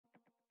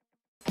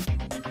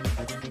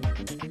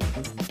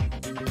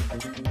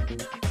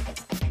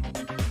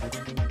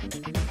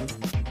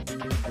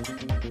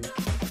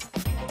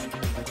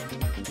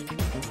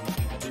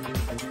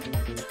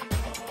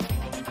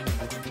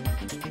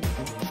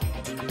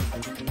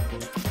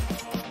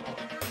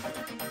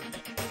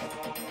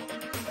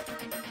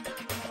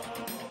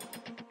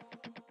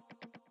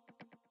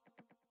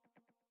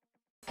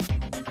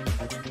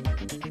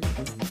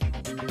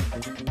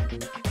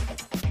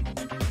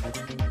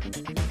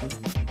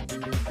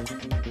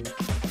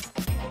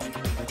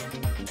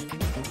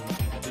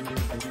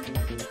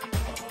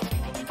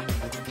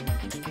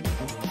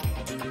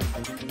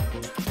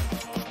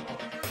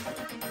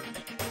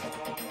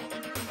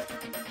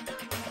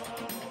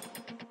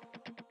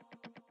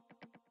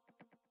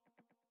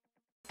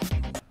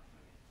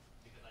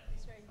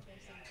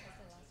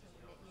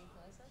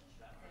So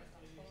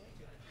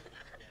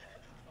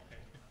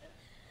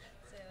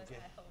I was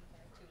at home for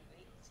 2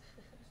 weeks.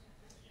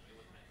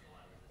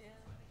 Yeah.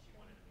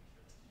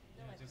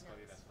 No, Yeah, I I did just not.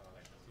 got it as well,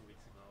 like 2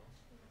 weeks ago.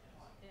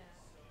 Yeah.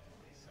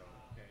 So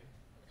okay,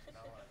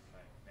 now I'm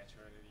like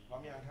naturally. พร้อ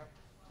มยังครับ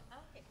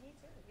Okay, me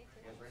too, me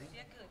too. You guys ready?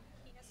 Yeah, good.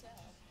 He as well.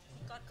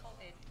 He got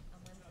COVID a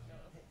month ago.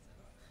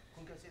 So. คุ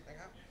ณกสิทธิ์นะ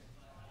ครับ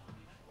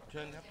เ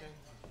ชิญครับ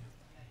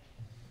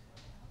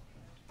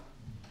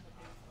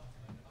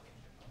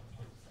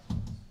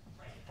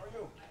How are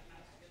you?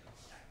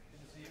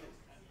 Good to see you.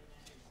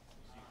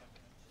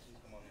 Please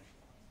come on in.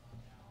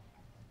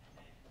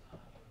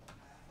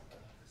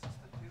 This is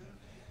the tube.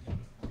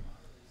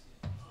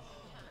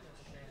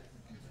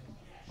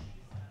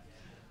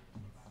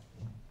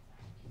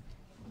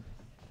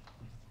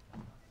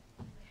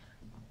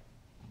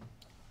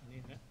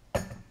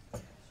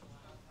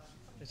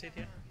 Is it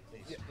here?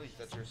 Yeah, please,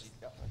 that's your seat.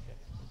 Yeah. Okay,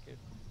 thank you.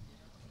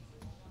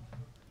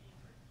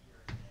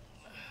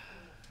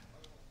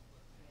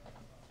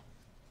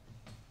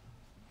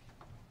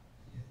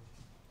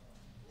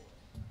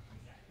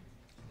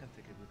 You can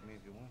take it with me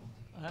if you want.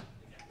 Uh-huh.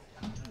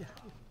 Yeah,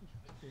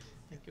 please,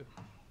 thank you.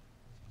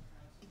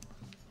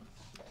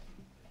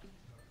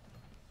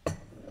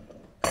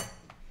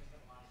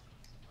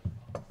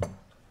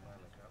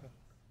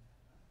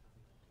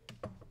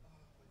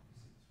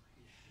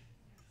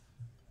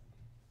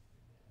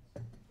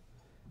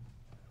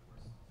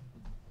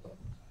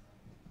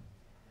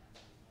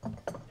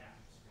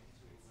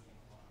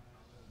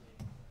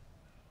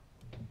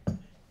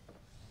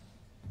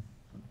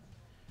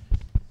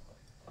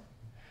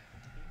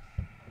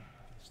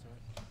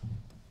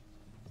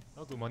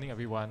 Oh, good morning,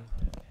 everyone.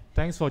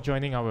 Thanks for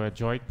joining our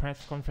joint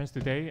press conference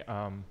today,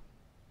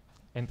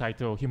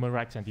 entitled "Human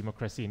Rights and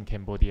Democracy in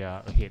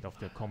Cambodia Ahead of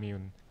the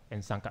Commune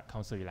and Sangkat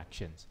Council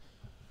Elections."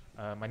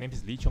 My name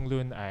is Lee Chong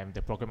Lun. I am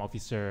the Program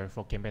Officer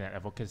for Campaign and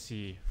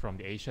Advocacy from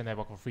the Asian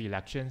Network for Free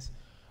Elections.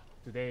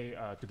 Today,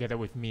 together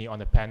with me on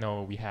the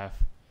panel, we have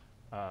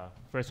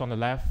first on the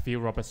left,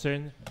 Phil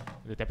Robertson,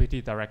 the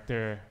Deputy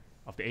Director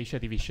of the Asia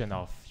Division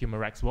of Human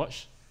Rights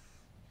Watch.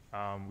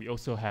 We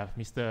also have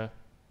Mr.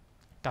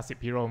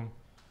 Kasip Pirom,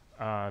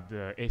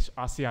 the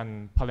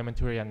ASEAN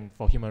Parliamentarian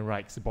for Human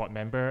Rights Board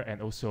member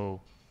and also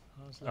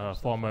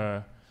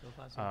former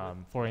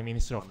Foreign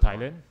Minister of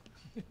Thailand.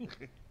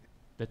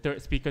 The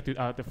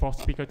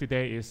fourth speaker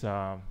today is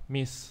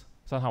Ms.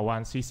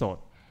 Sanhawan Sisot.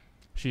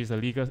 She is a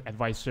legal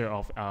advisor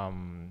of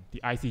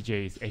the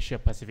ICJ's Asia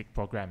Pacific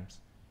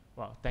programs.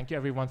 Well, thank you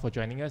everyone for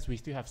joining us. We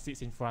still have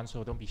seats in front,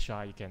 so don't be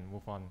shy. You can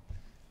move on,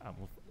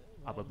 move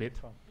up a bit.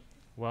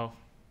 Well,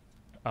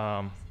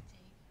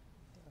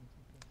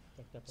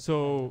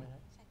 so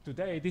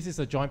today this is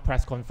a joint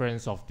press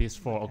conference of these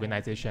four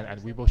organizations,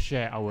 and we will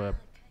share our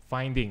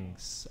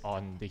findings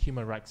on the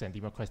human rights and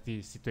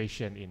democracy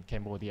situation in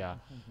Cambodia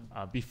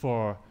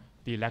before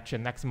the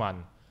election next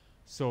month.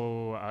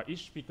 So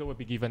each speaker will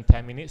be given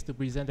 10 minutes to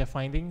present their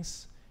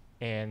findings,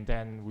 and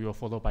then we will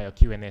follow by a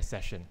Q&A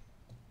session.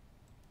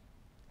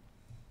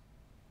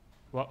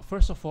 Well,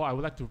 first of all, I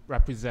would like to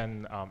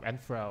represent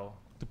NFREL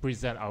to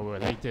present our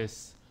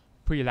latest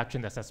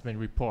pre-election assessment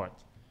report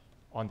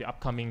on the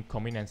upcoming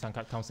Commune and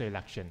Sangkat Council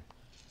election.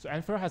 So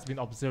NFREL has been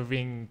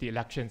observing the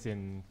elections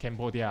in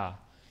Cambodia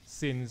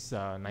since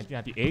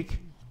 1998,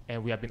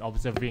 and we have been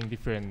observing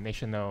different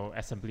National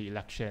Assembly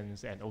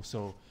elections and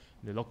also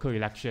the local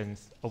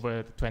elections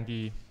over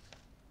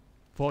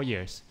 24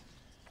 years.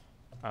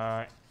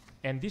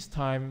 And this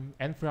time,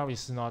 NFREL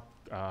is not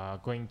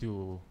going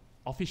to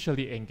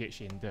officially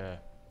engage in the,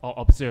 or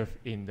observe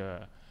in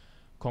the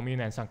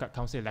Commune and Sangkat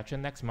Council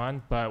election next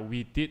month, but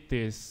we did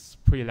this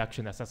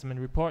pre-election assessment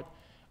report.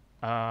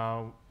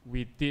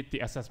 We did the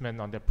assessment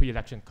on the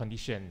pre-election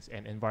conditions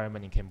and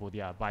environment in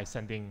Cambodia by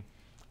sending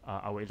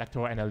our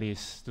electoral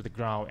analysts to the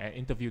ground and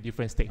interview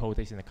different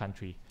stakeholders in the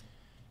country.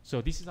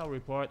 So this is our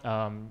report.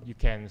 You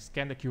can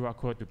scan the QR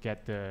code to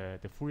get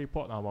the full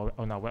report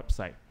on our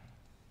website.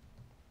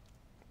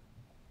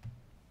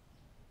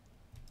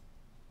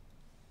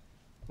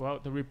 Well,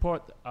 the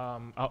report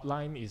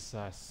outline is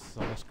on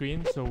the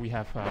screen. So we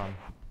have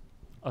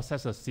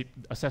assessed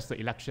the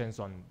elections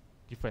on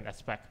different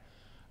aspects,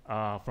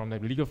 from the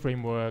legal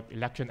framework,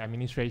 election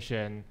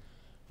administration,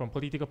 from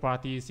political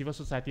parties, civil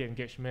society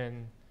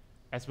engagement,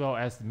 as well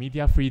as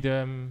media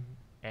freedom,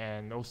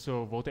 and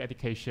also voter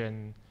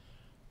education,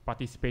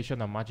 participation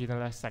of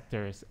marginalized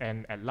sectors.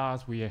 And at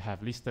last, we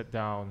have listed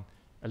down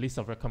a list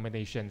of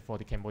recommendations for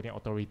the Cambodian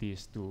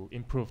authorities to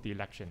improve the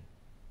election.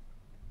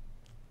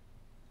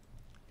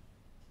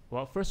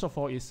 Well, first of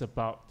all, it's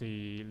about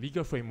the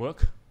legal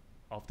framework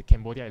of the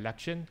Cambodia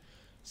election.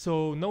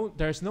 So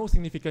there's no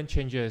significant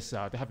changes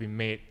that have been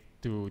made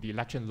to the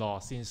election law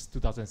since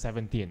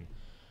 2017.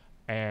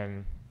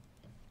 And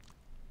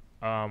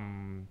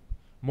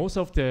most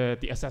of the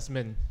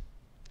assessment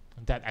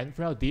that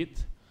NFREL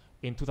did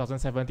in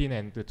 2017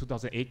 and the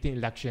 2018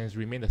 elections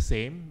remain the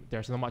same.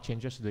 There's not much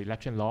changes to the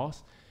election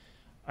laws.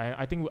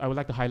 I think I would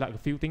like to highlight a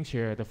few things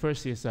here. The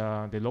first is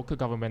the local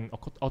government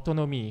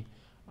autonomy,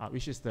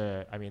 which is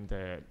the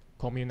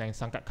commune and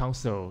sangkat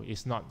council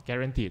is not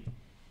guaranteed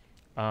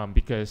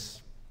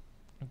because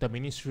the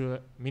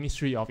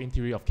Ministry of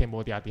Interior of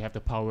Cambodia, they have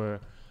the power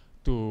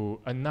to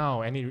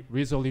annul any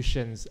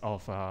resolutions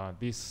of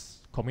this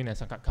commune and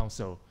sangkat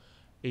council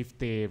if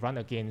they run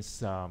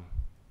against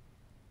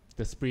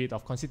the spirit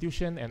of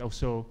constitution and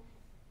also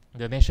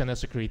the national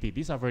security.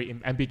 These are very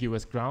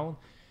ambiguous ground,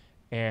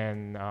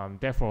 and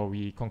therefore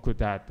we conclude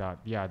that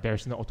yeah,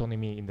 there's no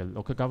autonomy in the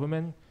local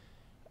government,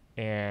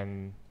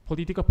 and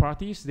political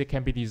parties, they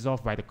can be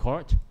dissolved by the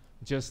court,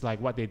 just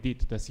like what they did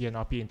to the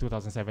CNRP in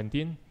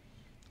 2017.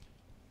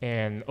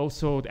 And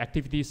also the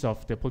activities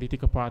of the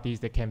political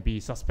parties, they can be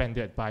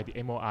suspended by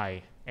the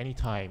MOI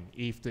anytime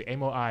if the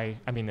MOI,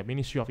 I mean the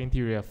Ministry of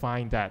Interior,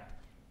 find that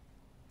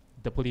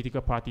the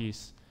political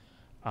parties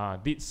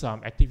did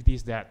some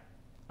activities that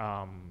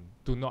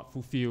do not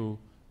fulfill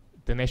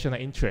the national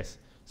interest.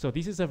 So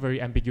this is a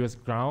very ambiguous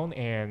ground,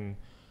 and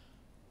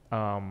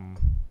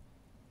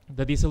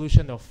the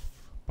dissolution of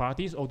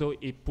parties, although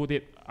it put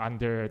it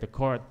under the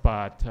court,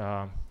 but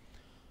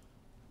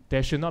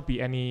there should not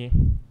be any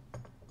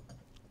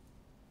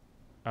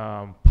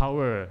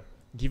power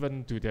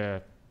given to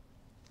the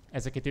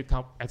executive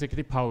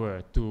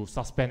power to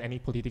suspend any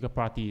political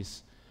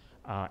parties'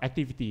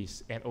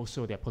 activities and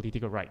also their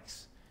political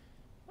rights.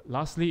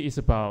 Lastly, is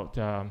about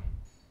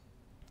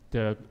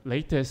the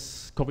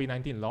latest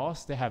COVID-19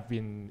 laws that have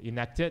been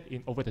enacted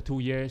in over the 2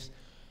 years,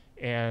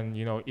 and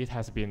there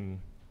has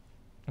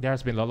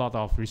been a lot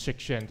of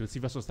restriction to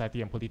civil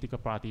society and political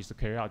parties to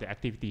carry out their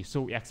activities.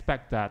 So we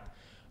expect that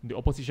the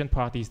opposition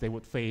parties, they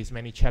would face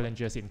many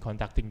challenges in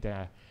conducting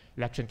their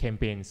election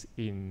campaigns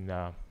in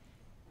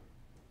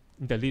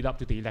the lead up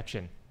to the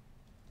election.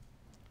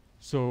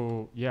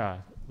 So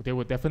yeah, they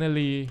would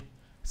definitely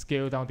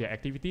scale down their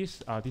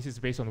activities. This is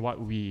based on what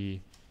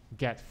we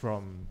get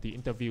from the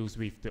interviews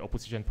with the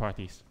opposition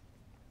parties.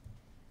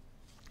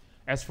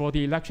 As for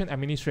the election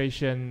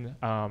administration,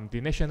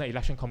 the National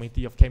Election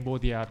Committee of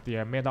Cambodia, they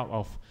are made up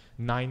of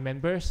 9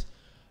 members.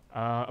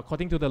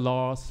 According to the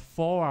laws,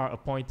 4 are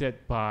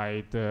appointed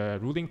by the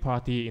ruling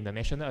party in the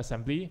National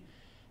Assembly.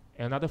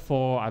 Another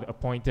 4 are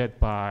appointed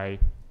by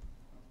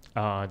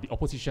the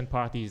opposition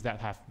parties that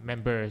have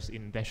members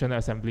in National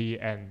Assembly,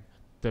 and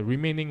the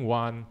remaining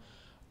 1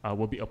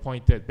 will be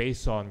appointed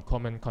based on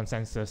common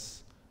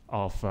consensus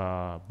of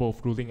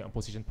both ruling and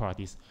opposition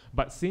parties.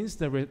 But since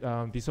the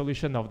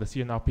dissolution of the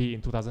CNRP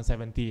in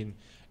 2017,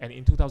 and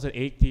in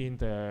 2018,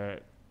 the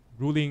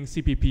ruling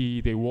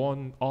CPP, they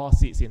won all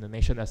seats in the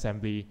National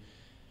Assembly.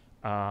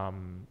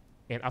 And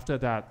after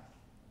that,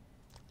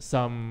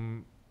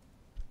 some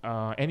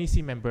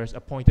NEC members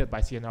appointed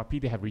by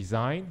CNRP, they have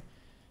resigned,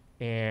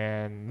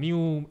 and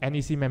new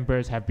NEC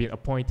members have been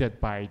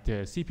appointed by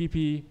the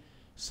CPP.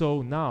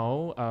 So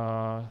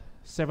now,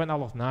 7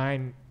 out of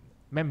 9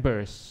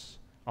 members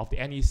of the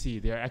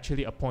NEC, they are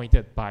actually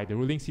appointed by the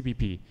ruling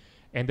CPP.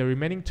 And the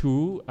remaining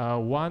 2,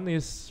 one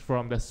is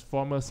from the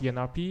former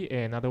CNRP,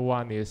 and another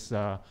one is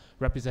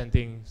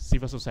representing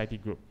civil society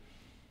group.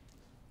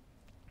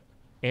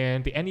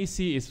 And the NEC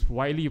is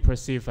widely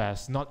perceived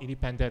as not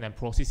independent and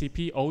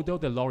pro-CCP, although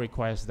the law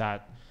requires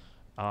that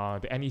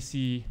the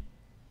NEC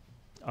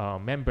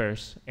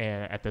members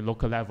at the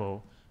local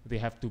level, they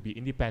have to be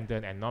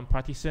independent and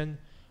non-partisan.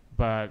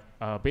 But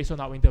based on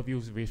our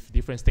interviews with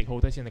different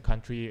stakeholders in the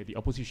country, the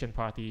opposition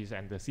parties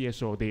and the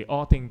CSO, they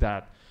all think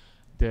that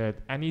the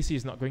NEC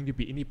is not going to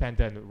be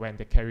independent when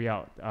they carry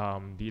out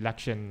the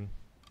election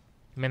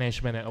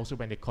management, and also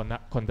when they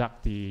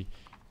conduct the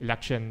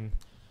election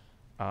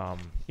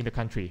in the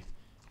country.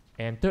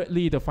 And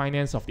thirdly, the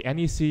finance of the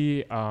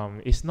NEC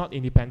is not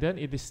independent.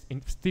 It is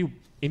still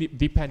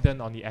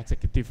dependent on the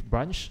executive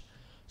branch.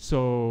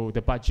 So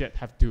the budget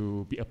have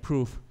to be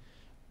approved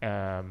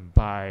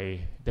by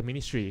the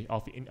Ministry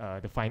of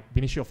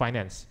Ministry of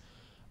Finance.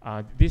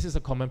 This is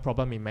a common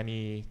problem in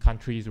many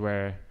countries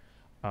where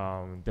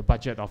the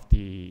budget of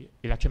the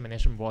election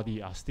management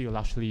body are still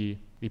largely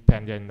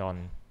dependent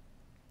on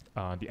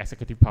the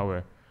executive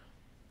power.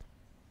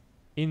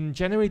 In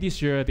January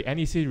this year, the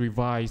NEC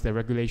revised the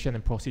regulation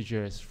and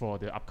procedures for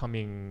the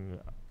upcoming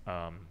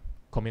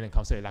commune and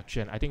council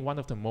election. I think one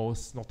of the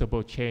most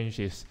notable change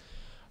is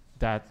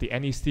that the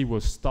NEC will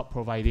stop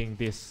providing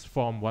this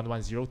Form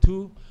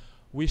 1102,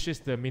 which is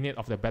the minute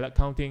of the ballot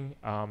counting.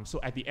 So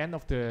at the end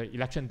of the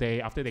election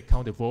day, after they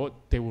count the vote,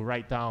 they will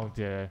write down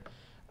the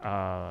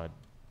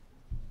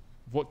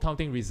vote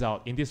counting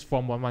result in this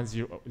Form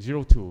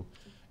 1102.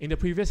 In the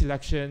previous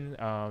election,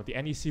 the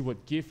NEC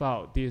would give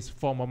out this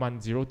Form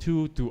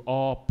 1102 to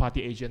all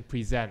party agents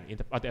present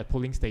at the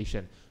polling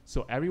station.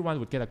 So everyone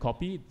would get a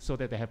copy so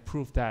that they have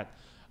proof that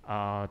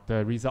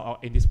the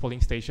result in this polling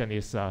station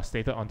is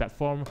stated on that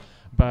form.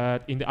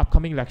 But in the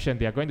upcoming election,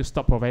 they are going to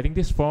stop providing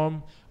this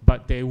form,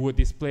 but they would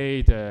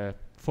display the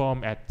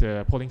form at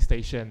the polling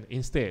station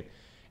instead.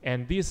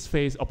 And this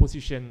faced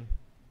opposition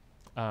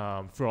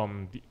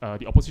from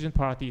the opposition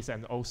parties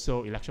and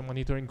also election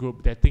monitoring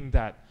group. They think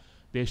that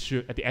they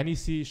should, the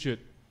NEC should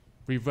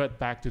revert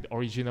back to the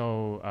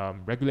original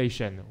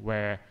regulation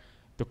where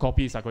the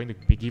copies are going to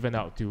be given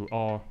out to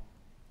all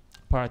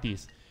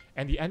parties.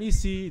 And the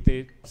NEC,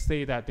 they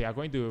say that they are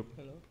going to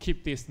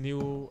keep this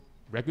new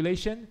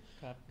regulation,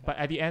 but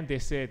at the end they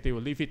say they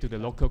will leave it to the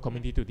local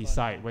community to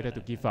decide whether to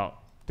give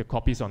out the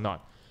copies or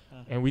not.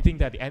 And we think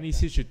that the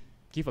NEC should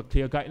give a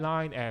clear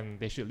guideline, and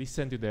they should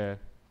listen to the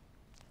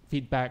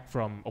feedback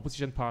from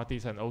opposition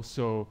parties and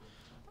also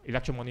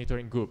election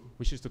monitoring group,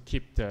 which is to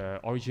keep the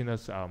original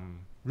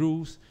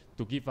rules,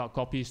 to give out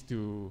copies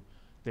to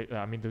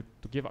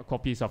give out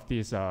copies of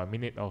this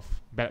minute of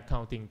ballot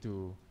counting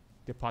to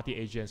the party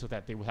agents, so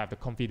that they will have the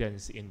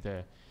confidence in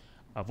the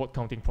vote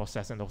counting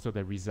process and also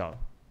the result.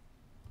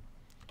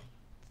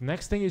 The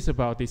next thing is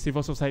about the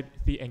civil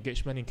society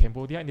engagement in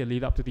Cambodia in the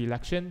lead up to the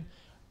election.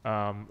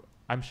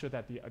 I'm sure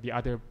that the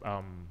other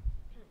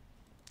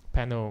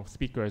panel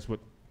speakers would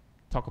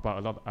talk about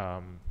a lot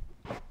of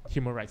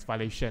human rights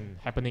violation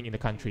happening in the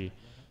country.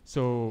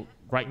 So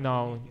right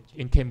now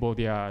in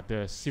Cambodia,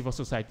 the civil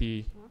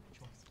society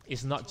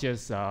is not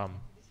just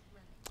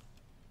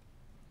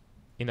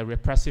in a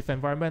repressive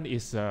environment,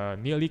 it's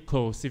nearly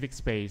closed civic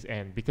space,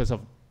 and because of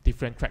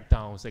different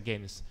crackdowns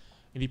against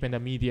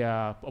independent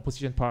media,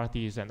 opposition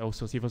parties, and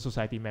also civil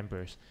society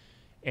members.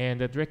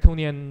 And the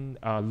draconian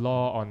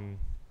law on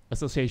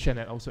association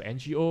and also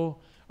NGO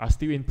are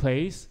still in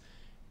place.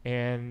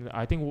 And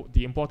I think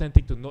the important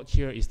thing to note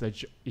here is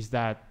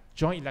that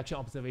joint election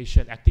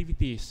observation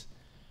activities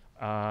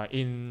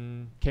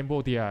in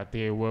Cambodia,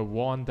 they were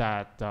warned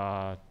that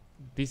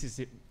this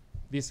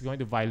is going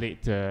to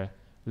violate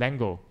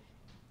Lango.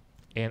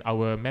 And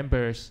our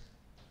members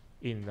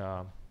in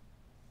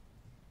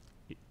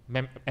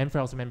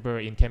NFREL's member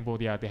in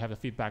Cambodia, they have the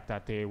feedback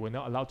that they were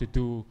not allowed to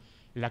do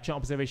election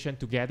observation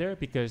together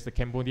because the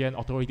Cambodian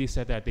authorities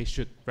said that they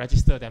should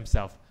register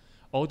themselves,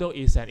 although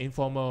it's an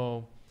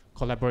informal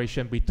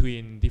collaboration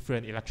between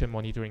different election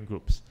monitoring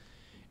groups.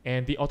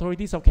 And the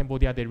authorities of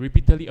Cambodia, they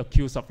repeatedly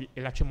accuse of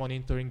election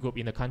monitoring group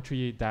in the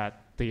country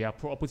that they are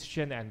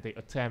pro-opposition and they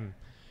attempt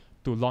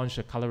to launch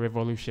a color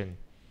revolution.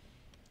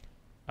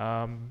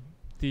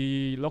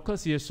 The local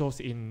CSOs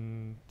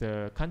in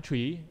the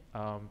country,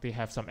 they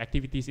have some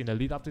activities in the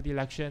lead up to the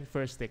election.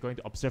 First, they're going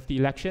to observe the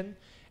election.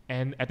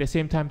 And at the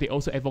same time, they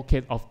also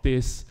advocate of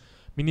this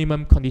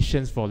minimum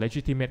conditions for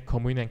legitimate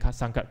commune and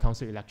sangkat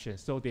council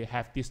elections. So they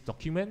have this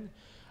document,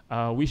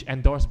 which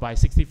endorsed by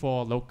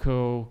 64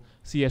 local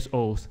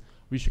CSOs,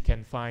 which you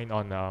can find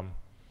on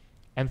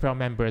NFREL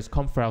members'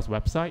 COMFREL's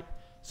website.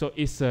 So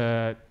it's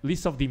a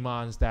list of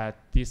demands that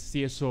this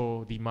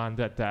CSO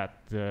demanded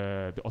that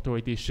the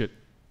authorities should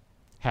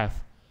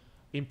have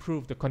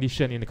improved the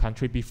condition in the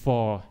country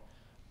before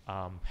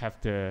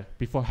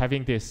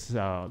having this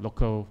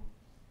local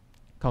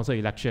council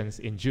elections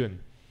in June.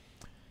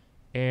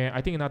 And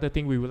I think another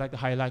thing we would like to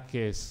highlight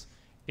is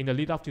in the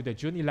lead up to the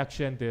June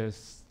election, the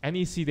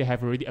NEC, they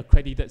have already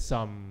accredited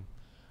some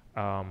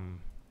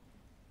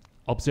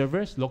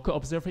observers, local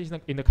observers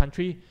in the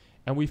country,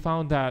 and we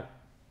found that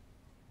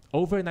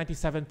over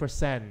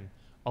 97%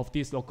 of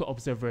these local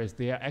observers,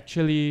 they are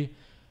actually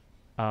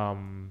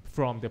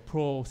from the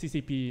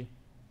pro-CCP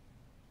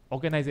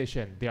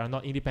organization. They are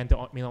not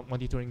independent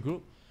monitoring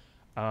group.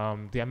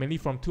 They are mainly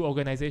from two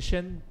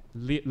organizations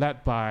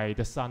led by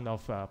the son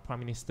of Prime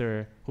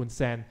Minister Hun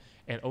Sen,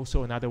 and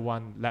also another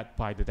one led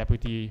by the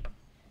Deputy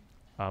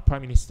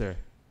Prime Minister.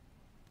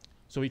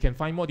 So we can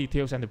find more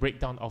details and the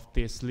breakdown of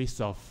this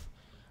list of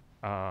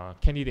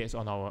candidates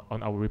on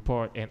our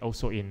report and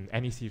also in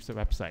NEC's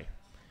website.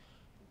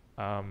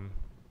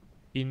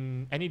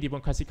 In any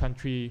democratic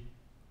country,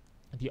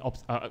 the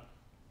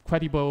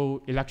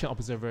credible election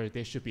observers,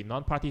 they should be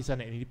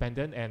non-partisan and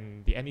independent,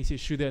 and the NEC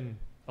shouldn't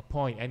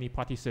appoint any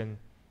partisan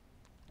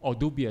or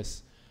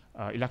dubious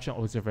election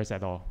observers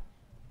at all.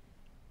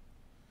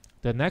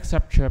 The next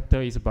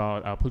subchapter is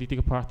about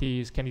political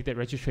parties, candidate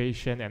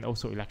registration, and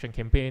also election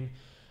campaign.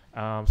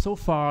 So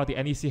far,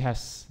 the NEC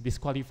has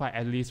disqualified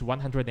at least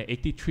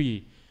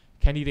 183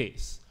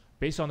 candidates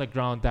based on the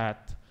ground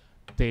that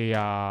they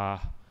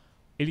are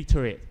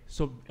illiterate.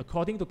 So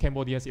according to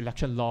Cambodia's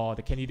election law,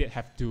 the candidate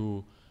have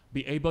to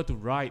be able to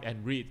write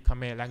and read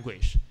Khmer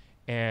language.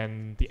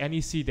 And the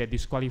NEC, they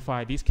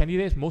disqualify these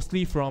candidates,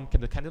 mostly from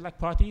the Candlelight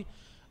Party.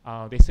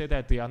 They say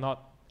that they are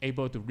not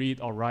able to read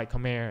or write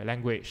Khmer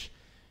language.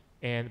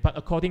 But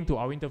according to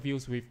our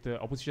interviews with the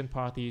opposition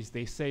parties,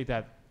 they say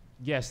that,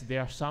 yes,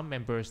 there are some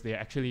members,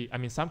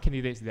 some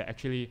candidates, they're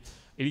actually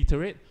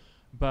illiterate,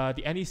 but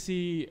the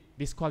NEC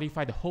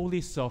disqualified the whole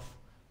list of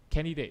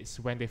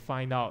candidates when they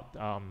find out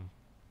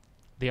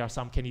there are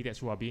some candidates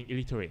who are being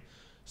illiterate.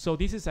 So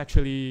this is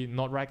actually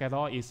not right at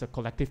all. It's a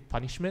collective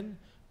punishment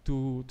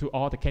to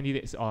all the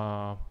candidates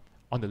on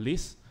the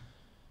list.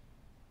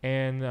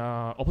 And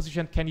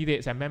opposition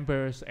candidates and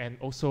members and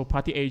also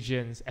party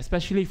agents,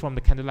 especially from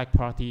the Candlelight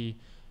Party,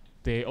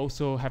 they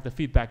also have the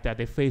feedback that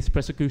they face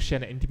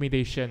persecution and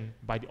intimidation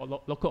by the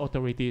local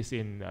authorities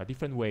in a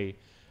different way.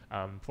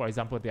 For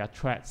example, there are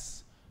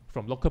threats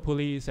from local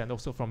police and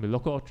also from the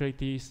local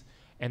authorities,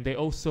 and they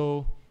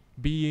also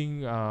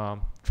being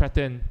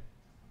threatened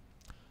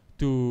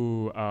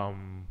to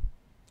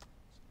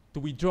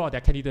withdraw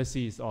their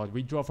candidacies or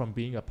withdraw from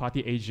being a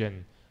party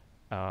agent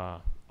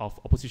of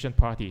opposition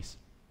parties.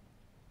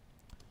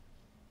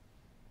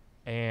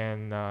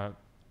 And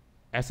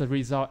as a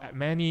result,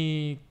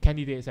 many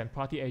candidates and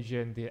party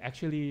agents, they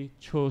actually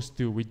chose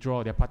to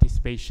withdraw their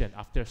participation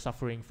after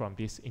suffering from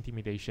this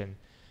intimidation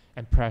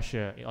and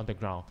pressure on the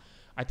ground.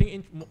 I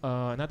think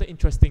another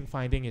interesting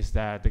finding is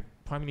that the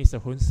Prime Minister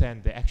Hun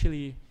Sen, they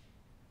actually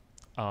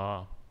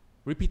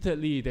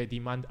repeatedly they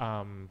demand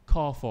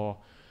call for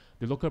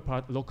the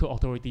local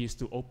authorities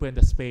to open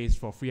the space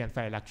for free and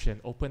fair election,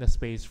 open the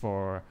space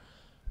for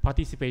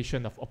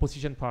participation of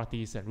opposition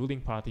parties and ruling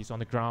parties on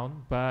the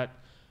ground. But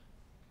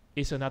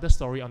it's another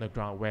story on the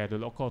ground where the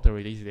local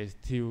authorities, they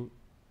still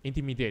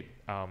intimidate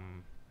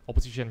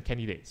opposition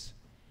candidates.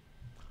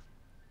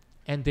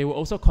 And there were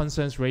also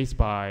concerns raised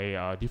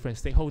by different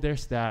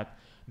stakeholders that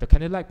the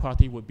Candlelight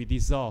Party would be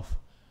dissolved.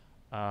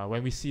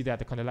 When we see that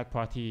the Candlelight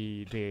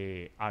Party,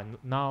 they are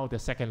now the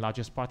second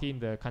largest party in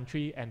the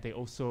country, and they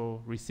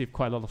also receive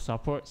quite a lot of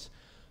supports.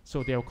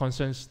 So there were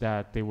concerns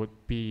that they would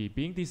be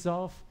being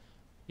dissolved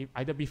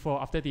either before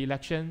or after the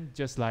election,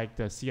 just like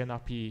the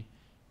CNRP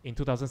in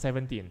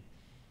 2017.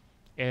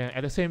 And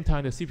at the same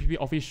time, the CPP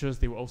officials,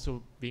 they were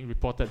also being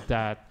reported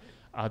that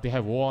they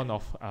have warned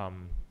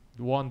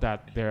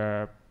that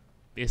there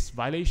is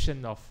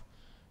violation of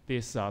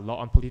this law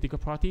on political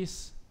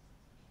parties,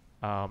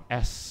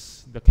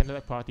 as the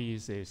Candlelight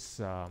Parties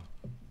is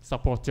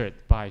supported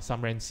by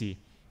Sam Rainsy.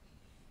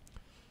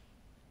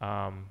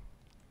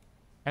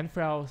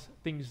 NFREL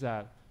thinks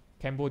that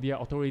Cambodia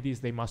authorities,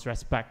 they must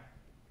respect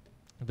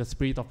the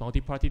spirit of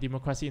multi-party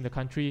democracy in the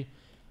country.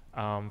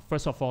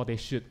 First of all, they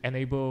should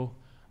enable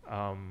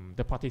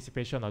the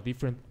participation of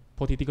different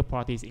political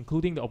parties,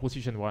 including the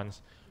opposition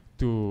ones,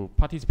 to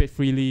participate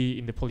freely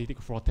in the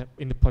political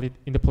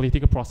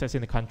process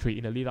in the country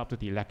in the lead up to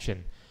the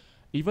election.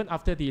 Even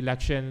after the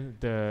election,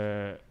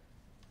 the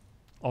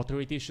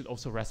authorities should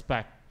also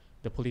respect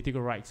the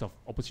political rights of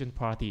opposition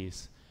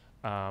parties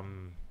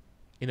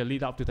in the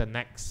lead up to the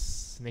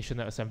next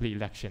National Assembly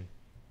election.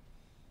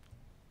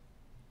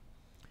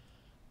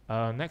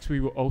 Next, we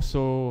will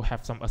also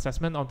have some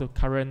assessment of the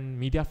current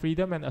media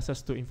freedom and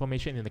access to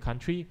information in the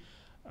country.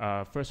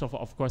 First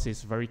of course,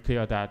 it's very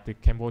clear that the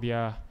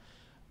Cambodia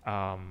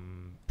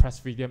press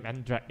freedom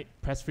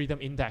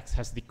index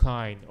has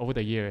declined over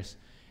the years,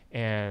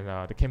 and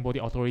the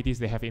Cambodian authorities,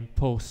 they have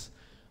imposed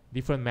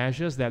different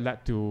measures that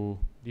led to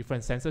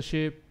different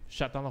censorship,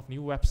 shutdown of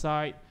new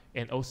website,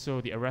 and also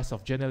the arrest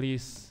of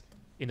journalists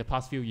in the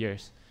past few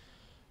years.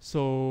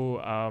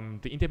 So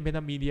the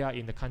independent media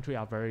in the country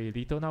are very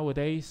little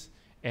nowadays,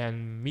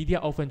 and media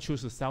often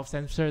choose to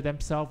self-censor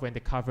themselves when they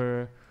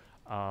cover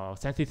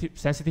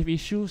sensitive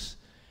issues.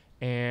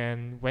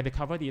 And when they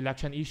cover the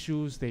election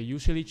issues, they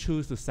usually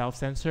choose to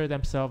self-censor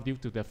themselves due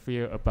to the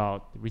fear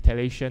about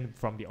retaliation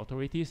from the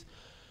authorities.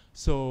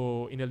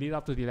 So in the lead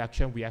up to the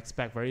election, we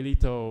expect very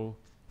little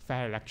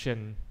fair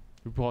election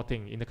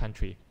reporting in the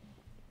country.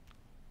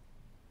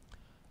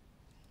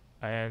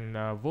 And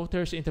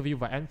voters interviewed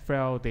by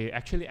NFREL, they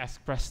actually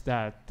expressed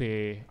that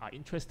they are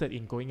interested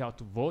in going out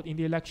to vote in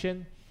the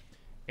election.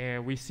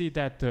 And we see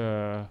that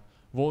the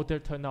voter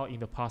turnout in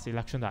the past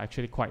election are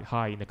actually quite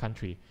high in the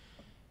country.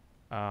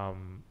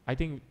 I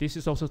think this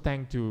is also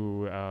thanks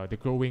to the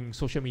growing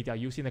social media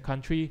use in the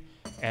country,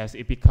 as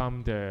it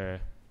become the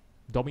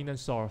dominant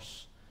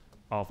source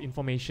of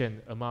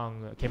information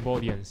among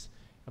Cambodians.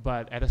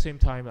 But at the same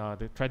time,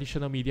 the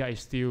traditional media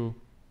is still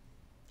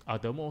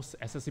the most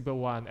accessible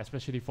one,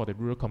 especially for the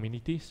rural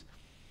communities.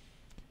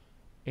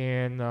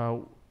 And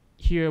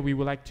here we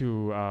would like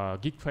to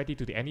give credit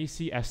to the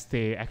NEC, as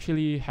they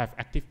actually have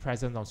active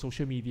presence on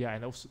social media,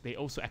 and also they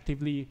also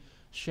actively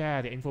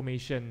share the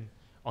information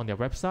on their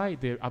website.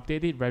 They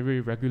update it very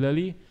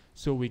regularly,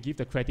 so we give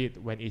the credit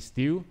when it's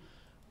due.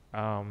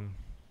 And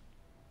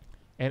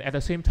at the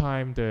same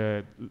time,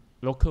 the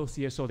local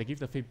CSO, they give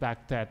the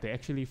feedback that they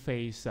actually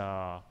face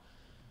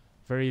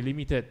very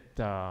limited,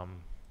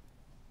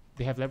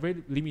 they have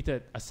very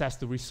limited access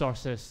to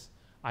resources,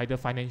 either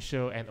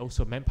financial and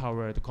also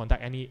manpower, to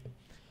conduct any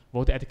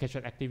voter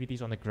education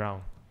activities on the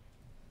ground.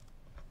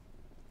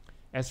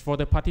 As for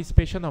the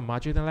participation of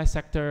marginalized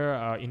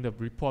sector, in the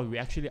report, we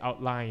actually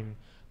outline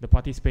the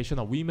participation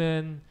of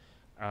women,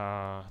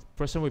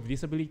 persons with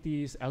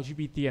disabilities,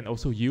 LGBT, and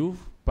also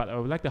youth. But I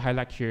would like to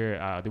highlight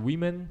here the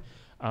women.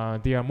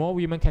 There are more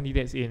women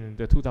candidates in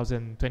the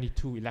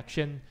 2022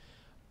 election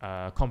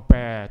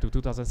compared to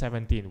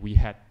 2017. We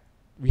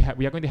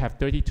are going to have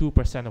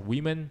 32% of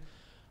women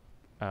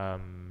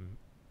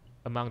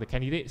among the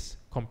candidates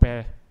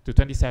compared to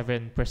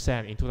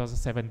 27% in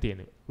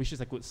 2017, which is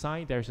a good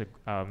sign. There's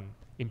a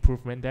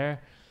improvement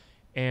there.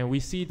 And we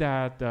see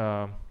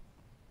that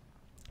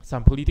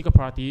some political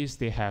parties,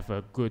 they have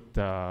a good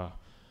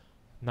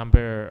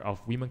number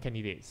of women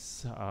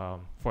candidates.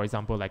 For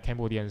example, like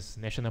Cambodian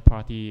National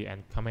Party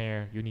and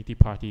Khmer Unity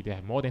Party, they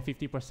have more than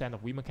 50%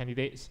 of women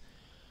candidates.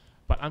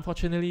 But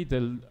unfortunately,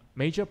 the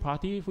major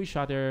party, which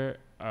are the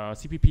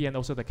CPP and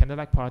also the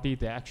Candlelight Party,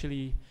 they're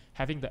actually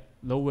having the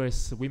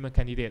lowest women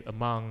candidate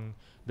among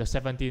the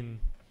 17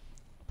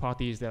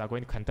 parties that are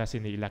going to contest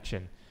in the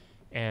election.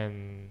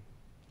 And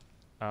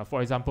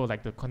for example,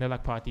 like the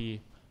Konelak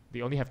party,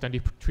 they only have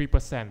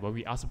 23%. When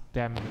we ask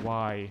them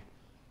why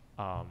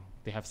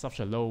they have such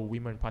a low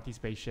women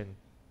participation,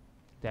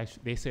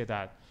 they say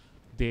that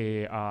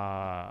they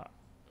are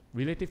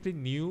relatively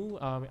new.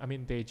 I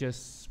mean, they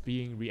just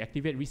being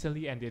reactivated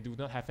recently, and they do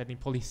not have any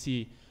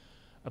policy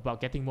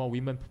about getting more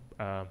women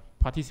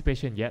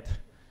participation yet.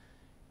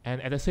 And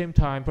at the same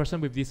time,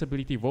 persons with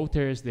disability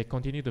voters, they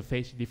continue to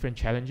face different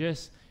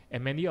challenges,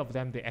 and many of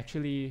them, they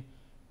actually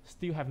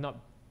still have not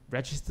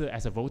registered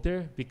as a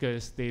voter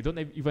because they don't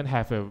even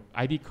have an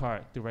ID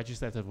card to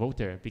register as a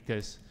voter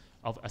because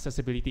of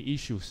accessibility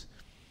issues.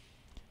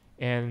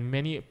 And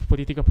many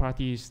political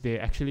parties, they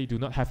actually do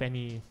not have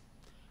any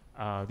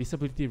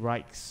disability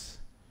rights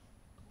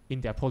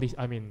in their policy,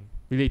 I mean,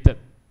 related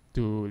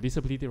to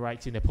disability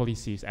rights in their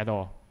policies at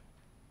all.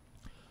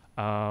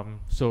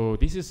 So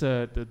this is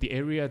the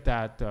area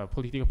that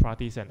political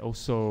parties and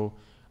also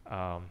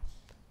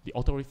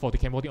for the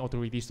Cambodian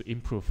authorities to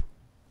improve.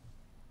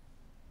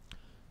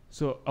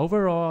 So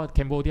overall,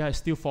 Cambodia is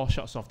still fall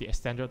short of the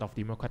standard of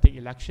democratic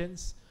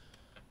elections.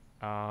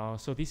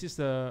 So this is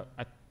the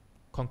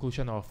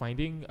conclusion or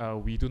finding.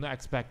 We do not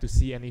expect to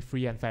see any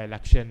free and fair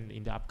election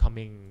in the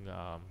upcoming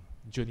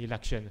June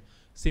election,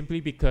 simply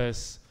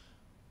because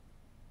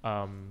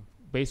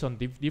based on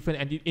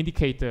different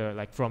indicator,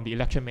 like from the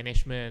election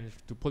management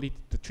to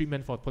the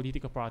treatment for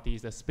political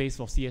parties, the space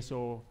for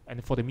CSO,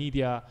 and for the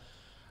media,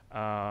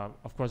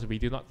 of course,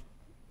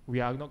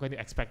 we are not going to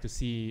expect to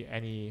see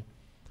any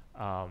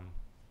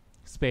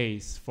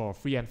space for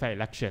free and fair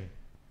election.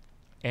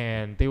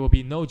 And there will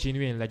be no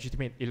genuine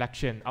legitimate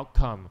election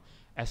outcome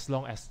as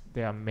long as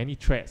there are many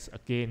threats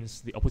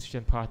against the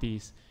opposition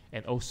parties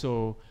and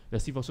also the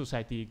civil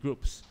society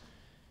groups.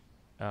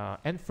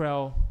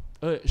 NFREL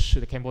urge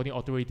the Cambodian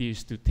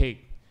authorities to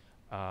take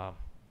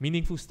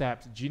meaningful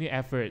steps, genuine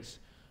efforts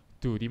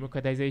to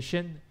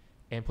democratization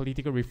and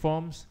political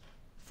reforms.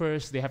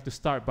 First, they have to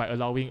start by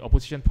allowing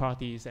opposition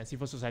parties and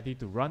civil society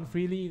to run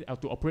freely,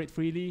 to operate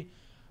freely,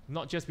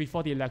 not just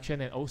before the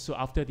election and also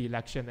after the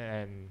election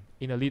and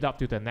in a lead up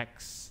to the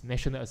next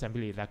National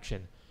Assembly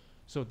election.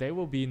 So there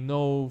will be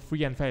no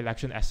free and fair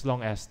election as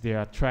long as there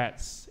are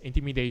threats,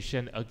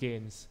 intimidation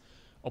against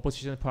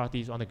opposition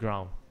parties on the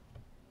ground.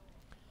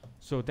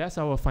 So that's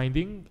our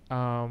finding.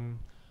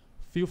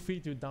 Feel free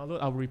to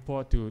download our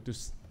report to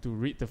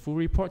read the full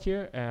report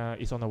here.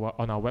 It's on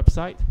our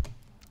website.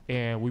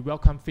 And we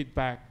welcome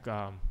feedback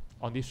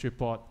on this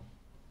report.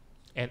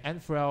 And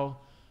NFREL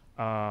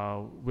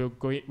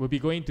will be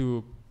going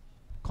to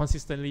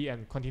consistently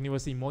and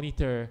continuously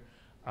monitor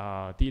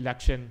the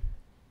election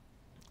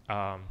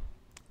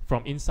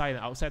from inside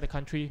and outside the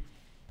country.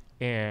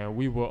 And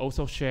we will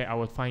also share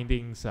our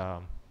findings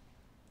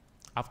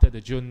after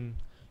the June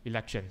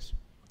elections.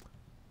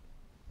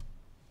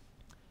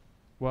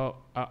 Well,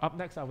 up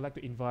next, I would like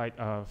to invite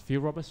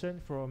Phil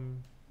Robertson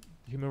from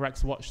Human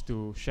Rights Watch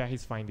to share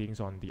his findings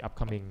on the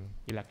upcoming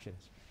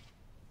elections.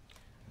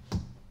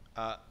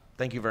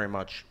 Thank you very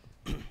much.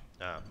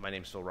 My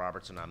name is Phil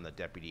Robertson. I'm the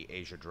Deputy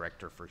Asia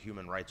Director for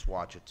Human Rights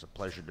Watch. It's a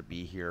pleasure to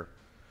be here.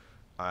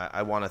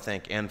 I want to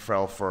thank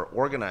NFREL for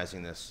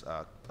organizing this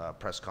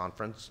press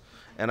conference,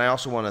 and I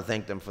also want to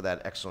thank them for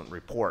that excellent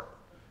report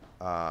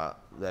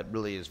that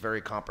really is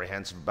very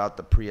comprehensive about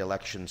the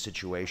pre-election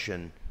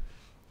situation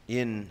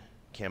in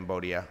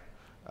Cambodia.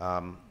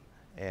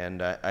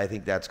 And I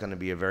think that's going to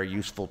be a very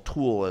useful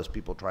tool as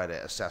people try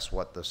to assess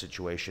what the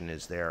situation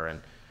is there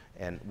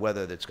and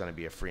whether it's going to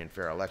be a free and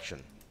fair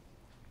election.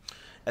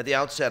 At the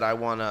outset, I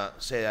want to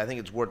say I think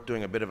it's worth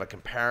doing a bit of a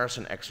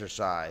comparison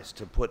exercise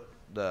to put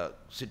the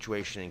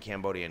situation in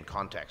Cambodia in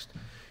context.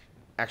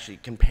 Actually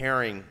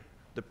comparing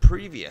the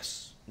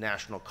previous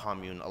national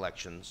commune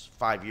elections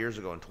 5 years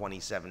ago in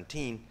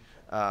 2017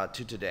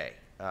 to today.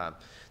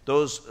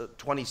 Those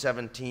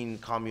 2017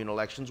 commune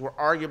elections were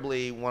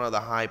arguably one of the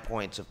high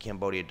points of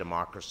Cambodian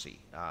democracy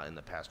in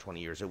the past 20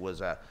 years. It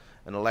was an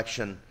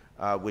election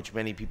which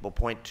many people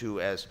point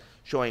to as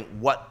showing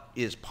what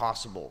is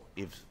possible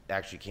if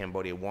actually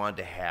Cambodia wanted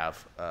to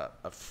have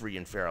a free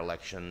and fair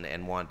election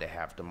and wanted to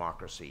have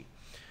democracy.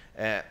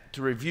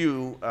 To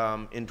review,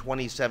 in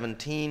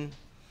 2017,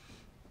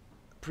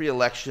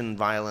 pre-election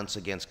violence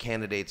against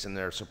candidates and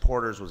their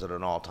supporters was at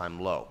an all-time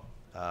low.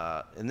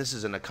 And this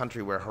is in a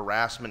country where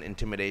harassment,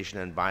 intimidation,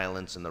 and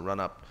violence in the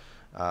run-up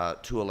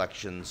to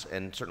elections,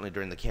 and certainly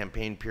during the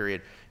campaign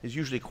period, is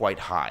usually quite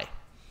high.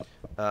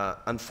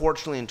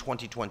 Unfortunately, in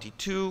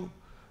 2022,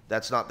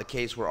 that's not the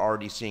case. We're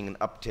already seeing an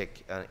uptick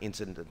in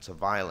incidents of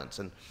violence.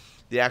 And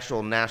the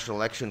actual National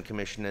Election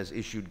Commission has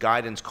issued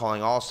guidance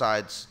calling all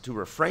sides to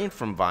refrain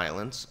from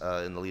violence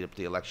in the lead up to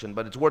the election,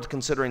 but it's worth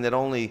considering that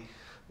only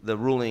the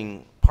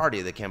ruling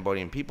party, the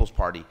Cambodian People's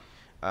Party,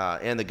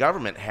 and the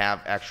government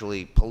have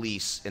actually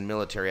police and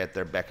military at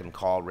their beck and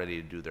call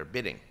ready to do their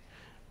bidding.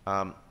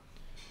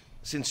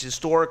 Since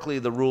historically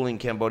the ruling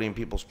Cambodian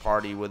People's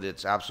Party, with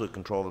its absolute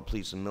control of the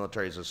police and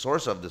military, is a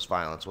source of this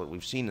violence, what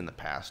we've seen in the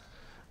past,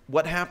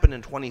 what happened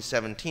in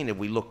 2017, if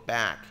we look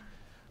back,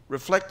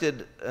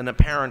 reflected an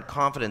apparent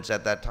confidence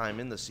at that time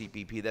in the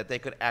CPP that they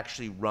could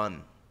actually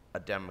run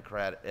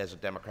as a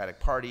democratic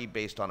party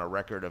based on a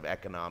record of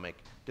economic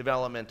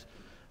development,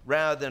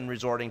 rather than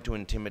resorting to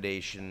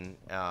intimidation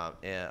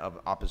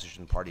of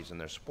opposition parties and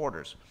their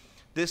supporters.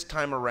 This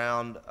time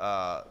around,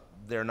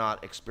 they're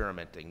not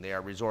experimenting. They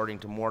are resorting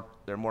to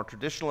their more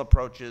traditional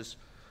approaches.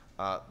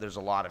 There's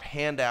a lot of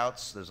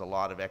handouts, there's a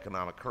lot of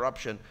economic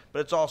corruption, but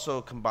it's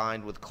also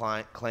combined with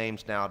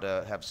claims now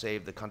to have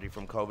saved the country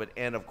from COVID,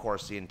 and of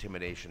course the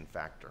intimidation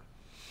factor.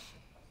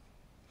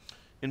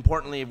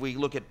 Importantly, if we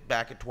look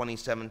back at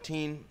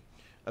 2017,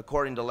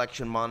 according to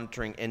election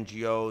monitoring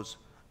NGOs,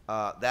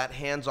 that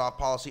hands-off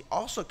policy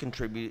also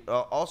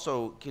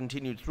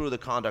continued through the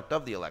conduct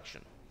of the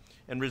election,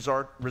 and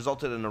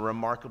resulted in a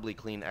remarkably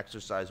clean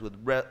exercise with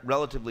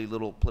relatively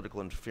little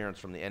political interference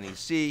from the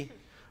NEC,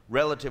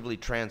 relatively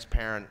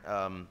transparent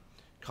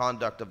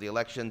conduct of the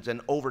elections, and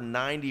over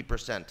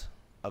 90%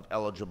 of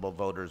eligible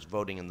voters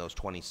voting in those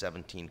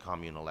 2017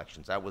 commune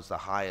elections. That was the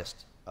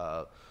highest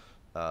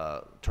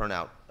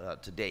turnout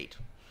to date.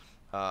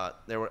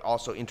 There were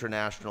also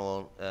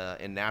international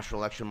and national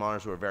election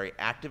monitors who were very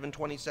active in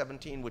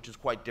 2017, which is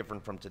quite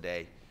different from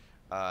today,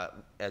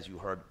 as you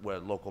heard, where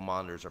local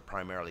monitors are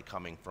primarily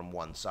coming from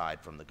one side,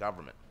 from the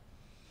government.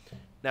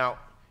 Now,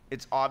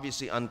 it's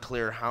obviously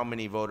unclear how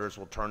many voters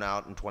will turn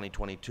out in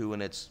 2022,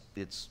 and it's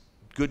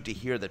good to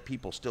hear that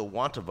people still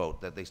want to vote,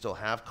 that they still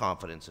have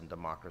confidence in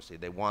democracy.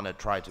 They want to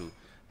try to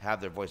have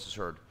their voices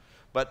heard.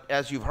 But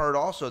as you've heard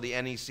also, the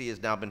NEC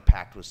has now been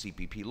packed with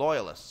CPP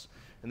loyalists.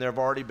 And there have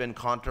already been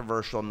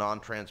controversial,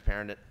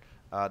 non-transparent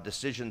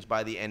decisions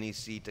by the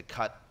NEC to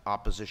cut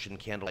opposition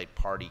candidate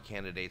party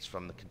candidates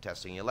from the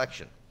contesting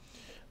election.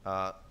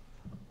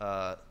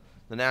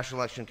 The National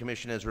Election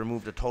Commission has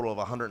removed a total of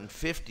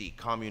 150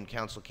 commune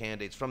council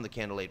candidates from the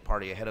candidate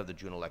party ahead of the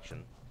June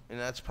election. And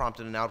that's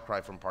prompted an outcry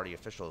from party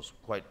officials,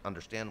 quite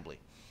understandably.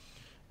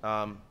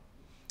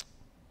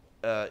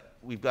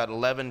 We've got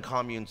 11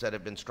 communes that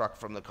have been struck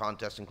from the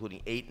contest,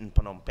 including 8 in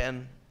Phnom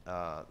Penh.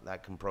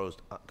 That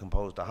composed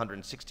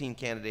 116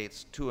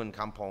 candidates, 2 in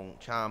Kampong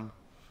Cham,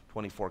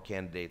 24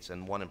 candidates,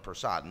 and 1 in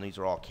Persat. And these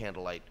are all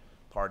candlelight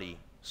party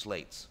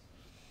slates.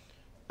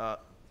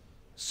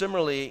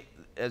 Similarly,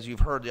 as you've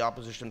heard, the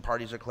opposition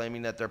parties are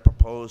claiming that their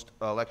proposed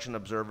election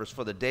observers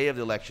for the day of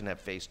the election have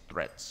faced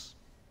threats.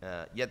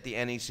 Yet the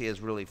NEC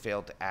has really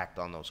failed to act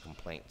on those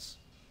complaints.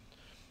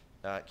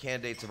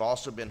 Candidates have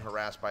also been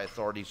harassed by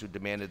authorities who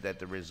demanded that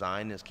they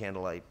resign as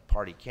candlelight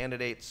party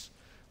candidates.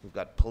 We've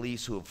got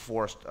police who have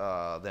forced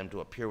them to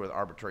appear with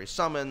arbitrary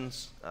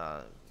summons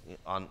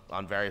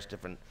on various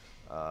different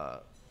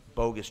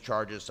bogus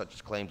charges, such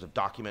as claims of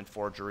document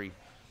forgery.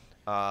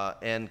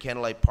 And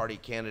candlelight party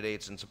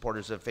candidates and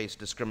supporters have faced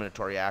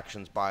discriminatory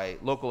actions by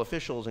local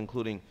officials,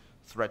 including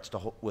threats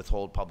to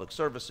withhold public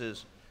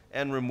services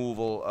and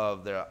removal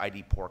of their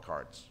ID poor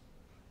cards.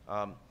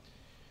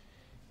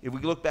 If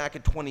we look back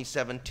at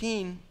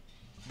 2017,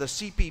 the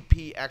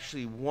CPP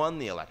actually won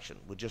the election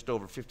with just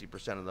over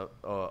 50% of the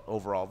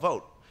overall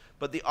vote.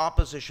 But the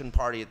opposition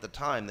party at the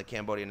time, the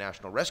Cambodian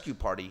National Rescue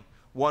Party,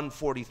 won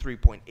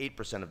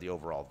 43.8% of the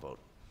overall vote.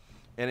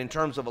 And in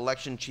terms of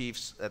election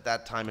chiefs, at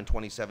that time in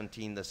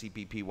 2017, the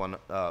CPP won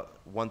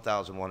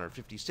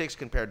 1,156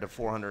 compared to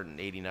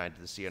 489 to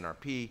the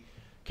CNRP.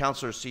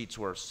 Councillor seats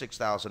were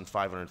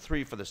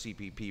 6,503 for the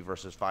CPP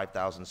versus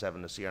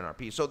 5,007 to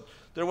CNRP. So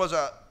there was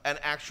an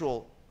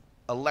actual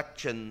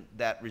election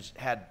that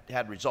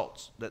had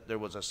results, that there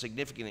was a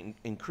significant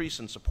increase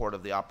in support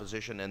of the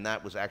opposition, and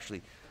that was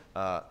actually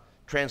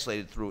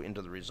translated through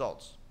into the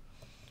results.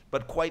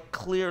 But quite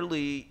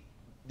clearly,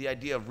 the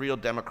idea of real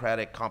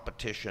democratic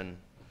competition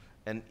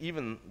and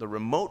even the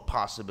remote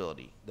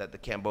possibility that the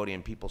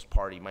Cambodian People's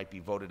Party might be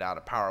voted out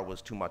of power was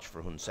too much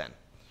for Hun Sen.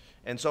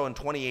 And so in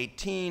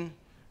 2018,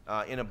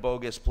 in a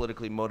bogus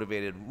politically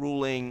motivated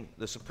ruling,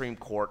 the Supreme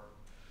Court,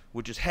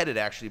 which is headed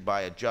actually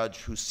by a judge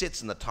who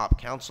sits in the top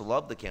council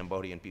of the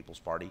Cambodian People's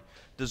Party,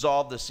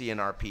 dissolved the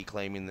CNRP,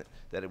 claiming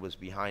that it was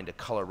behind a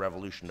color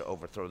revolution to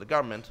overthrow the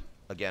government,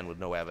 again with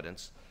no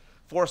evidence,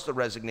 forced the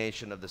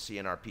resignation of the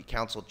CNRP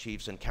council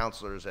chiefs and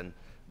councillors, and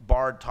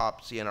barred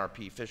top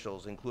CNRP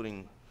officials,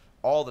 including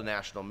all the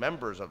national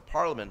members of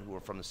parliament who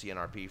were from the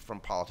CNRP, from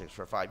politics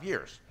for 5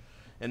 years.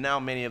 And now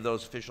many of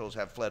those officials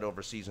have fled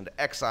overseas into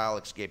exile,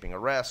 escaping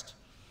arrest.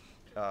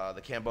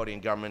 The Cambodian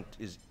government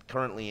is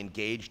currently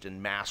engaged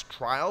in mass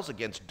trials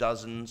against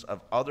dozens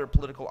of other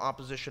political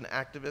opposition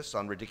activists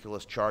on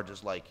ridiculous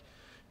charges like,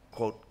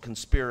 quote,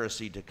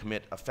 conspiracy to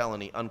commit a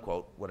felony,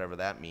 unquote, whatever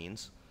that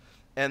means.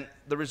 And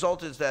the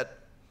result is that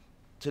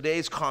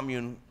today's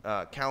commune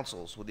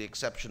councils, with the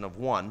exception of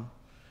one,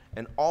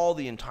 and all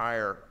the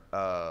entire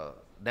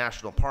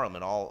national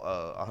parliament, all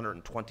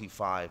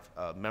 125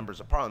 members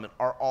of parliament,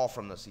 are all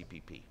from the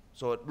CPP.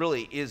 So it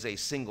really is a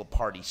single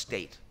party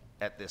state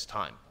at this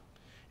time.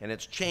 And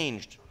it's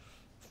changed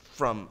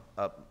from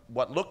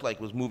what looked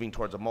like was moving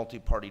towards a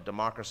multi-party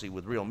democracy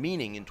with real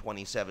meaning in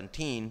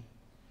 2017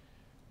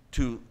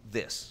 to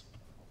this.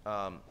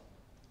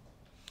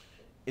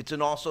 It's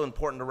also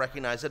important to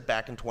recognize that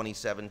back in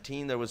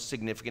 2017, there was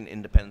significant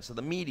independence of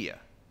the media,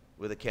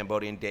 with the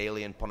Cambodian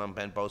Daily and Phnom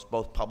Penh Post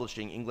both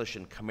publishing English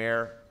and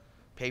Khmer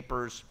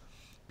papers.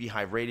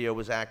 Beehive Radio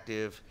was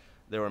active.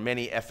 There were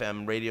many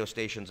FM radio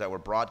stations that were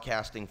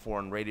broadcasting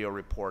foreign radio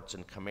reports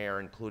in Khmer,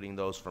 including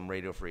those from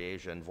Radio Free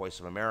Asia and Voice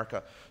of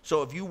America.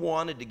 So if you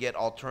wanted to get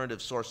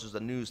alternative sources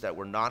of news that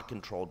were not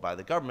controlled by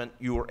the government,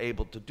 you were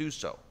able to do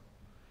so.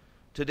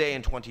 Today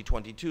in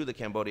 2022, the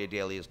Cambodia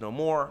Daily is no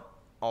more.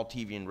 All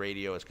TV and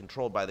radio is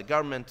controlled by the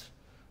government.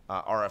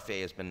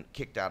 RFA has been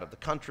kicked out of the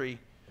country.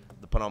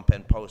 The Phnom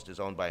Penh Post is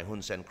owned by a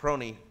Hun Sen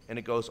crony, and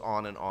it goes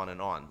on and on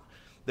and on.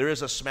 There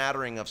is a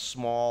smattering of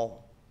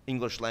small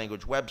English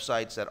language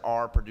websites that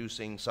are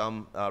producing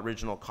some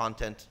original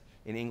content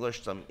in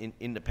English, some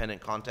independent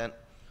content.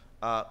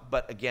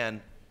 But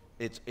again,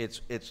 it's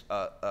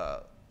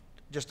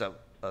just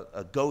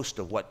a ghost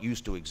of what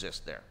used to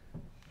exist there.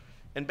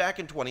 And back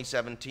in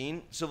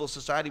 2017, civil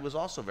society was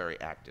also very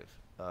active,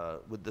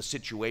 with the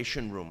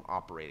Situation Room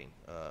operating,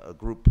 a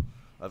group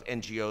of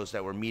NGOs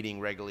that were meeting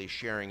regularly,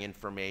 sharing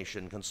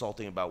information,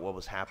 consulting about what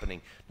was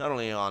happening, not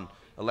only on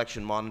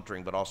election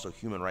monitoring, but also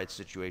human rights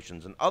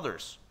situations and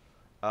others.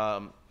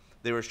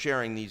 They were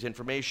sharing these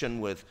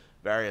information with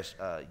various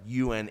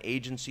UN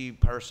agency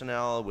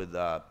personnel, with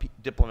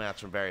diplomats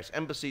from various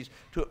embassies,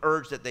 to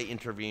urge that they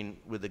intervene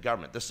with the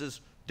government. This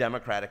is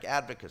democratic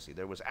advocacy.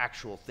 There was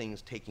actual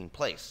things taking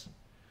place.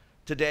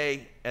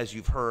 Today, as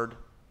you've heard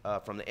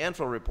from the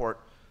ANFREL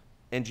report,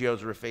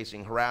 NGOs are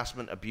facing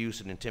harassment,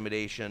 abuse, and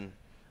intimidation,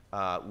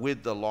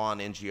 with the law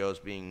and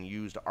NGOs being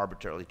used to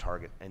arbitrarily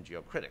target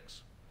NGO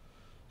critics.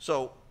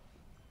 So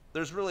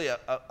there's really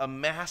a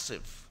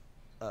massive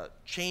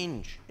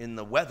change in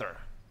the weather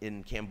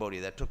in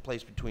Cambodia that took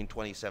place between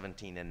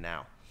 2017 and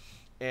now.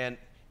 And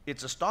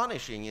it's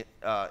astonishing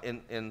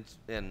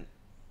and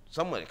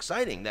somewhat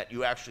exciting that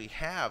you actually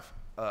have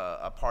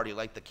a party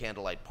like the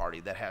Candlelight Party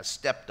that has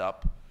stepped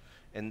up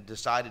and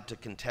decided to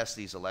contest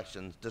these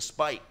elections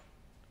despite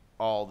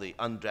all the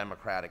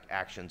undemocratic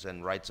actions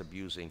and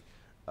rights-abusing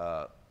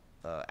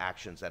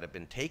actions that have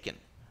been taken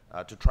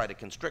to try to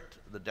constrict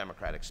the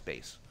democratic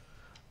space.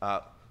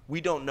 We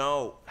don't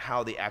know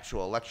how the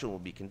actual election will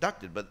be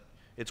conducted, but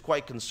it's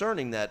quite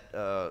concerning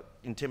that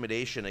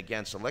intimidation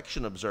against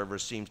election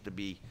observers seems to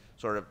be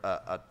sort of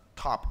a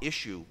top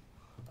issue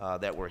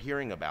that we're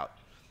hearing about,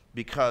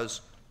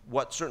 because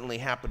what certainly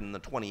happened in the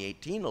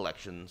 2018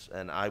 elections,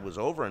 and I was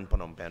over in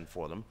Phnom Penh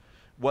for them,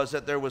 was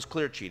that there was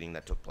clear cheating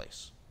that took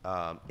place.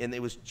 And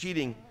it was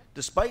cheating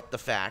despite the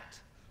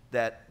fact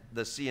that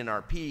the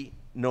CNRP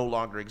no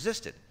longer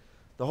existed.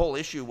 The whole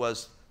issue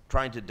was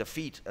trying to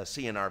defeat a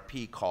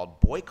CNRP called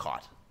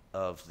boycott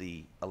of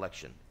the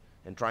election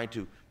and trying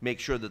to make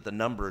sure that the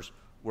numbers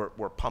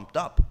were pumped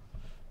up.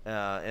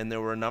 And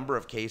there were a number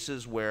of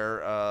cases where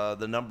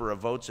the number of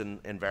votes in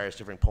various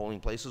different polling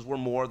places were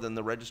more than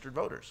the registered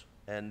voters.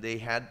 And they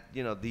had,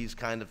 these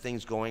kind of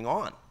things going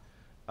on.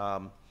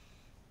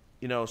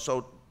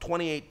 So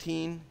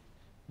 2018,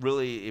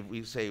 really, if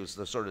we say it was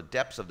the sort of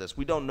depths of this,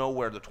 we don't know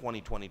where the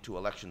 2022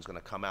 election is going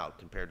to come out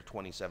compared to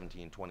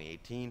 2017 and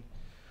 2018.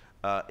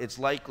 It's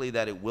likely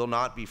that it will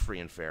not be free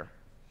and fair.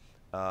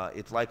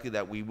 It's likely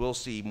that we will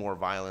see more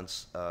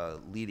violence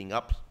leading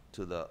up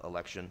to the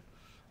election.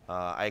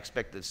 I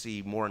expect to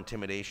see more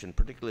intimidation,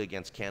 particularly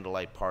against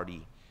Candlelight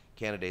Party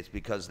candidates,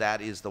 because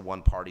that is the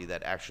one party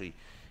that actually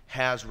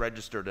has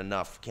registered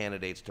enough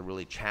candidates to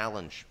really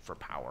challenge for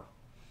power.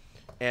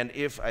 And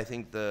if I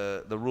think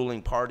the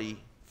ruling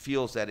party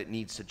feels that it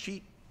needs to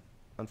cheat,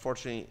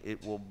 unfortunately,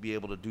 it will be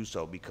able to do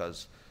so,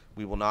 because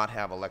we will not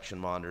have election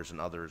monitors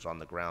and others on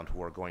the ground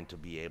who are going to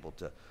be able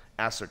to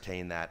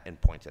ascertain that and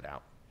point it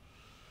out.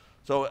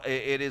 So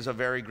it is a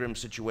very grim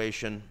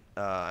situation.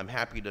 I'm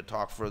happy to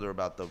talk further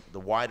about the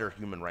wider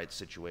human rights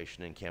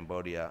situation in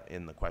Cambodia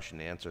in the question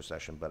and answer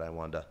session, but I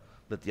wanted to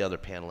let the other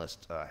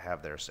panelists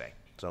have their say.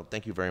 So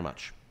thank you very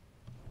much.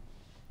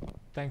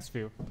 Thanks,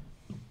 Phil.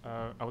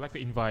 I would like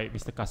to invite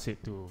Mr. Kassit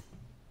to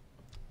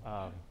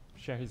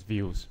share his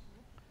views.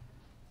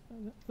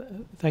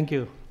 Thank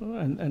you,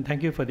 and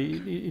thank you for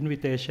the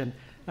invitation.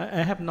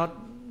 I have not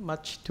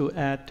much to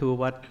add to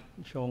what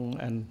Chong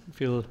and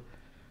Phil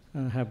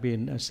have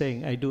been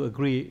saying. I do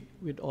agree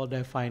with all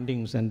their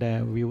findings and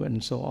their view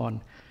and so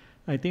on.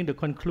 I think the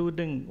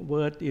concluding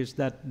word is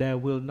that there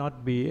will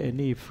not be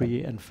any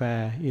free and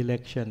fair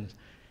elections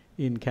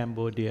in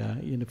Cambodia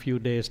in a few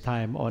days'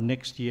 time or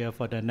next year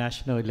for the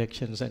national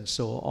elections and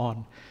so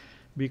on,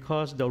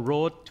 because the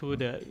road to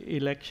the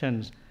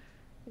elections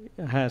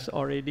has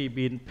already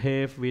been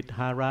paved with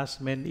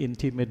harassment,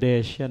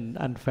 intimidation,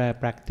 unfair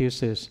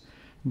practices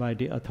by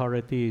the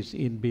authorities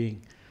in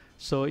being.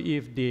 So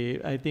if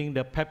I think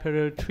the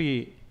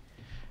preparatory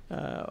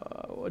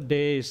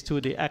days to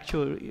the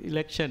actual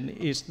election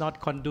is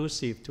not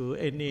conducive to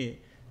any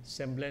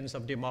semblance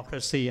of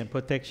democracy and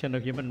protection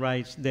of human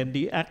rights, then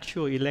the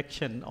actual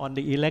election on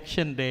the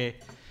election day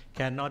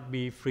cannot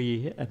be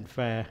free and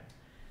fair.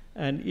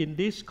 And in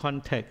this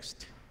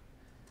context,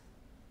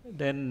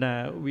 then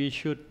we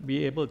should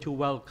be able to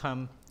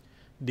welcome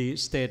the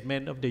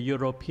statement of the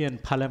European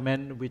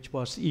Parliament, which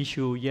was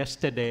issued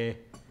yesterday,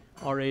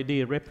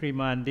 already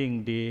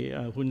reprimanding the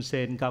Hun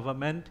Sen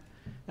government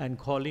and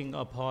calling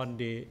upon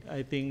the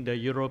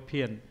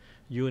European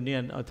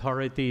Union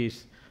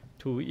authorities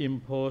to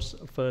impose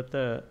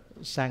further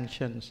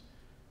sanctions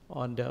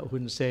on the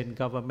Hun Sen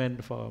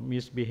government for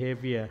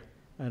misbehavior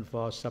and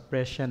for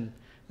suppression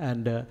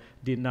and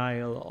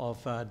denial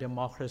of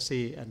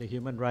democracy and the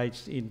human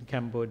rights in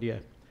Cambodia.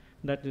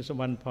 That is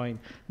one point.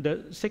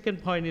 The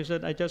second point is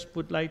that I just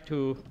would like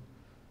to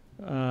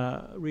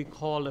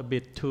recall a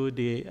bit to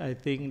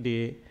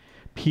the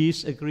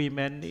peace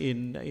agreement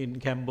in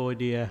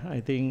Cambodia,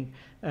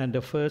 and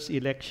the first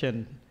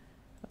election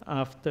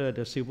after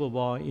the civil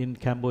war in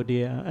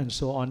Cambodia and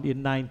so on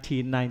in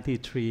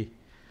 1993.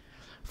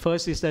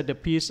 First is that the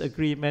peace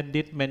agreement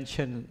did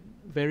mention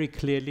very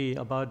clearly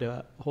about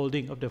the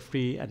holding of the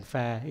free and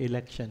fair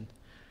election.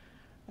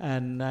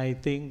 And I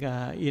think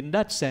in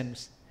that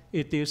sense,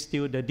 it is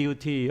still the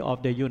duty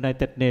of the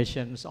United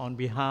Nations on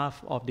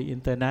behalf of the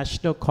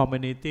international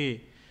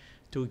community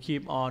to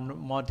keep on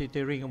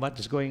monitoring what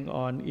is going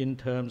on in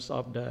terms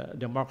of the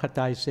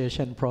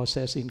democratization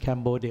process in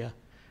Cambodia.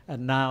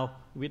 And now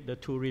with the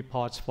two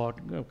reports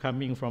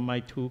coming from my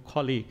two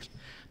colleagues,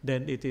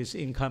 then it is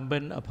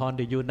incumbent upon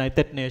the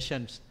United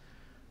Nations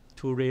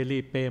to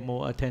really pay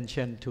more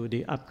attention to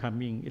the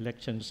upcoming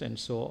elections and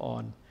so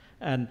on.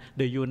 And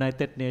the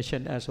United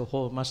Nations as a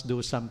whole must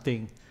do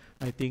something,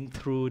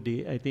 through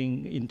the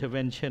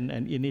intervention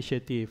and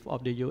initiative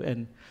of the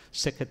UN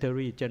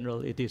Secretary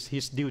General. It is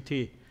his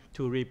duty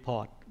to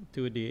report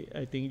to the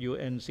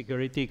UN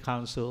Security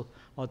Council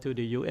or to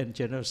the UN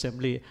General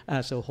Assembly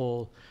as a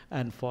whole,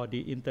 and for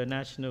the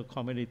international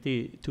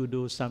community to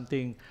do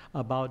something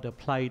about the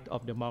plight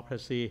of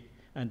democracy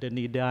and the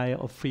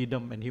denial of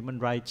freedom and human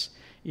rights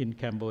in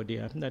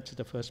Cambodia. That's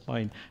the first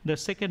point. The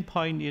second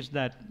point is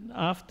that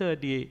after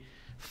the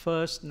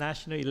first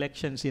national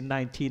elections in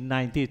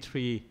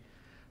 1993,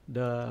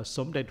 the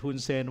Somdet Hun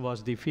Sen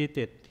was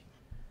defeated.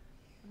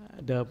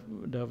 The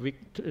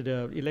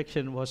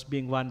election was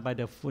being won by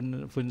the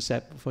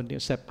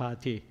Phun-Sep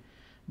party.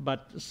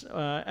 But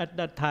at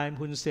that time,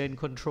 Hun Sen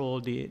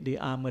controlled the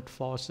armored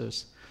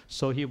forces.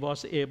 So he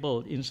was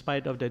able, in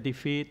spite of the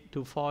defeat,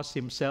 to force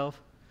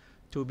himself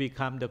to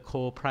become the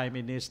co-prime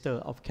minister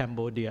of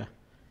Cambodia.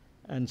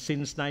 And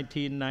since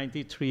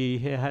 1993,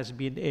 he has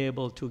been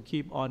able to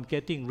keep on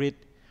getting rid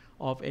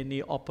of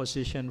any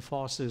opposition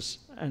forces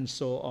and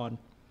so on.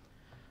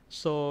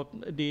 So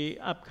the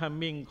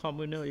upcoming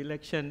communal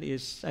election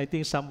is,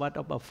 somewhat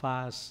of a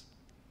farce,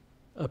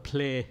 a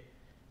play,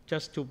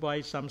 just to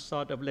provide some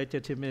sort of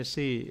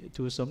legitimacy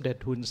to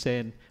Somdet Hun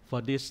Sen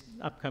for this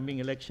upcoming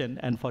election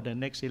and for the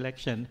next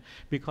election,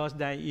 because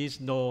there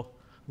is no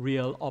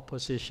real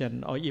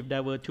opposition, or if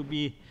there were to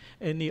be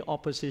any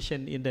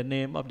opposition in the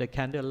name of the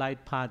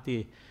Candlelight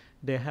Party,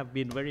 they have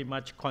been very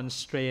much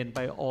constrained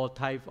by all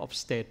types of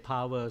state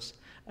powers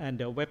and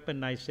the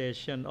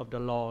weaponization of the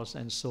laws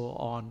and so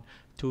on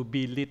to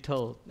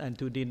belittle and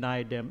to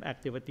deny them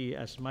activity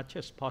as much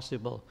as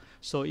possible.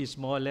 So it's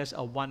more or less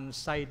a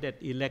one-sided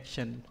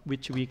election,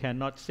 which we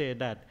cannot say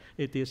that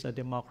it is a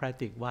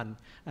democratic one.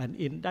 And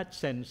in that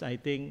sense, I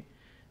think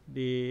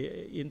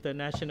the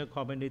international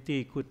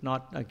community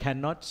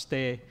cannot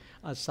stay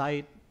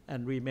aside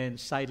and remain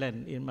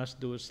silent. It must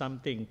do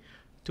something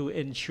to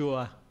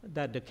ensure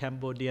that the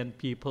Cambodian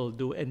people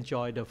do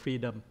enjoy the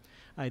freedom.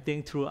 I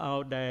think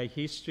throughout their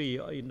history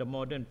in the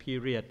modern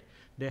period,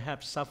 they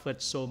have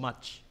suffered so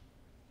much,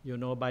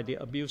 by the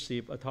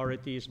abusive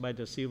authorities, by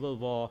the civil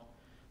war,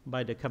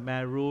 by the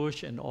Khmer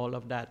Rouge and all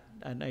of that.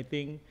 And I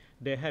think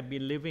they have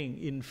been living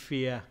in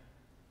fear,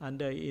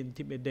 under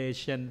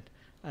intimidation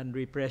and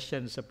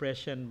repression,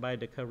 suppression by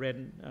the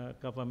current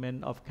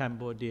government of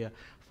Cambodia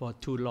for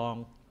too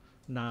long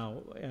now.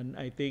 And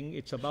I think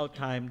it's about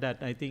time that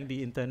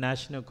the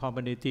international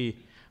community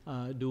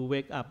do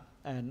wake up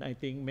and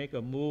make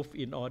a move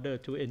in order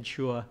to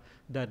ensure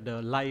that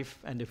the life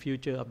and the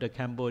future of the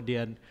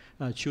Cambodian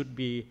should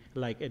be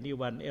like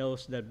anyone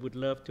else that would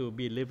love to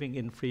be living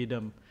in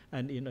freedom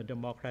and in a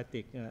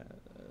democratic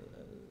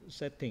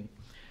setting.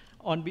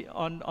 On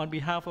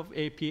behalf of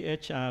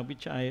APH,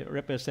 which I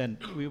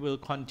represent, we will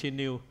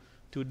continue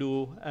to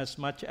do as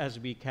much as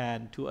we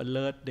can to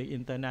alert the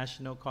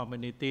international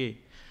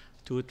community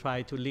to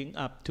try to link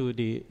up to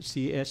the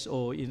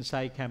CSO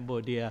inside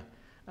Cambodia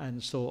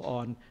and so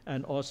on,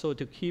 and also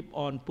to keep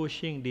on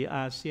pushing the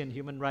ASEAN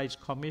Human Rights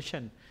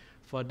Commission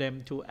for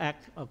them to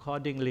act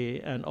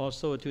accordingly, and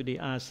also to the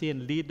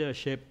ASEAN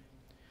leadership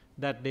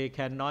that they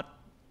cannot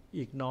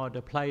ignore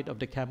the plight of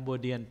the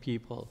Cambodian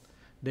people.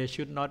 They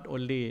should not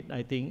only,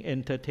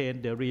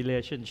 entertain the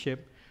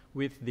relationship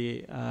with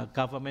the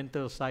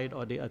governmental side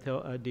or the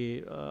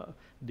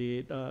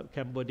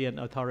Cambodian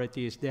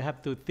authorities. They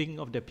have to think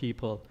of the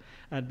people.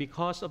 And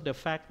because of the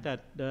fact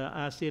that the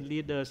ASEAN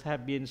leaders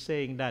have been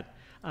saying that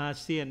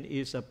ASEAN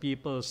is a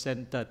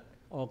people-centered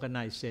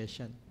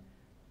organization,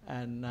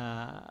 and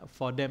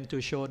for them to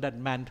show that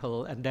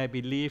mantle and their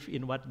belief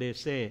in what they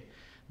say,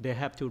 they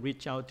have to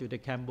reach out to the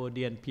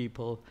Cambodian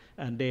people,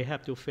 and they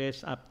have to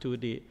face up to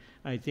the,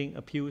 I think,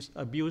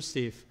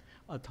 abusive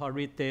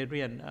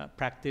authoritarian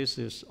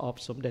practices of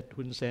Somdet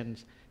Hun Sen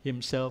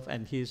himself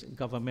and his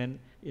government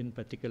in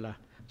particular.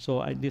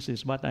 So this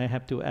is what I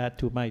have to add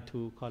to my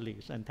two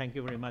colleagues, and thank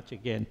you very much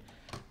again.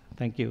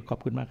 Thank you. ขอบ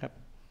คุณมากครับ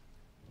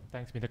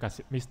Thanks, Mr.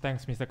 Kasit.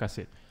 Thanks, Mr.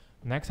 Kasit.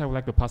 Next, I would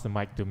like to pass the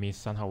mic to Ms.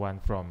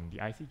 Sanhawan from the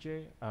ICJ,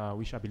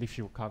 which I believe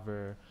she will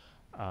cover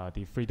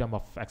the freedom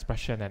of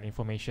expression and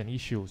information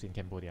issues in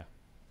Cambodia.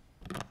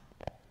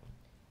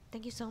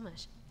 Thank you so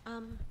much.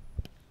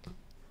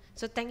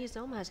 So thank you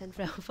so much, and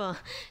for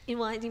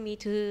inviting me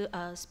to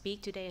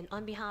speak today. And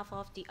on behalf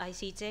of the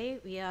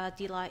ICJ, we are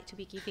delighted to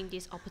be giving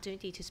this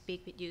opportunity to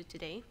speak with you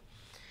today.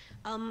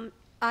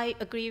 I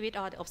agree with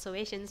all the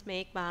observations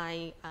made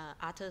by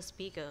other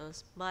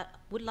speakers, but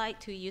would like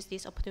to use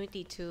this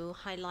opportunity to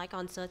highlight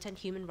on certain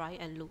human rights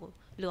and rule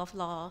of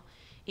law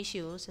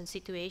issues and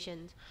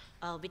situations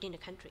within the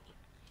country.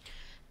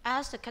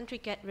 As the country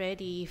gets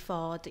ready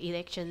for the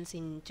elections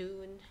in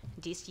June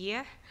this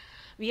year,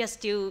 we are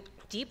still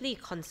deeply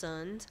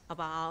concerned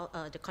about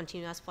the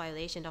continuous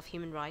violation of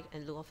human rights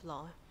and rule of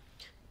law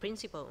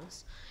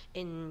principles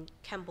in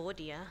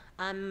Cambodia.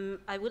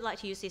 I would like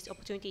to use this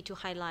opportunity to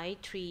highlight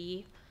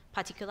 3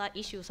 particular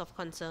issues of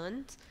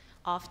concern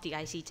of the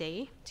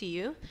ICJ to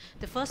you.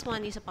 The first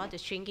one is about the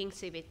shrinking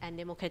civic and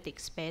democratic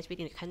space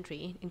within the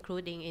country,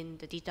 including in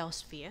the digital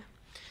sphere.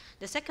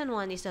 The second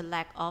one is the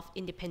lack of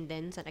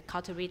independence and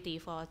accountability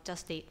for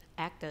justice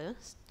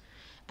actors.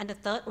 And the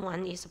third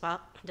one is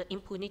about the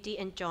impunity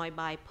enjoyed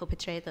by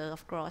perpetrators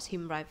of gross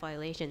human rights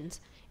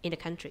violations in the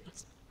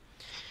countries.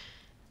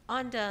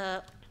 On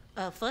the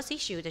first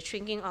issue, the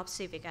shrinking of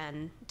civic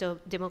and the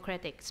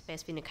democratic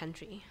space in the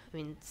country. I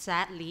mean,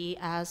 sadly,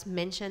 as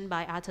mentioned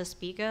by other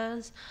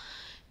speakers,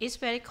 it's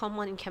very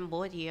common in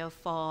Cambodia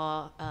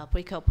for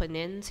political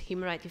opponents,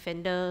 human rights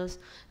defenders,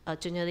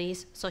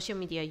 journalists, social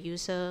media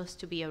users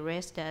to be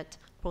arrested,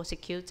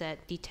 prosecuted,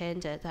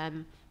 detained,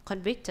 and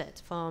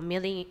convicted for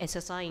merely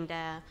exercising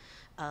their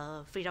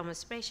freedom of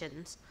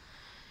expressions.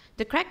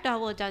 The crackdown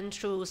was done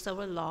through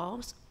several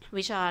laws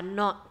which are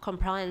not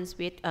compliant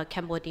with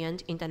Cambodian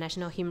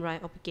international human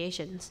rights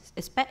obligations,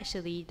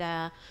 especially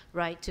the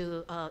right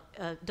to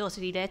those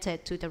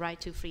related to the right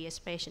to free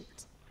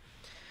expressions.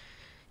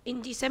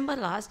 In December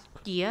last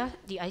year,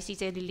 the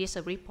ICJ released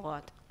a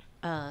report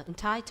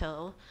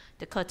entitled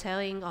 "The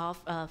Curtailing of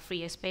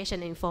Free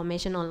Expression and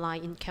Information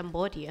Online in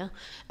Cambodia,"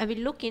 and we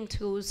look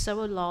into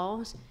several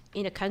laws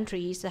in the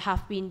countries that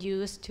have been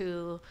used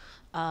to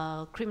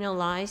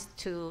criminalize,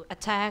 to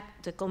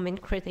attack the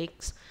government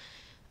critics.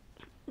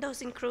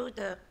 Those include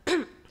the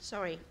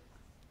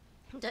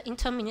the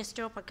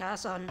interministerial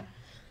package on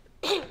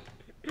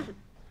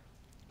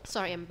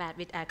sorry, I'm bad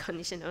with air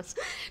conditioners.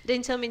 The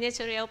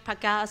interministerial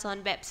package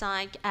on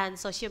website and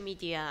social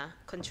media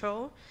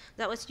control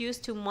that was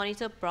used to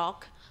monitor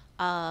block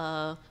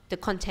the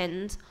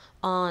content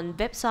on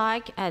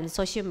website and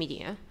social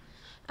media,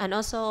 and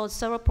also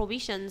several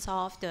provisions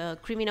of the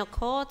criminal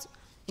code,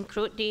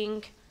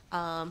 including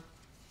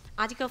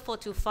Article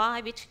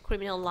 425, which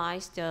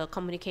criminalized the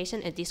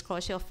communication and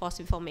disclosure of false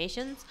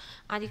information.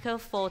 Article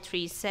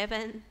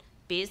 437,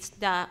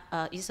 that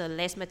is a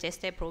less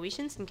majestic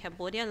provisions in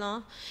Cambodia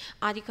law.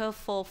 Article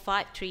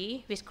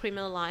 453, which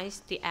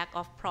criminalized the act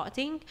of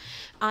plotting.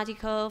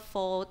 Article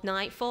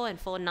 494 and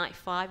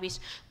 495, which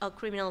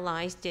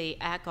criminalized the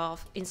act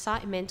of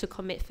incitement to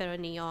commit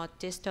felony or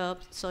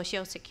disturb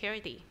social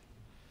security.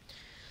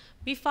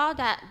 We found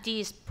that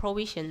these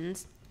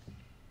provisions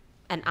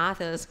and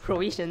other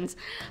provisions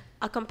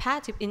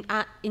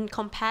are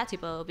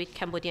incompatible with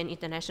Cambodian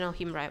international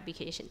human rights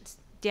obligations.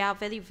 They are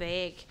very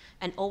vague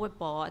and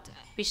overboard,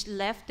 which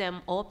left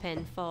them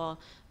open for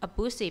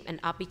abusive and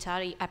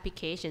arbitrary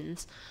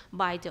applications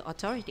by the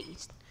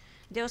authorities.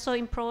 They also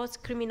impose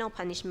criminal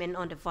punishment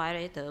on the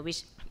violator, which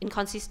is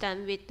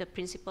inconsistent with the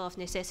principle of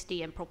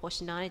necessity and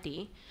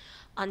proportionality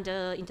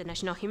under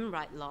international human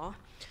rights law,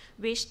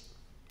 which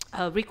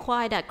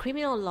require that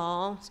criminal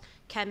laws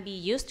can be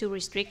used to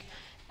restrict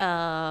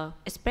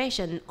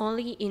expression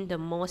only in the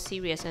most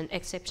serious and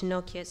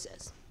exceptional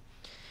cases.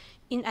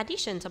 In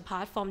addition,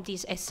 apart from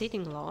this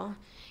existing law,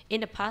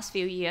 in the past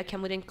few years,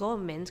 Cambodian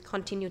government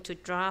continued to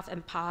draft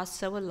and pass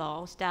several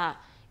laws that are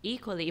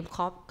equally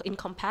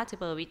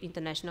incompatible with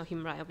international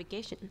human rights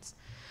obligations.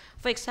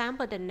 For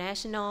example, the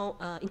National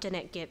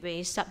Internet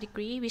Gateway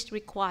Subdecree, which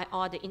requires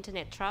all the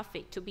internet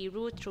traffic to be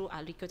routed through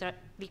a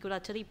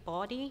regulatory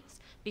bodies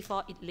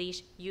before it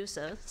reaches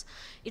users.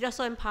 It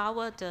also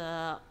empowers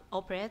the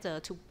operator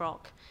to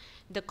block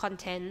the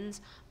contents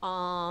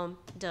on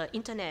the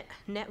internet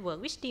network,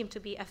 which deemed to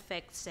be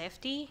affect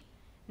safety,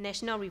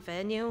 national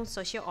revenue,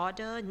 social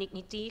order,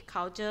 dignity,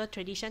 culture,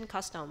 tradition,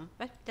 custom.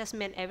 But that's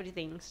meant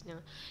everything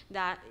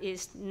that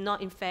is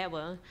not in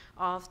favor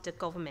of the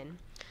government.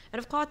 And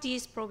of course,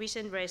 these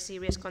provisions raise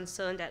serious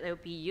concern that they will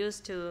be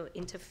used to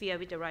interfere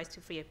with the right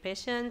to free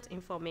expression,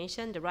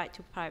 information, the right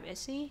to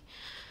privacy,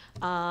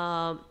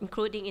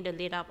 including in the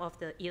lead up of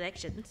the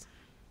elections.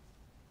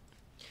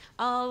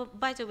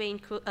 By the way,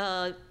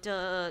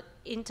 the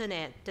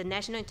internet, the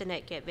National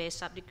Internet Gateway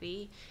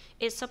Subdegree,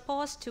 is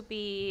supposed to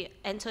be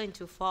entered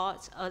into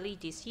force early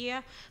this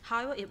year.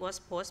 However, it was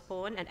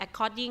postponed, and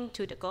according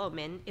to the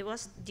government, it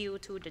was due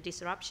to the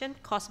disruption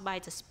caused by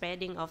the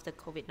spreading of the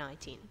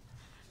COVID-19.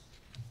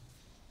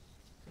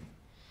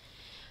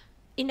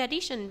 In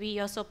addition, we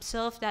also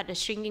observed that the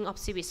shrinking of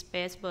civic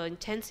space will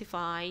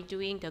intensify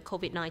during the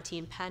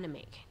COVID-19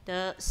 pandemic.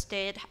 The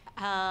state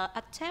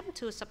attempt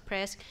to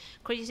suppress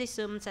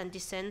criticisms and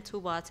dissent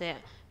towards a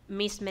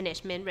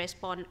mismanagement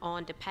response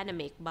on the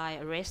pandemic by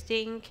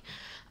arresting,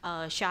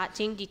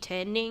 charging,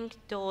 detaining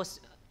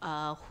those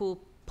who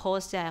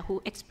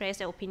express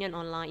their opinion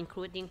online,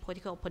 including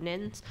political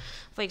opponents.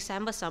 For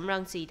example, Sam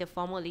Rangsi, the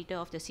former leader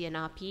of the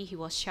CNRP, he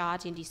was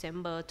charged in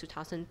December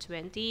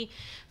 2020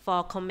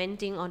 for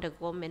commenting on the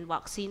government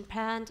vaccine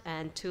plan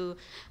and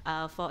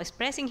for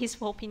expressing his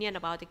opinion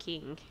about the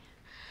king.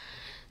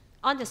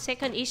 On the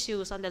second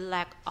issues on the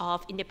lack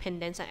of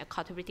independence and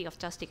accountability of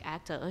justice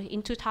actor,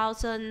 in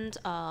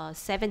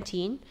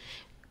 2017,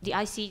 the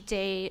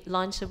ICJ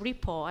launched a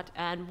report,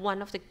 and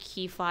one of the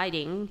key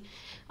findings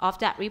of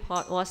that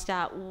report was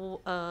that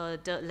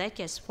the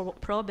latest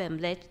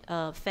problem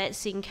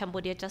facing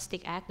Cambodia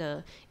justice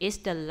actor is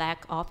the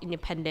lack of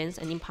independence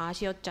and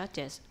impartial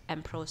judges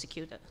and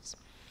prosecutors.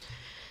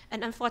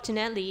 And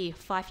unfortunately,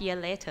 5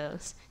 years later,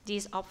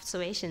 these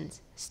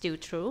observations still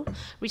true.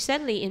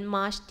 Recently, in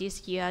March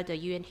this year, the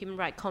UN Human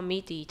Rights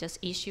Committee just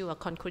issued a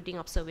concluding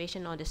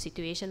observation on the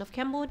situation of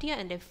Cambodia,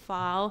 and they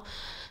found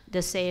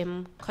the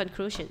same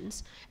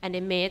conclusions, and they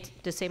made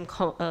the same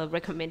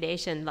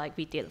recommendation like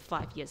we did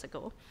 5 years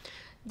ago.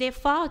 They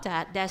found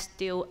that there's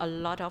still a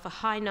lot of a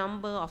high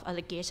number of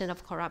allegations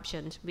of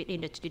corruption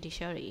within the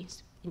judiciary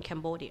in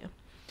Cambodia.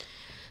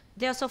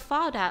 They also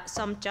found that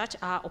some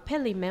judges are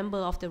openly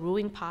members of the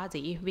ruling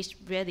party, which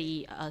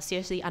really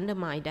seriously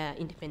undermine their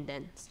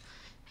independence.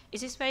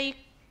 It is very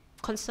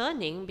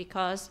concerning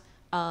because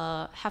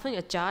having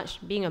a judge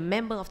being a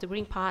member of the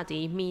ruling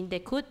party means they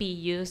could be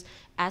used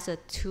as a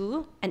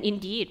tool, and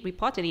indeed,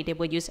 reportedly, they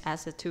were used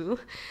as a tool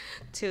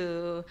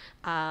to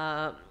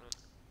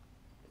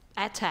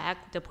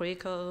attack the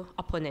political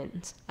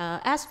opponents.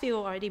 As Phil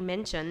already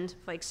mentioned,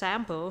 for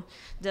example,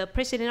 the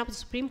president of the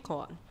Supreme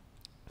Court,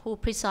 who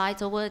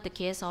presides over the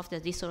case of the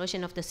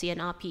dissolution of the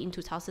CNRP in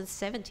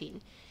 2017.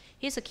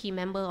 He's a key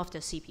member of the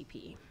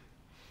CPP.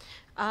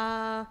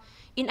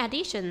 In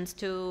addition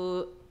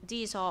to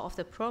these all of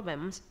the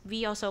problems,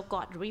 we also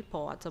got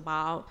reports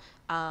about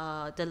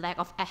the lack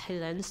of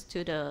adherence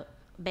to the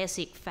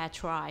basic fair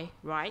trial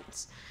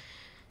rights,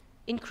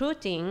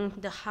 including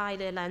the high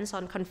reliance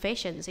on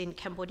confessions in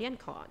Cambodian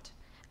court.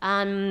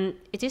 And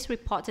it is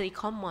reportedly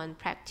common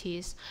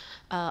practice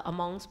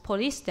amongst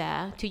police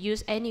there to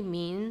use any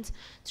means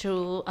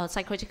through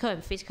psychological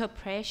and physical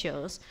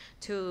pressures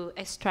to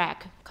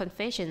extract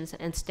confessions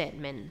and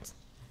statements.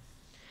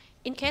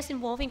 In case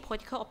involving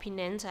political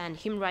opponents and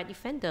human rights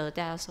defenders,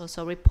 there's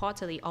also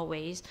reportedly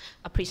always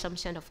a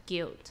presumption of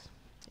guilt.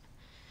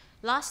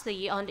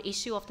 Lastly, on the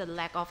issue of the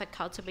lack of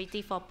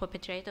accountability for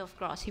perpetrators of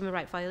gross human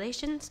rights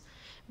violations,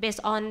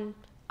 based on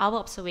our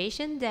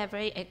observation, there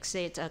very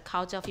exists a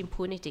culture of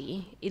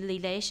impunity in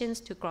relation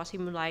to gross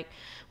human rights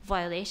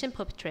violations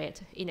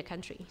perpetrated in the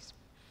countries.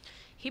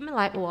 Human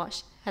Rights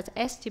Watch has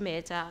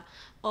estimated that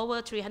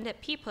over 300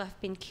 people have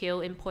been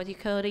killed in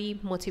politically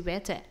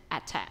motivated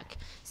attacks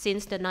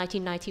since the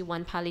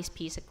 1991 Paris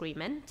Peace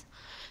Agreement.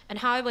 And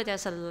however,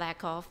 there's a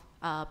lack of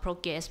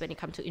progress when it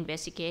comes to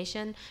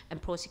investigation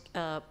and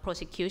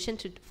prosecution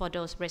for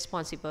those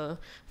responsible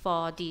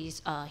for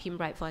these human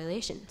rights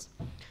violations.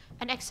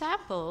 An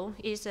example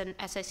is an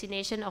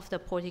assassination of the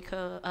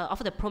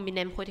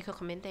prominent political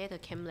commentator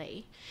Kem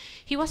Lay.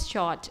 He was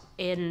shot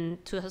in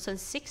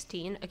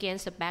 2016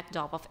 against the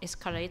backdrop of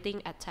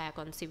escalating attack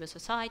on civil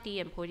society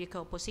and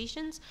political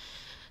positions.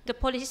 The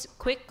police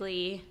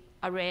quickly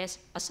arrest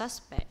a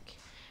suspect,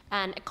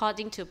 and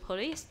according to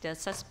police, the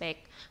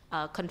suspect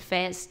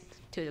confessed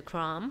to the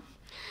crime.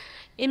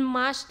 In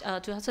March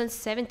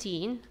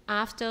 2017,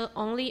 after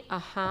only a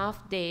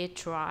half-day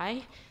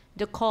trial,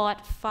 the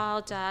court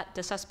found that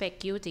the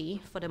suspect guilty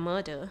for the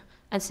murder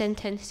and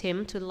sentenced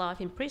him to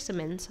life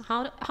imprisonment.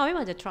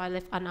 However, the trial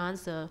left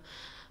unanswered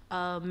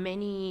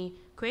many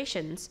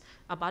questions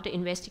about the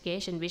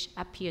investigation, which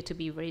appear to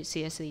be very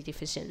seriously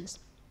deficient.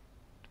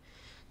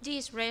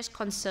 This raised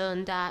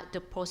concern that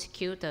the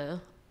prosecutor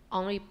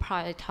only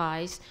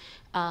prioritized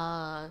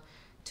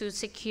to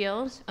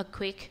secure a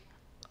quick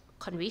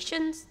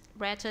conviction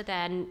rather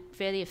than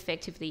very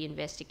effectively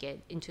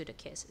investigate into the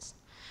cases.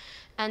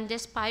 And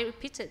despite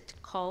repeated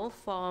calls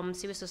from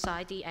civil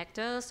society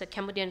actors, the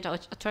Cambodian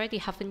authority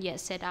haven't yet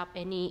set up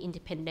any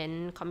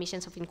independent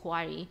commissions of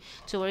inquiry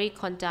to really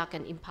conduct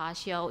an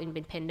impartial,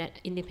 independent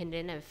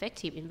and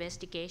effective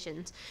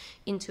investigations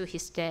into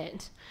his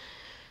death.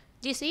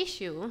 This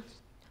issue,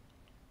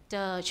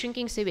 the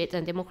shrinking civic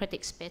and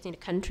democratic space in the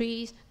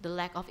country, the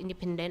lack of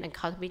independent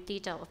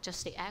accountability of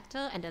justice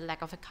actors, and the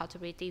lack of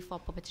accountability for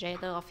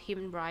perpetrators of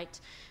human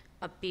rights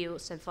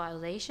abuse and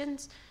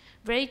violations,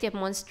 very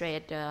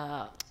demonstrate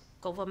the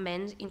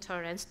government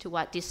intolerance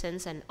toward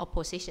dissent and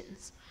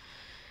oppositions.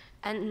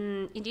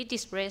 And indeed,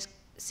 this raised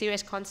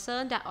serious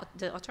concern that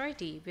the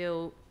authority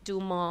will do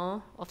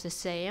more of the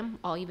same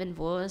or even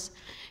worse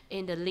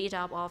in the lead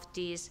up of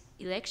these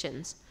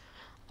elections.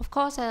 Of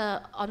course,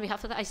 on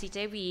behalf of the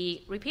ICJ,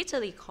 we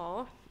repeatedly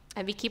call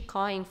and we keep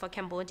calling for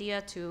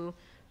Cambodia to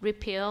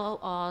repeal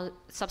or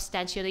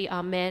substantially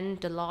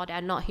amend the law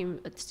that are not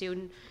still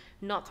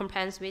not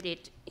compliant with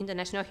it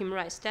international human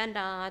rights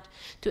standard,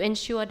 to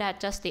ensure that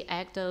just the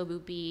actor will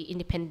be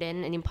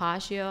independent and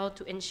impartial,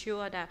 to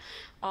ensure that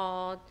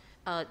all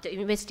the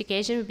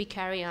investigation will be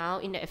carried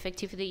out in an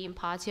effectively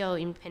impartial,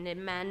 independent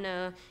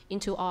manner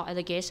into all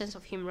allegations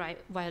of human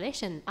rights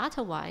violation.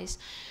 Otherwise,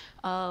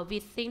 we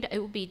think that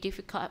it would be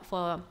difficult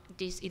for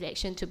this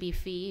election to be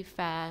free,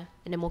 fair,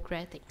 and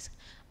democratic.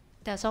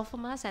 That's all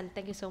from us, and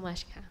thank you so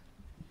much.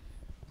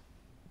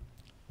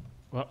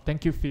 Well,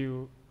 thank you,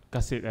 Phil,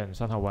 Kasit, and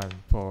Sanhawan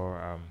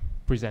for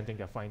presenting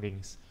their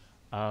findings.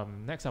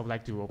 Next, I would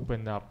like to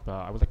open up,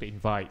 I would like to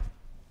invite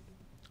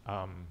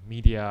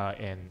media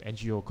and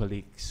NGO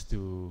colleagues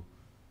to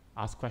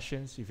ask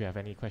questions. If you have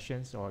any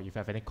questions or if you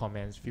have any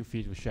comments, feel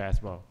free to share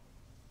as well.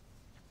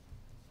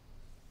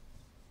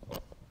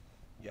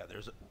 Yeah,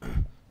 there's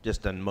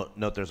just a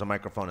note, there's a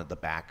microphone at the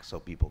back so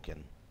people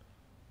can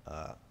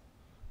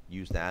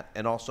use that.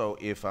 And also,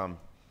 if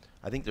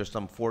I think there's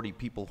some 40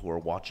 people who are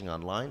watching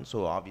online,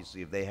 so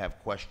obviously if they have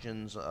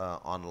questions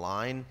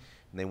online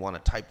and they want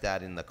to type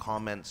that in the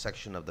comment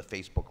section of the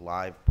Facebook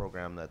Live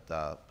program that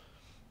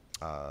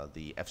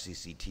the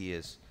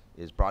FCCT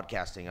is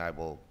broadcasting, I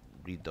will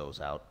read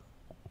those out.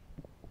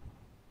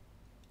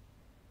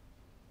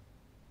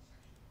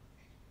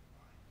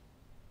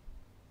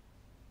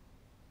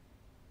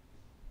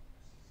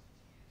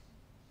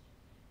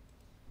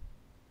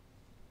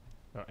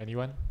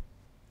 Anyone?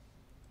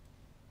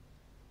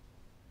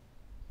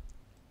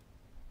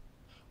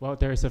 Well,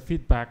 there is a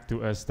feedback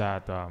to us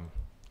that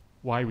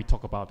why we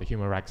talk about the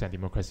human rights and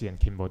democracy in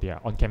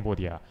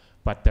Cambodia,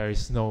 but there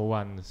is no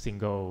one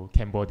single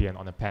Cambodian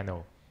on the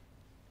panel.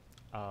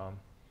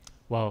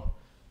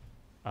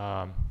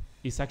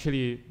 It's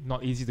actually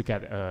not easy to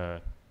get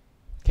a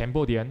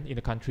Cambodian in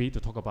the country to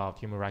talk about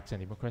human rights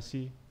and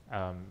democracy,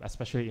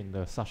 especially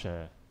in such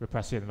a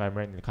repressive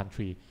environment in the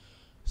country.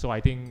 So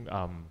I think,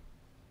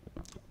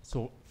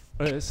 so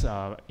us,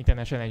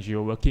 international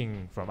NGO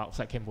working from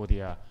outside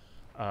Cambodia,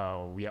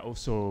 we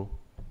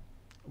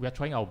are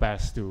trying our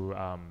best to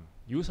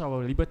use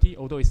our liberty,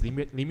 although it's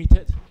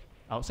limited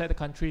outside the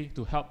country,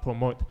 to help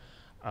promote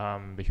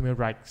the human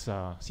rights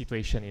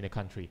situation in the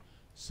country.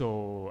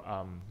 So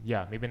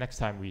yeah, maybe next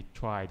time we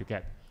try to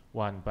get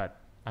one, but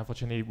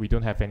unfortunately we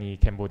don't have any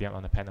Cambodian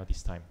on the panel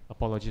this time.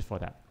 Apologies for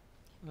that.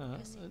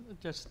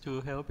 Just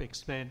to help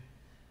explain,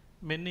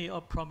 many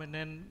of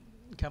prominent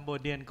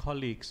Cambodian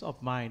colleagues of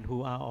mine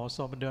who are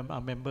also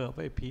a member of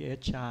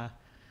APHR,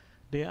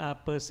 they are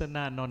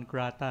persona non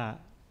grata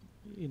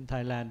in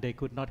Thailand. They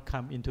could not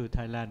come into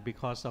Thailand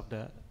because of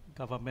the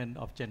government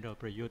of General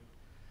Prayut.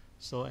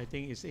 So I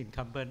think it's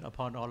incumbent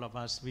upon all of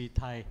us, we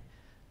Thai,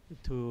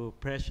 to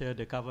pressure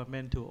the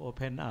government to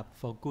open up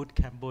for good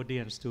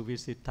Cambodians to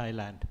visit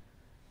Thailand,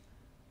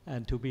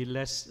 and to be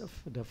less,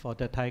 for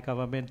the Thai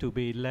government to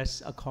be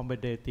less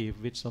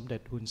accommodative with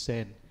Somdet Hun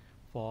Sen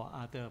for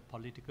other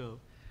political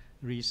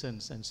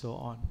reasons and so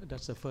on.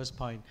 That's the first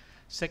point.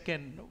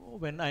 Second,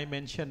 when I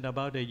mentioned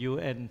about the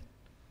UN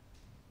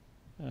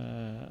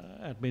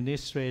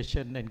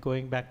administration and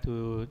going back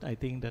to, I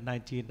think, the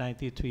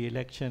 1993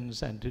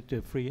 elections and to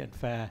the free and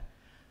fair,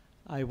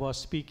 I was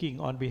speaking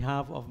on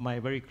behalf of my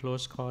very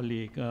close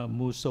colleague,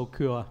 Mu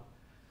Sokyo.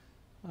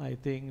 I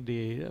think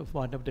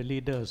one of the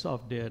leaders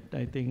of the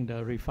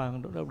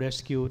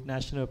Rescue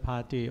National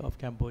Party of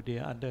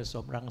Cambodia under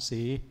Som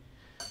Rangsi,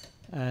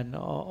 and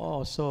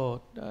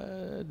also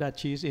that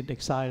she's in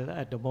exile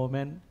at the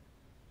moment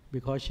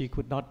because she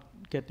could not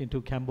get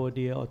into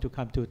Cambodia or to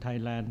come to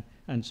Thailand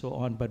and so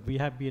on. But we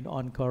have been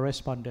on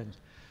correspondence.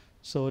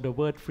 So the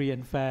word free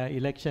and fair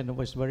election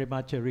was very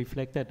much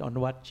reflected on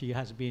what she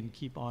has been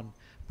keep on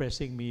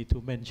pressing me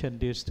to mention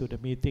this to the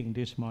meeting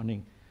this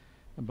morning.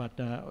 But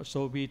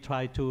so we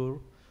try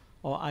to,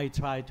 or I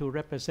try to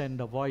represent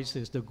the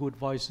voices, the good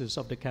voices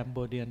of the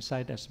Cambodian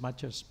side as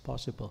much as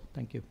possible.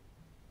 Thank you.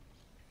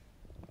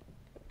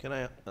 Can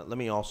I, let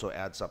me also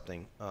add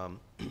something.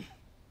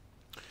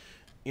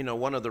 You know,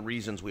 one of the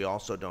reasons we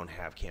also don't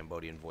have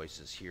Cambodian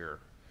voices here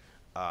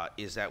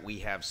is that we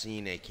have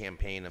seen a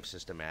campaign of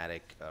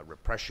systematic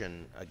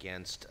repression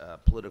against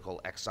political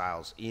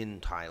exiles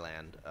in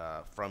Thailand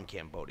from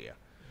Cambodia.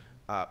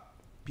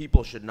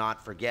 People should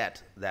not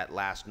forget that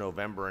last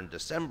November and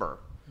December,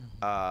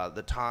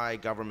 the Thai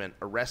government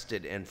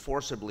arrested and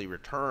forcibly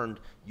returned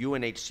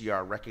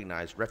UNHCR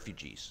recognized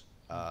refugees,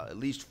 at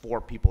least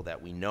 4 people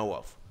that we know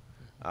of.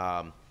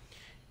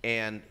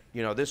 And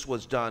you know, this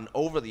was done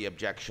over the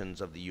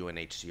objections of the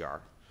UNHCR.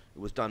 It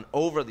was done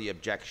over the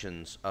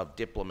objections of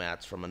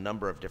diplomats from a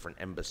number of different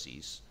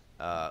embassies.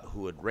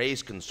 who had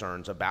raised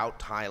concerns about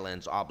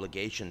Thailand's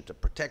obligation to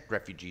protect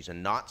refugees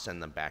and not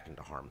send them back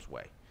into harm's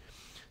way.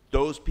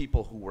 Those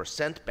people who were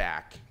sent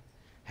back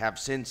have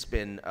since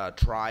been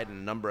tried,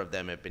 and a number of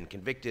them have been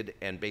convicted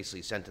and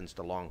basically sentenced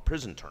to long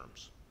prison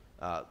terms,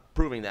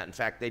 proving that, in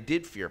fact, they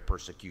did fear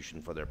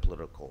persecution for their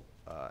political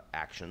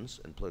actions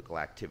and political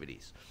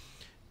activities.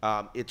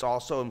 It's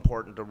also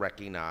important to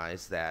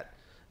recognize that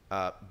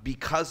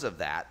because of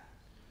that,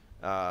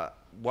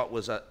 what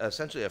was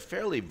essentially a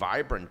fairly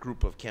vibrant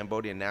group of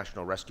Cambodian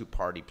National Rescue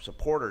Party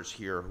supporters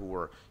here who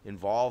were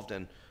involved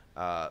in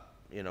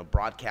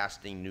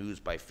broadcasting news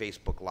by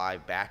Facebook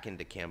Live back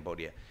into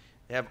Cambodia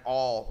have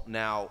all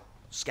now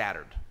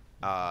scattered.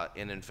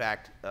 And in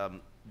fact,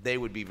 they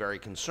would be very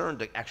concerned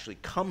to actually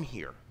come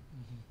here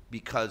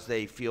because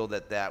they feel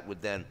that that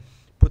would then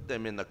put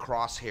them in the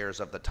crosshairs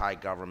of the Thai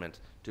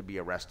government to be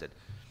arrested.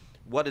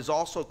 What is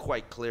also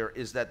quite clear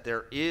is that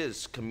there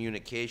is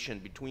communication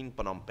between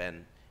Phnom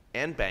Penh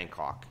and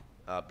Bangkok,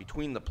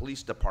 between the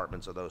police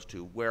departments of those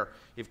two, where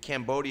if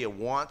Cambodia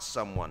wants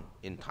someone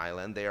in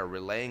Thailand, they are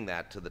relaying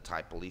that to the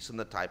Thai police, and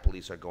the Thai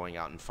police are going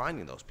out and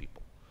finding those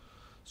people.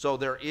 So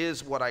there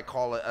is what I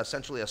call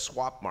essentially a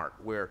swap mart,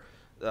 where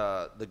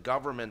the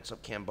governments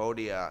of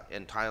Cambodia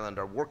and Thailand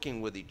are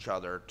working with each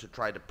other to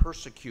try to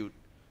persecute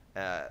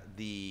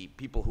the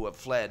people who have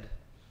fled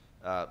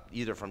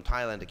either from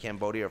Thailand to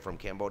Cambodia or from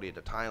Cambodia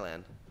to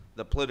Thailand,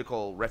 the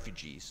political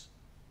refugees.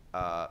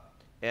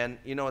 And,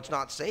 it's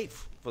not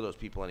safe for those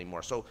people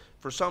anymore. So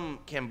for some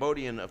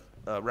Cambodian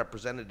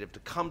representative to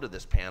come to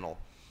this panel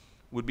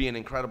would be an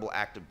incredible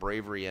act of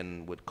bravery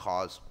and would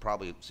cause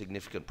probably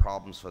significant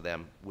problems for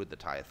them with the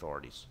Thai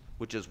authorities,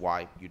 which is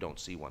why you don't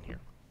see one here.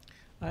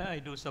 I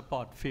do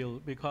support Phil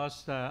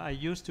because I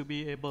used to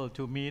be able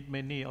to meet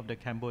many of the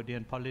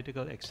Cambodian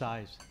political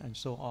exiles and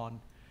so on,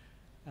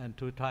 and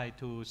to try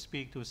to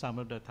speak to some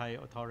of the Thai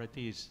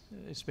authorities,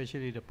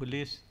 especially the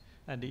police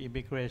and the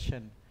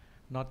immigration,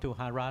 not to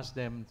harass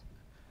them,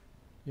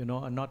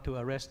 and not to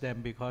arrest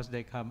them because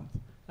they come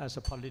as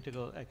a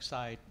political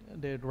exile.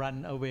 They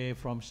run away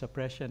from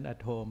suppression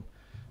at home.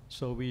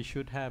 So we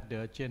should have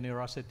the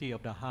generosity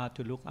of the heart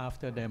to look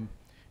after them.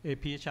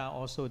 AP Cha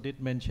also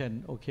did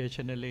mention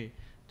occasionally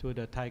to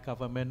the Thai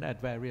government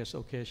at various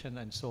occasions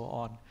and so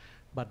on,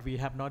 but we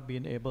have not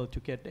been able to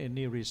get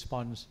any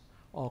response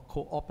or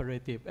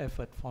cooperative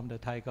effort from the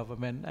Thai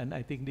government, and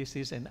I think this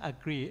is an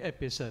ugly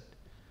episode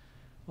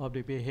of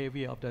the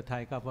behavior of the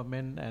Thai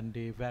government and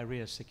the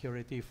various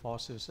security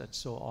forces and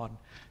so on.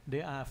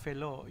 They are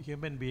fellow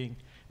human beings,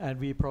 and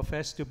we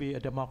profess to be a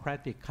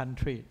democratic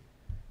country,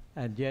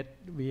 and yet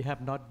we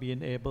have not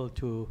been able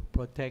to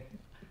protect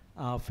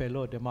our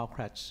fellow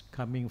Democrats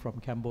coming from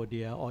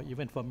Cambodia or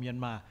even from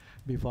Myanmar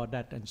before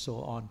that and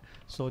so on.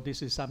 So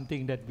this is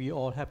something that we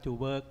all have to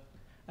work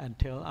and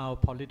tell our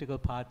political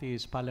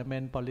parties,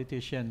 parliament,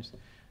 politicians,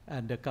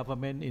 and the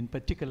government in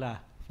particular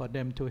for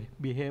them to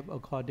behave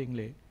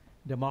accordingly.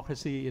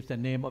 Democracy is the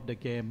name of the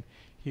game.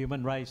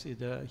 Human rights is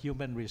the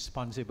human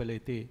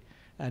responsibility.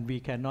 And we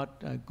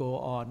cannot go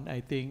on,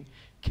 I think,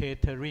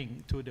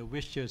 catering to the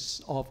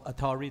wishes of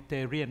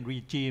authoritarian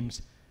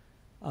regimes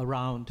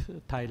around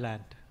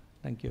Thailand.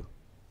 Thank you.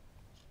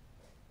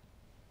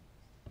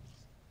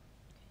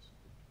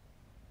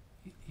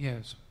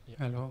 Yes. Yeah.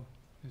 Hello.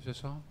 Is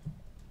this on?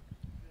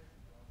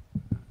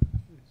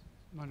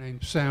 My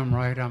name's Sam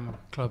Wright. I'm a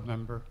club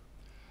member.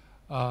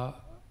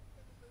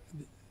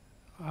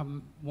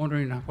 I'm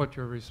wondering what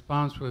your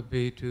response would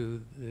be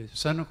to the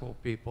cynical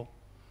people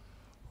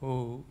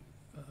who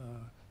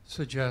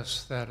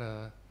suggest that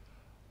a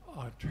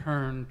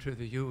turn to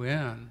the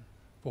UN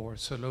for a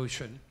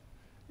solution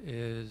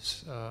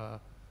is a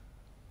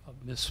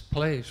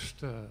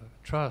misplaced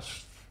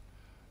trust,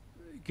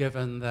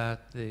 given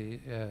that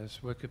as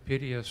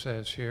Wikipedia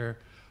says here,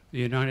 the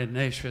United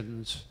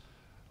Nations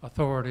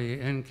authority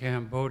in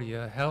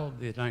Cambodia held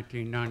the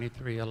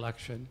 1993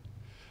 election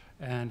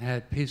and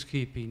had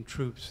peacekeeping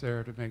troops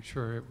there to make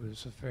sure it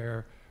was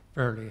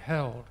fairly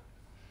held.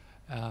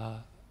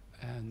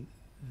 And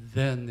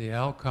then the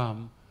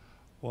outcome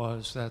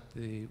was that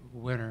the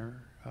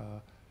winner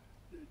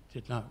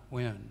did not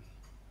win.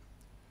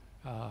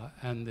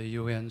 And the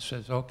UN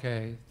says,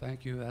 okay,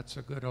 thank you, that's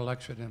a good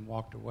election, and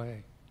walked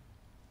away.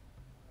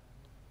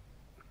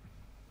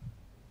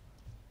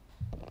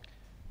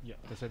 Yeah,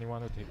 does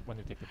anyone want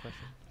to take the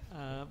question?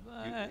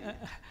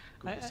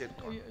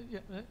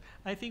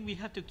 I think we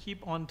have to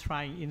keep on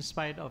trying in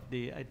spite of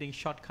the, I think,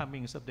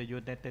 shortcomings of the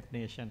United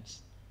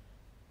Nations.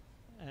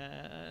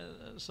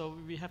 So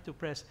we have to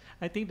press.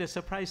 I think the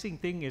surprising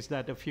thing is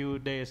that a few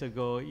days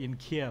ago in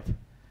Kiev,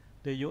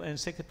 the UN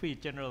Secretary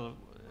General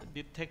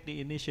did take the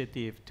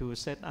initiative to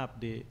set up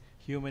the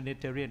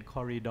humanitarian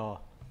corridor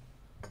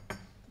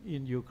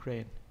in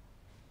Ukraine.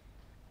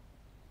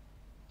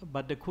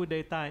 But the coup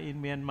d'etat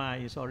in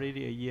Myanmar is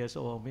already a year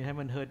old. We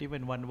haven't heard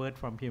even one word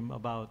from him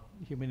about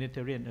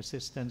humanitarian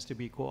assistance to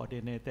be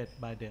coordinated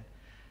by the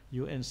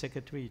UN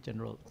Secretary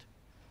General.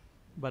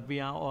 But we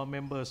are all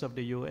members of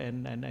the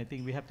UN, and I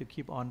think we have to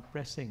keep on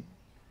pressing.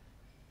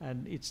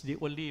 And it's the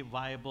only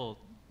viable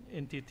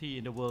entity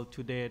in the world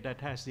today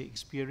that has the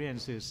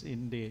experiences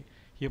in the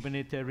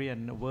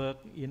humanitarian work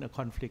in a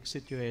conflict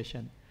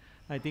situation.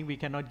 I think we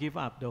cannot give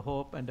up the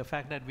hope, and the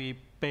fact that we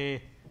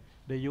pay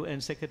the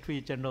UN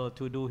Secretary General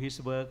to do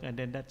his work, and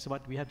then that's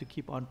what we have to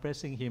keep on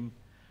pressing him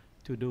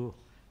to do.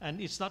 And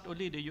it's not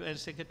only the UN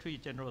Secretary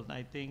General.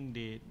 I think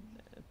the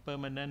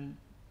permanent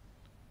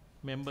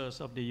members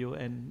of the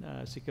UN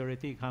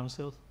Security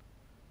Council,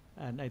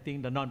 and I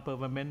think the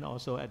non-permanent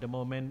also at the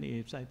moment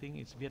is, I think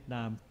it's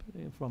Vietnam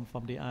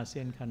from the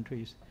ASEAN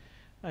countries.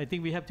 I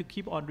think we have to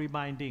keep on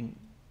reminding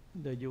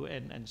the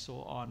UN and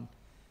so on,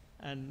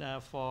 and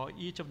for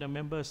each of the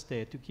member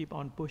states to keep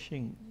on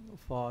pushing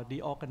for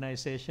the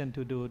organization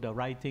to do the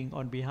right thing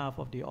on behalf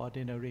of the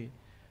ordinary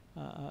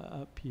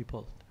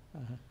people.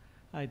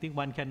 I think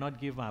one cannot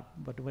give up,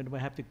 but when we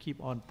have to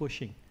keep on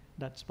pushing,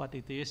 that's what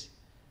it is.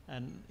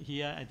 And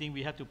here, I think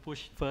we have to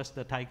push first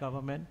the Thai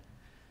government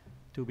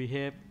to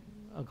behave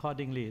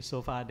accordingly.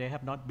 So far, they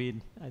have not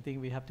been. I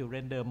think we have to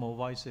render more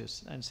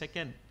voices. And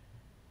second,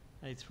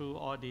 through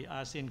all the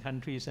ASEAN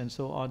countries and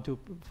so on,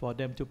 for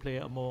them to play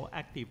a more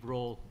active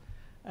role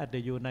at the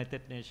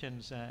United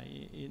Nations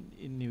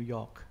in New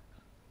York.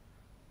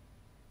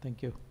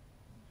 Thank you.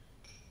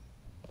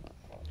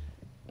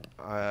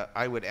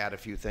 I would add a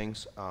few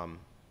things.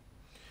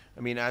 I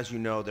mean, as you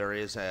know, there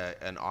is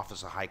an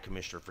Office of High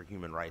Commissioner for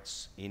Human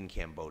Rights in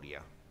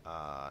Cambodia.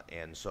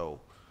 And so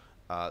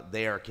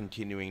they are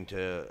continuing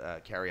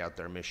to carry out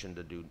their mission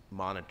to do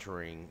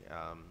monitoring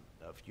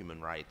of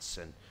human rights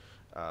and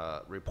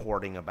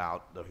reporting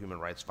about the human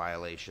rights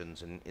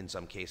violations and in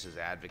some cases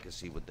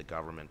advocacy with the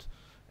government.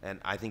 And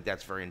I think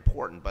that's very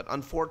important. But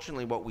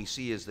unfortunately, what we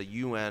see is the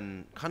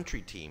UN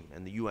country team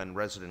and the UN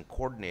resident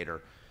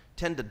coordinator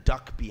tend to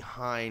duck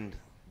behind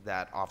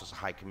that Office of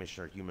High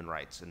Commissioner of Human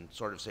Rights and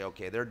sort of say,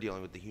 okay, they're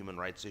dealing with the human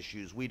rights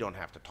issues, we don't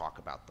have to talk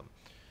about them.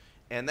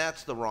 And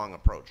that's the wrong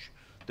approach.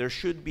 There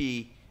should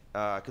be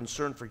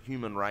concern for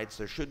human rights,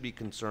 there should be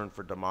concern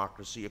for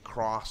democracy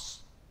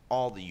across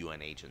all the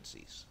UN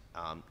agencies,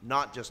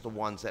 not just the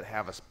ones that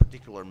have a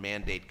particular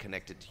mandate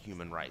connected to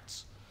human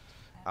rights.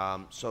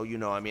 So, you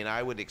know, I mean,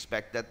 I would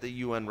expect that the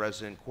UN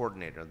resident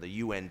coordinator,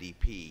 the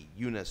UNDP,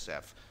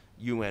 UNICEF,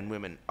 UN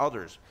Women,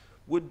 others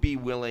would be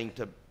willing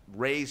to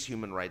raise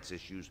human rights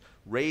issues,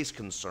 raise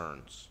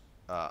concerns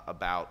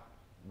about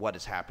what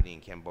is happening in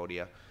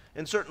Cambodia,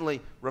 and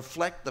certainly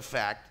reflect the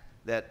fact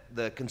that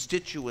the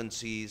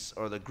constituencies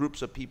or the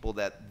groups of people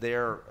that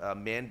their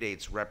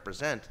mandates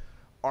represent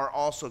are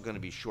also going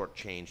to be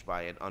shortchanged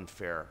by an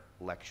unfair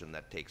election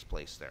that takes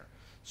place there.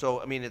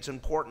 So, I mean, it's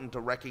important to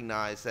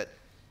recognize that,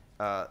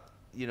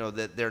 you know,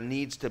 that there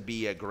needs to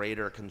be a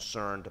greater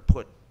concern to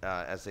put,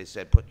 as they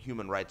said, put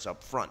human rights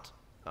up front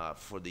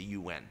for the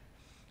UN.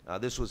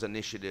 This was an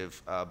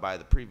initiative by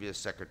the previous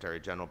Secretary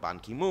General Ban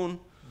Ki-moon,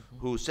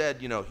 who said,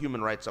 you know,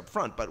 human rights up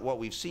front. But what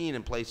we've seen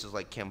in places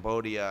like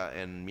Cambodia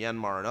and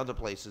Myanmar and other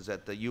places,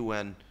 that the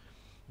UN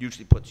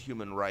usually puts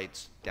human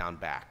rights down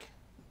back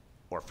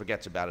or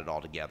forgets about it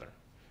altogether.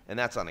 And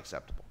that's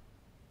unacceptable.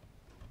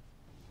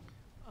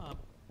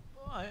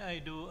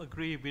 I do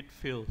agree with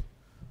Phil.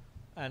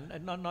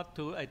 And not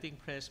to, I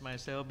think, praise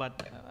myself,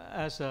 but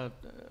as a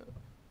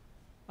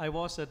I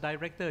was a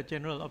Director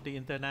General of the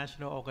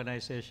International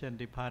Organization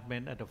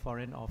Department at the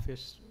Foreign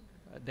Office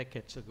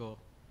decades ago.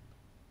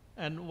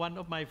 And one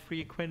of my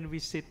frequent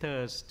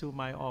visitors to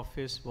my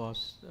office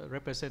was a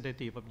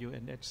representative of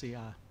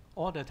UNHCR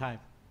all the time.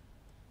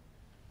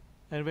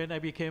 And when I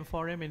became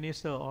Foreign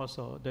Minister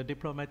also, the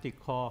diplomatic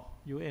corps,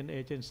 UN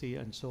agency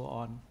and so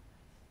on,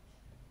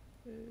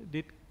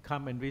 did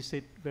come and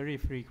visit very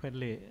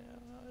frequently.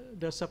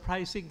 The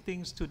surprising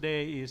things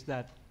today is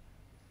that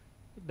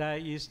there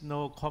is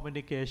no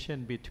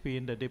communication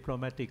between the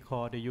diplomatic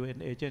corps, the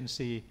UN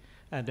agency,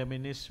 and the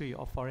Ministry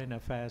of Foreign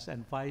Affairs,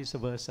 and vice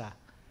versa.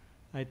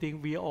 I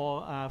think we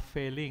all are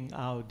failing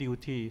our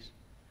duties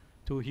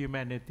to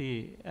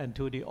humanity and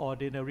to the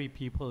ordinary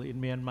people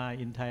in Myanmar,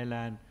 in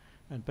Thailand,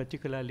 and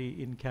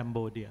particularly in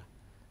Cambodia.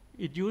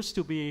 It used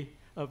to be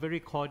a very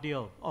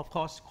cordial, of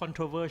course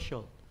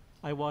controversial.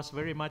 I was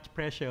very much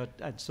pressured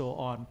and so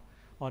on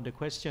the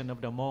question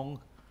of the Hmong,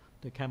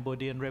 the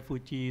Cambodian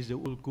refugees, the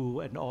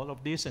Uyghur, and all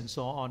of this and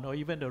so on, or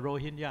even the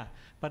Rohingya.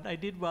 But I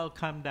did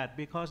welcome that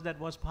because that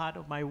was part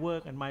of my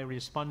work and my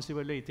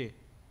responsibility.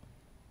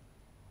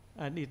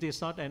 And it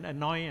is not an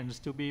annoyance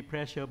to be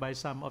pressured by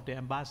some of the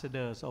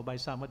ambassadors or by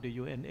some of the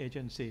UN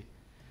agency.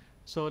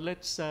 So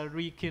let's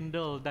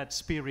rekindle that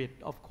spirit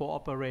of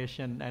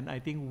cooperation, and I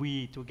think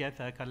we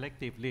together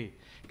collectively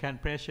can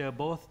pressure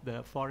both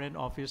the Foreign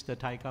Office, the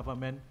Thai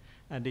government,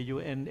 and the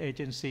UN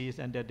agencies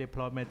and the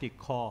diplomatic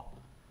corps,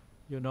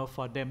 you know,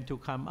 for them to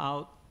come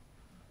out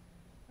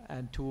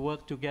and to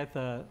work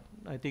together,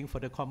 I think, for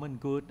the common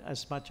good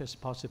as much as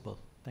possible.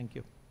 Thank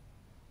you.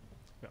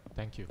 Yeah,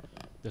 thank you.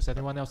 Does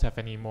anyone else have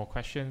any more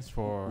questions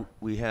for?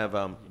 We have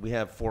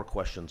 4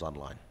 questions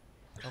online.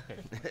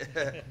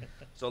 Okay.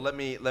 So let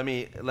me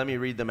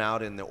read them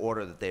out in the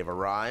order that they've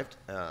arrived,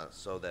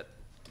 so that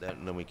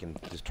then we can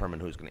determine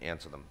who's going to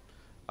answer them.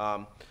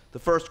 The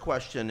first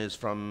question is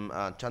from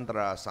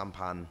Chandra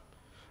Sampan.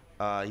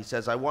 He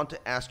says, I want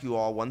to ask you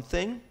all one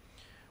thing.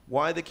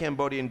 Why the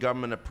Cambodian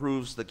government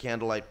approves the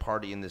candlelight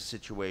party in this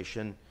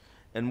situation,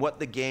 and what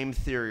the game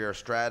theory or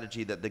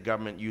strategy that the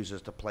government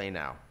uses to play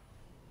now?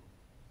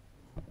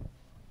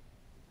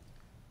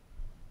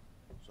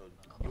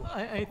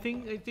 I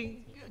think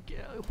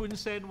Hun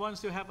Sen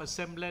wants to have a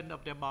semblance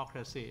of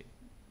democracy.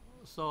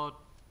 So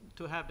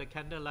to have the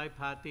candlelight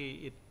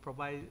party, it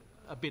provides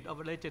a bit of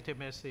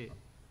legitimacy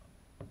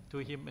to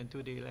him and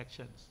to the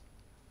elections.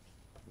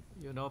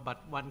 You know,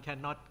 but one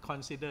cannot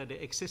consider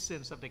the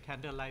existence of the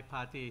candlelight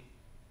party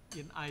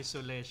in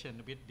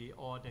isolation with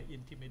all the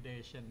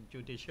intimidation,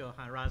 judicial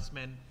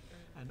harassment,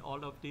 and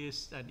all of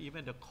this, and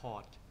even the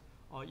court,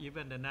 or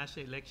even the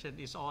national election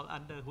is all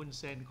under Hun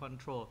Sen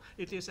control.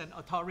 It is an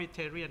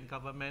authoritarian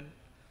government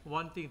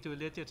wanting to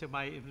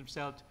legitimize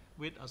himself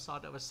with a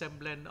sort of a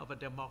semblance of a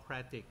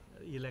democratic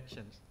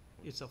elections.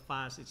 It's a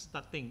farce, it's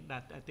nothing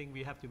that I think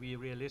we have to be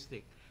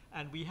realistic.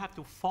 And we have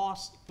to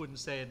force Hun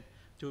Sen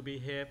to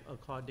behave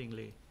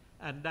accordingly.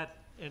 And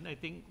I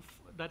think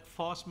that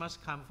force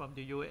must come from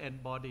the UN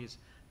bodies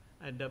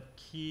and the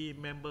key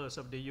members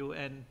of the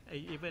UN,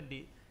 even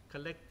the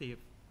collective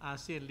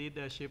ASEAN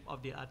leadership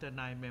of the other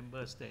 9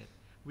 member states.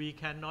 We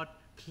cannot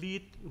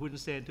plead Hun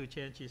Sen to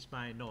change his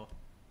mind, no.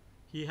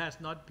 He has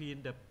not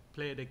been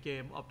play the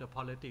game of the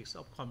politics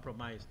of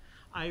compromise.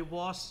 I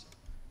was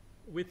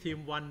with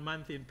him 1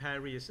 month in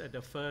Paris at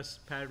the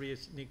first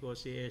Paris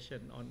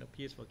negotiation on the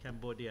peace for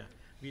Cambodia.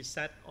 We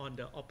sat on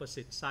the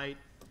opposite side,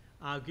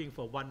 arguing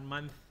for 1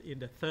 month in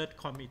the 3rd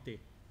committee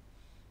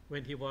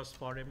when he was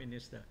foreign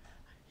minister.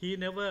 He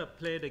never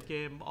played the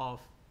game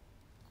of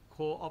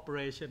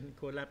cooperation,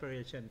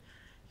 collaboration.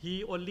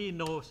 He only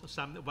knows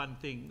one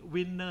thing,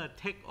 winner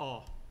take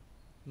all,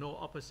 no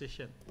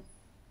opposition.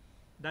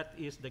 That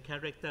is the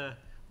character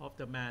of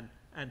the man.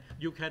 And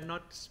you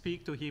cannot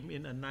speak to him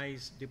in a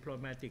nice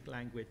diplomatic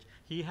language.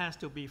 He has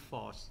to be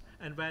forced.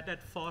 And where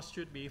that force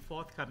should be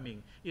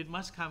forthcoming, it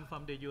must come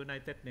from the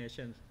United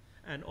Nations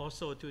and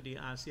also to the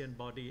ASEAN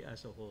body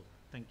as a whole.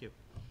 Thank you.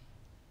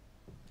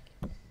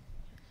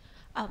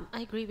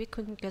 I agree with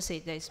Kun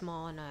Kasit. There is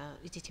more on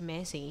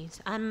legitimacy.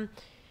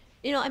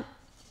 You know,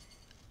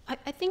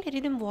 I think I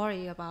didn't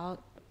worry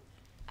about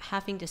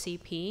having the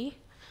CP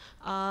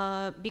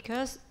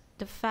because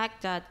the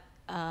fact that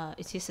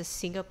it is a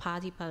single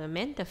party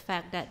parliament, the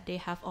fact that they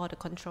have all the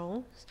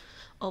controls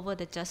over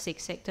the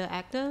justice sector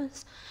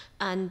actors,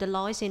 and the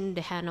law is in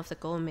the hand of the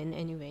government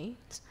anyway,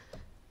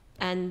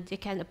 and they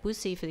can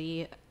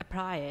abusively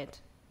apply it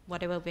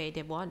whatever way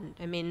they want.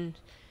 I mean,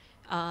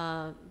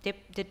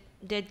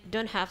 they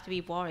don't have to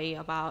be worried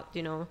about,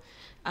 you know,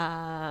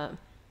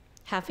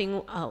 having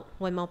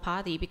one more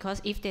party,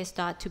 because if they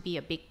start to be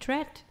a big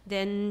threat,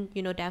 then,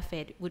 you know, their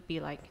fate would be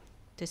like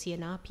the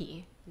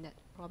CNRP. That's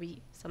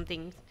probably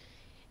something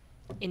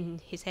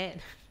in his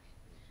head.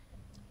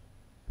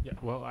 Yeah,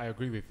 well, I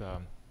agree with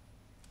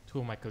 2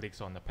 of my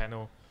colleagues on the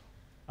panel.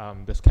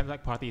 The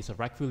Candlelight Party is a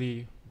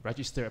rightfully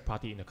registered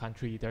party in the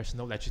country. There's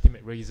no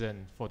legitimate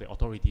reason for the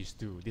authorities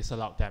to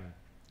disallow them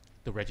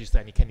to register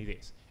any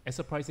candidates. And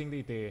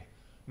surprisingly, they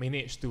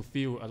managed to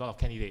field a lot of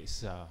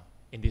candidates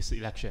in this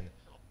election.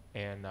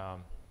 And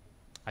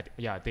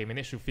yeah, they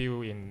managed to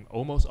field in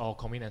almost all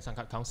commune and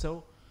sangkat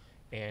council,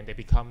 and they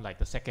become like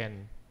the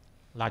 2nd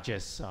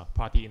largest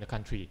party in the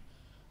country,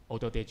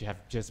 although they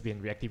have just been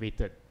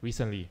reactivated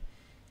recently.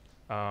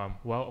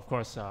 Well, of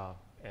course,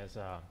 as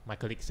my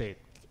colleague said,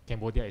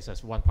 Cambodia is a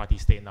one-party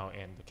state now,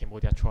 and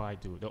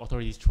the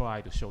authorities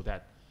try to show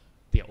that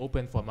they are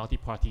open for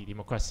multi-party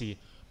democracy.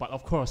 But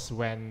of course,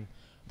 when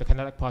the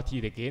Candlelight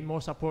Party, they gain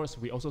more supports,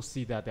 we also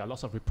see that there are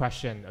lots of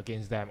repression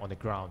against them on the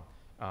ground.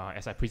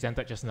 As I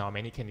presented just now,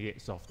 many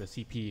candidates of the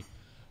CP,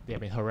 they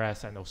have been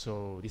harassed and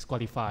also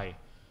disqualified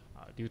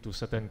due to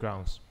certain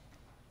grounds.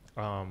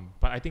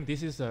 But I think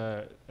this is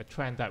a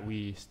trend that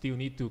we still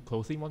need to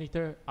closely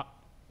monitor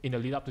in the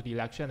lead up to the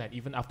election and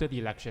even after the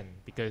election,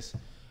 because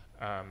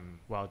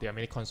well, there are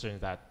many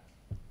concerns that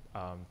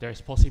there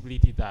is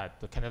possibility that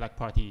the Candlelight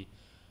Party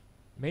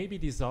may be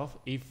dissolved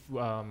if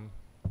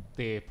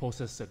they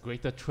poses a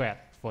greater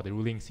threat for the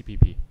ruling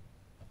CPP.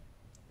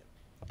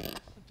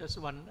 Just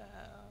one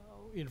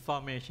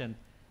information.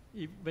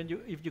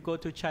 If you go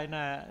to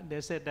China,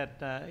 they said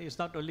that it's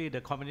not only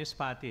the Communist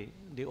Party,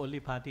 the only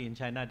party in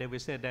China. They will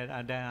say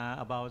that there are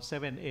about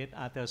 7, 8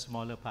 other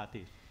smaller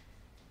parties.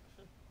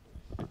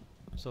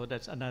 So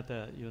that's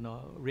another, you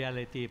know,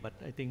 reality. But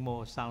I think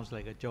more sounds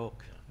like a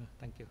joke.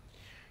 Thank you.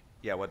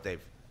 Yeah,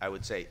 I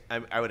would say,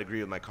 I would agree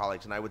with my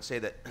colleagues, and I would say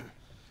that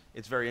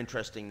it's very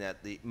interesting that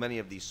many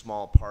of these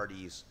small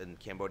parties in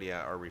Cambodia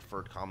are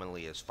referred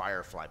commonly as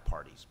firefly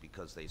parties,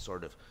 because they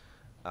sort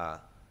of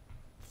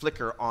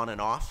flicker on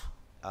and off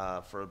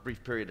for a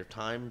brief period of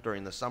time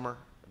during the summer,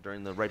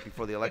 right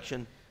before the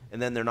election,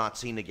 and then they're not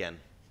seen again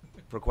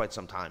for quite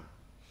some time.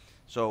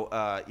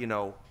 So, you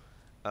know,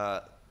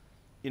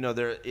 you know,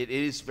 it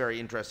is very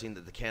interesting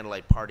that the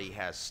Candlelight Party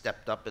has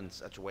stepped up in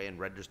such a way and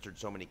registered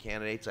so many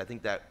candidates. I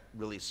think that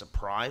really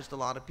surprised a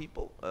lot of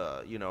people.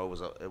 You know,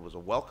 it was a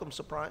welcome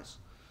surprise.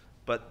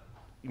 But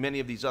many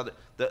of these other,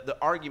 the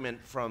argument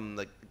from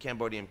the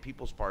Cambodian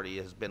People's Party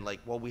has been like,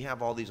 well, we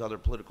have all these other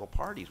political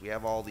parties. We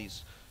have all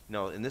these, you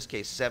know, in this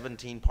case,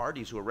 17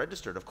 parties who are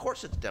registered. Of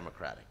course it's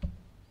democratic,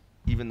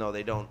 even though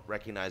they don't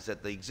recognize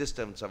that the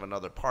existence of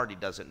another party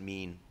doesn't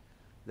mean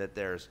that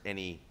there's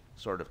any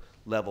sort of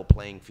level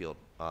playing field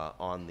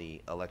on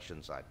the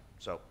election side.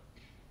 So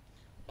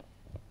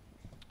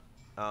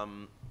let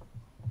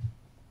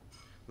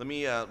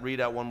me read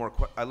out one more.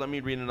 Let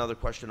me read another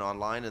question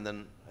online, and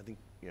then I think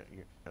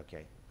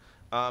okay.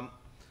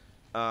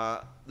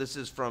 This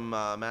is from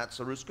Matt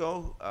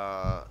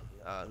Sarusko,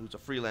 who's a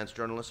freelance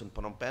journalist in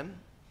Phnom Penh.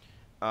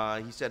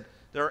 He said,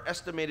 there are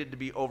estimated to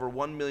be over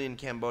 1 million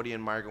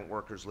Cambodian migrant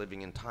workers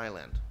living in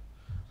Thailand.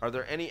 Are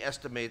there any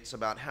estimates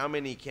about how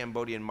many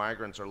Cambodian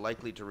migrants are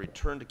likely to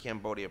return to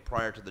Cambodia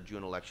prior to the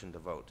June election to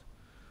vote?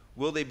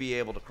 Will they be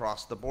able to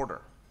cross the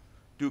border?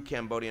 Do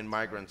Cambodian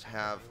migrants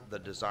have the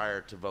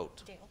desire to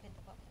vote?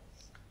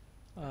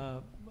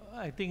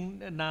 I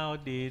think now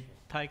the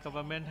Thai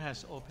government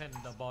has opened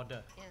the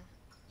border. Yeah.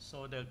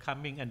 So the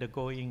coming and the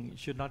going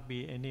should not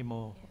be any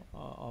more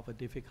of a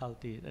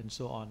difficulty and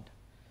so on.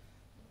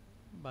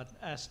 But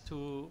as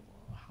to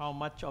how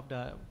much of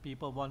the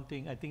people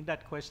wanting, I think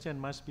that question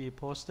must be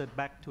posted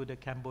back to the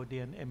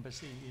Cambodian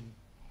embassy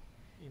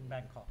in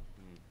Bangkok.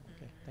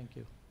 Okay, thank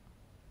you.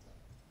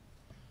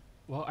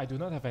 Well, I do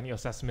not have any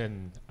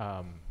assessment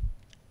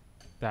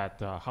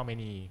that how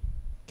many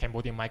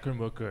Cambodian migrant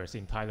workers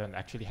in Thailand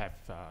actually have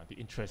the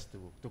interest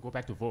to go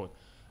back to vote.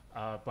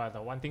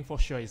 But one thing for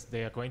sure is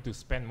they are going to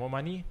spend more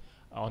money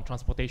on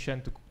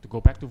transportation to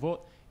go back to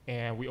vote.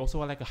 And we also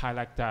would like to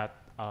highlight that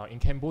in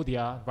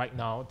Cambodia right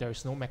now, there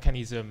is no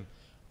mechanism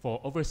for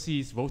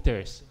overseas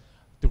voters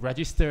to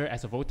register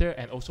as a voter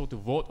and also to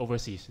vote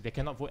overseas. They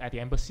cannot vote at the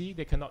embassy.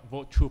 They cannot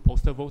vote through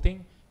postal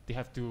voting. They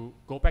have to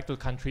go back to the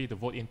country to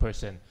vote in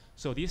person.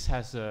 So this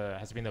has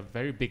been a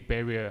very big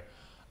barrier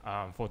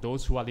for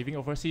those who are living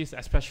overseas,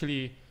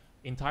 especially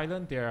in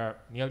Thailand. There are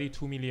nearly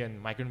 2 million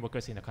migrant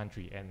workers in the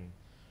country. And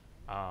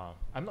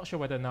I'm not sure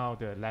whether now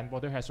the land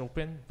border has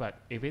opened, but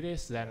if it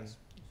is, then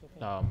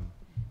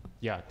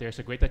yeah, there's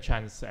a greater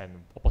chance and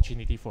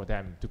opportunity for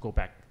them to go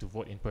back to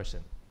vote in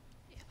person.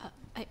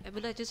 I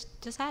would like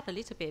just add a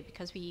little bit,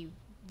 because we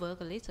work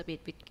a little bit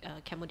with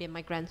Cambodian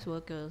migrant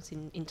workers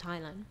in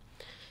Thailand.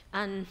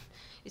 And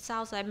it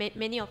sounds like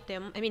many of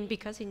them, I mean,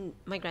 because in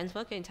migrant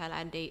workers in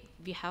Thailand,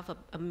 we have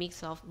a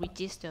mix of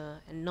registered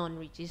and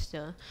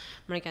non-registered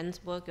migrant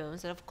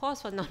workers. And of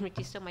course, for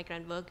non-registered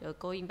migrant workers,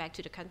 going back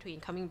to the country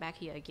and coming back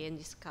here again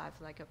is kind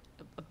of like a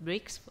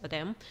risk for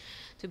them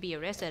to be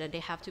arrested, and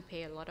they have to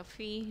pay a lot of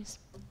fees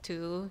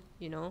to,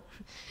 you know,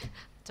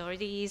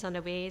 authorities on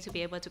the way to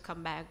be able to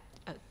come back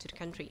to the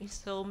country.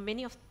 So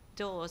many of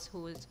those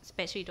who,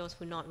 especially those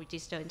who are not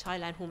registered in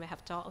Thailand, whom I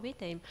have talked with,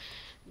 they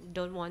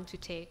don't want to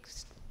take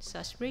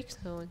such risks,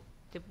 so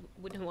they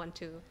wouldn't want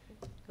to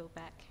go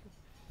back.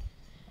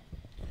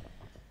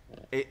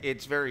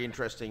 It's very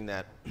interesting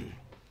that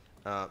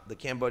the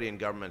Cambodian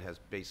government has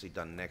basically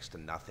done next to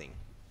nothing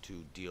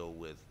to deal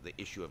with the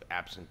issue of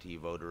absentee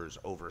voters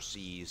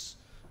overseas,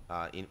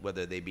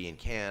 whether they be in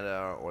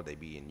Canada or they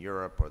be in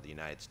Europe or the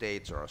United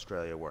States or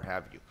Australia, where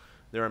have you.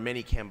 There are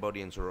many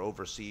Cambodians who are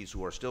overseas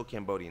who are still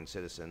Cambodian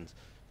citizens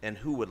and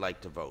who would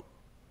like to vote.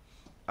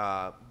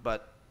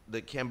 But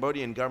the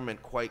Cambodian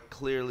government quite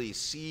clearly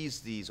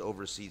sees these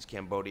overseas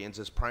Cambodians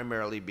as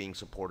primarily being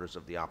supporters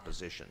of the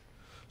opposition.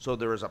 So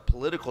there is a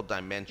political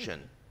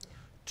dimension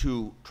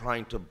to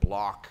trying to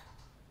block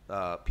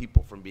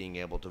people from being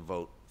able to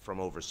vote from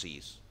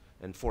overseas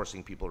and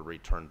forcing people to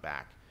return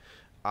back.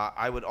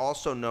 I would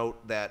also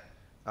note that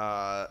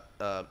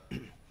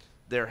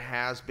there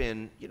has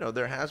been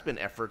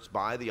efforts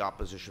by the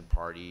opposition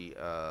party,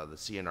 the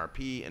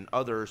CNRP and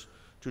others,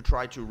 to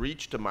try to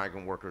reach to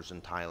migrant workers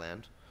in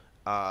Thailand.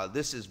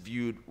 This is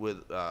viewed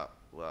with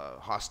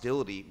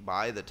hostility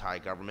by the Thai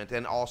government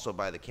and also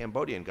by the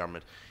Cambodian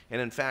government. And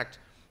in fact,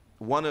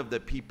 one of the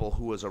people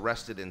who was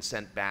arrested and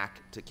sent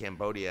back to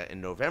Cambodia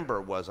in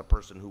November was a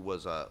person who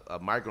was a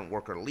migrant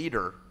worker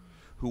leader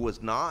who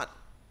was not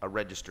a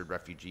registered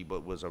refugee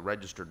but was a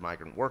registered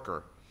migrant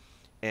worker.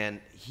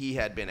 And he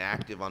had been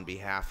active on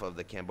behalf of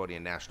the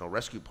Cambodian National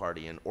Rescue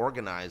Party in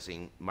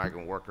organizing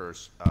migrant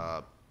workers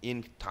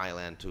in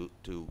Thailand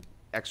to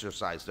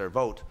exercise their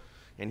vote.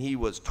 And he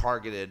was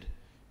targeted,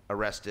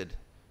 arrested,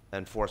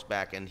 and forced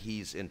back, and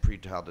he's in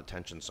pretrial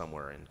detention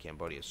somewhere in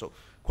Cambodia. So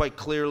quite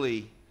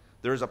clearly,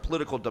 there's a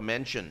political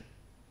dimension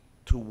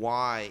to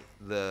why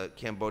the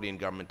Cambodian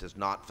government is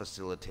not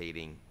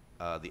facilitating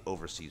the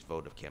overseas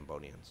vote of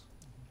Cambodians.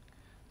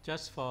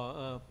 Just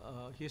for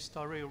a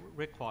history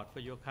record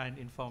for your kind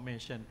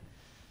information,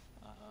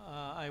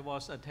 I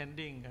was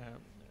attending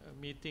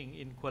a meeting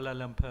in Kuala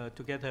Lumpur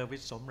together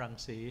with Som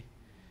Rangsi,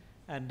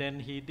 and then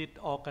he did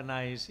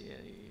organize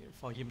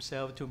for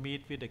himself to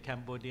meet with the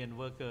Cambodian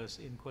workers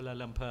in Kuala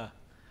Lumpur.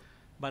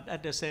 But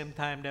at the same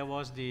time, there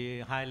was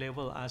the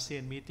high-level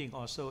ASEAN meeting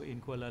also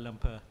in Kuala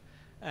Lumpur.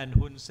 And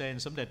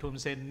Somdet Hun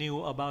Sen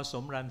knew about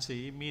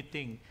Somransi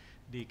meeting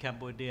the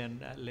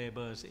Cambodian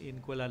laborers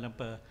in Kuala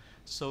Lumpur.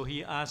 So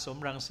he asked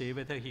Somransi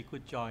whether he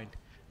could join.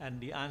 And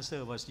the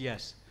answer was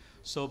yes.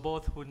 So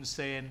both Hun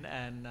Sen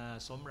and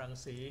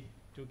Somransi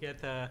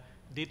together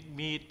did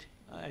meet,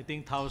 I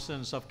think,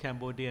 thousands of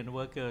Cambodian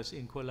workers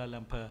in Kuala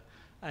Lumpur.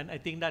 And I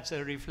think that's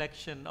a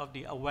reflection of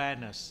the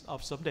awareness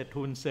of Somdet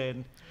Hun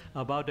Sen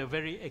about the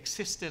very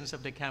existence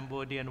of the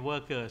Cambodian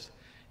workers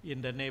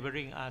in the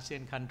neighboring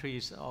ASEAN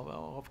countries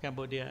of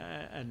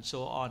Cambodia and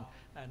so on.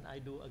 And I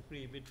do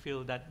agree with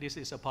Phil that this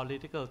is a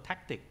political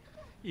tactic.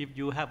 If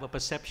you have a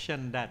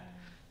perception that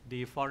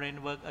the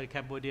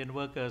Cambodian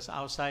workers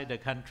outside the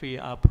country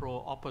are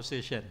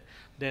pro-opposition,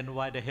 then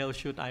why the hell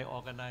should I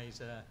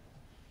organize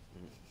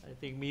I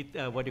think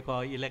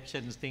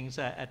elections things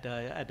at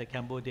the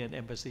Cambodian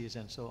embassies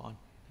and so on.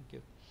 Thank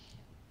you.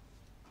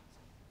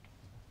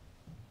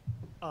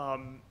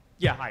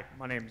 Yeah, hi,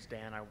 my name is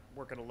Dan. I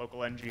work at a local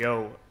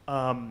NGO.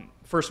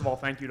 First of all,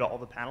 thank you to all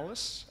the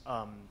panelists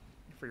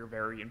for your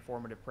very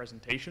informative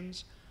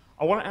presentations.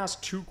 I want to ask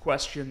two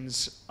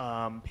questions,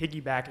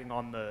 piggybacking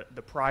on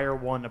the prior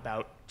one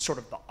about sort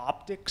of the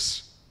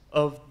optics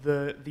of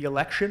the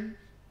election.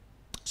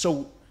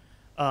 So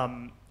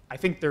I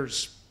think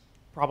there's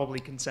probably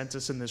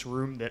consensus in this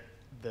room that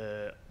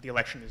the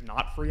election is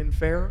not free and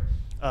fair,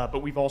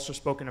 but we've also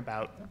spoken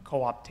about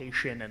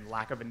co-optation and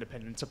lack of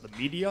independence of the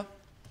media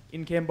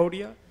in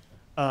Cambodia.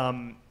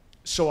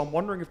 So I'm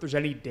wondering if there's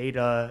any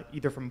data,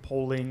 either from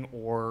polling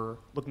or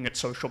looking at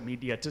social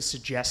media, to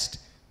suggest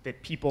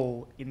that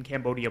people in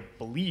Cambodia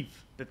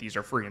believe that these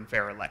are free and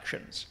fair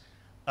elections.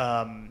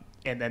 And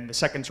then the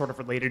second sort of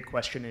related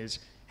question is,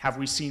 have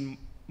we seen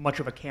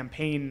much of a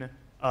campaign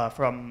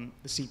from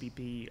the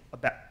CPP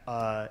about,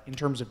 in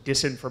terms of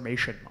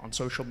disinformation on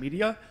social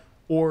media,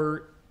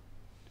 or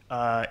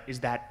is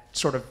that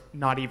sort of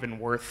not even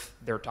worth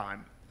their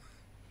time?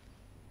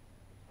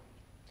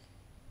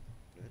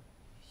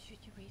 Should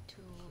you read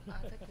two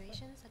other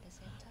questions at the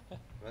same time?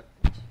 What?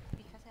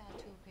 Because there are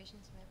two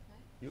questions left,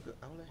 right? You could,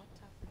 I'll let What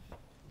time?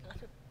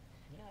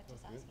 No, I'm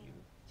just asking,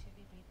 should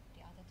we read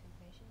the other two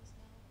questions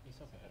now?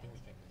 It's okay. I think we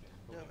can.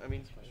 Yeah, I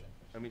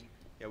mean,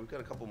 yeah, we've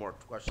got a couple more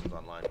questions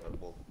online,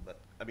 but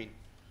I mean,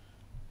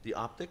 the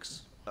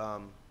optics. I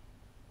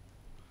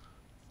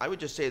would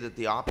just say that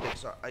the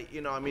optics are,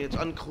 it's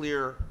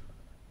unclear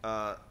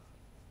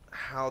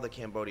how the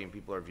Cambodian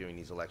people are viewing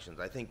these elections.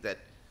 I think that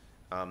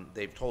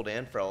they've told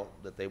ANFREL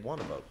that they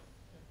want to vote,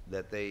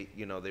 that they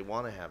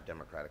want to have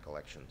democratic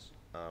elections.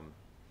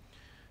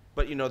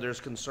 But there's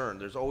concern.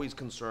 There's always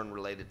concern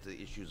related to the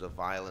issues of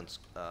violence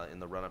in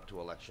the run-up to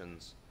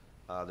elections.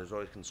 There's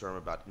always concern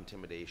about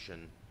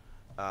intimidation.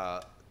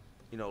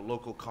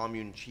 Local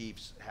commune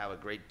chiefs have a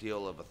great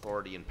deal of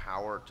authority and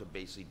power to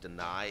basically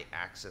deny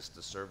access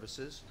to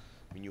services.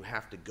 I mean, you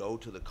have to go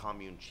to the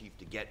commune chief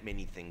to get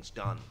many things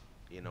done,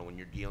 when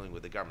you're dealing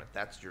with the government.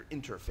 That's your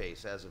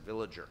interface as a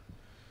villager.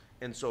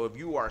 And so if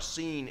you are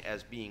seen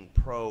as being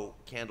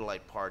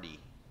pro-Candlelight Party,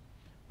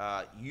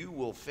 you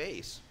will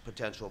face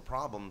potential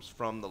problems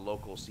from the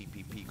local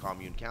CPP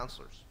commune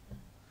councillors.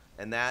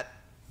 And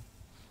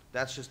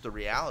that's just the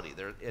reality.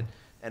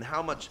 And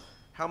how much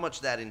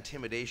that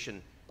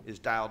intimidation is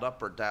dialed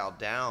up or dialed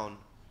down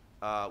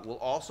will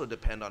also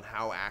depend on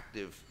how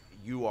active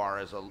you are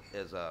as a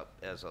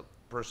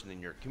person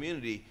in your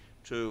community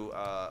to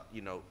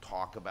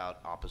talk about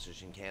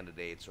opposition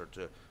candidates or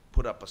to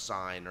put up a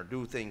sign or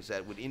do things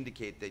that would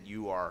indicate that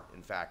you are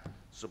in fact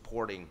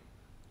supporting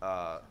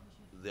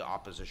the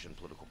opposition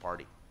political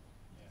party.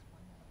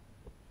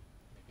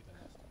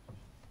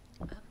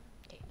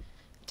 Okay.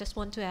 Just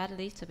want to add a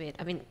little bit.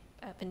 I mean,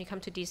 when it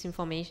comes to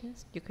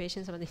disinformation, your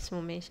questions about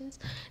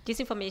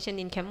disinformation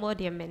in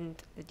Cambodia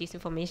meant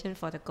disinformation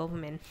for the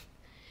government.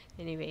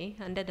 Anyway,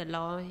 under the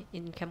law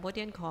in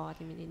Cambodian court,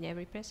 in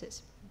every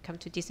process, come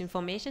to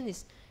disinformation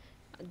is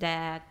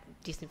that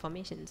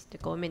disinformations, the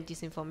government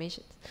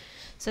disinformations.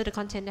 So the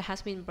content that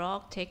has been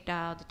blocked, taken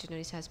down, the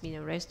journalists has been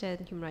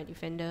arrested, human rights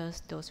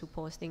defenders, those who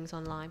post things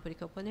online,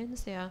 political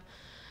opponents, they are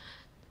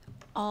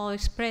all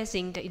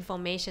expressing the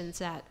information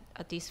that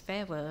are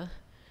disfavor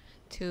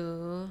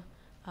to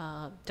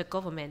the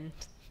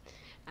government,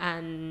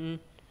 and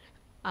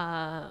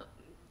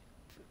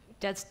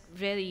that's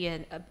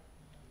really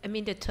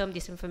the term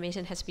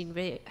disinformation has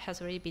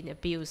already been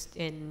abused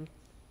in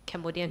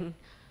Cambodian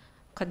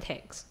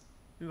context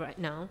right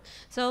now.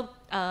 So,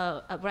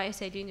 what I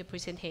said during the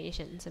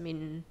presentations,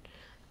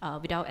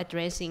 without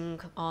addressing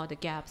all the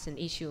gaps and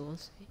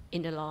issues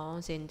in the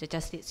laws and the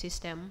justice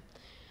system,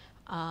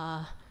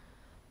 I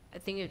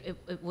think it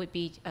would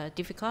be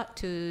difficult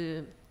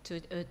to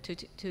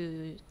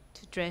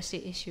address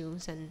the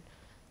issues and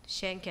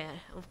sangkat.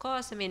 Of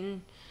course,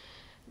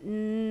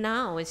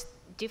 now it's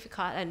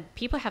difficult and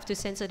people have to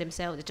censor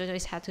themselves. The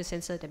journalists have to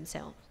censor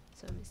themselves.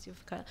 So it's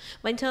difficult.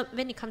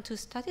 When it comes to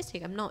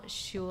statistics, I'm not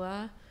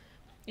sure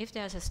If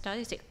there's a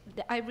statistic,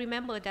 I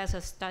remember there's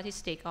a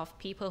statistic of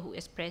people who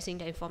expressing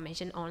the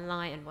information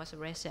online and was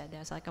arrested.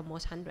 There's like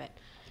almost 100.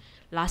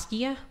 Last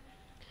year,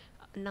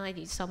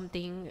 90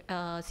 something.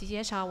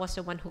 CCHR was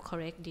the one who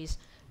correct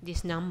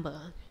this number.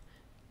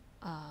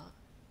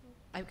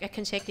 I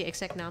can check the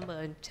exact number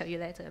and tell you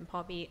later, and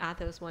probably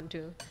others want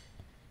to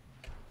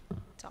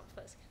talk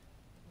first.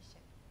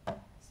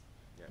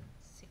 Yeah.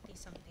 60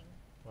 something.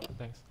 Well,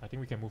 thanks. I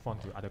think we can move on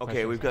to other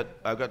Okay, questions.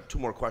 I've got 2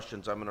 more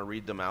questions. I'm going to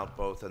read them out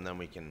both, and then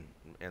we can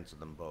answer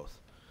them both.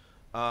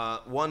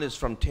 One is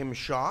from Tim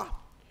Shaw,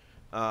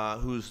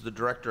 who's the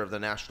director of the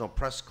National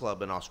Press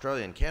Club in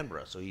Australia in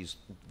Canberra. So he's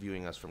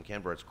viewing us from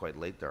Canberra. It's quite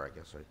late there, I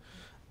guess,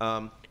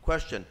 right?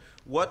 Question,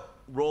 what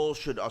role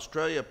should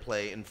Australia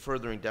play in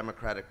furthering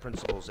democratic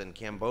principles in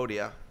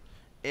Cambodia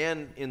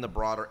and in the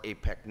broader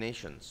APEC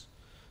nations?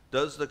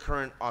 Does the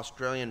current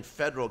Australian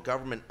federal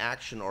government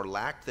action or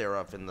lack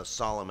thereof in the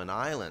Solomon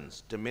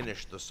Islands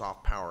diminish the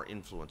soft power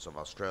influence of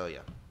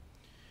Australia?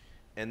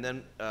 And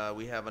then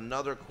we have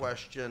another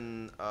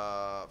question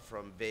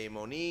from Vei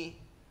Moni,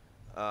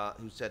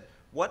 who said,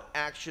 what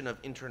action of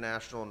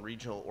international and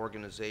regional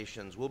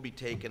organizations will be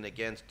taken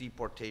against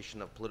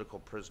deportation of political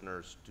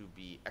prisoners to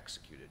be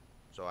executed?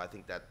 So I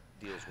think that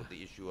deals with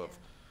the issue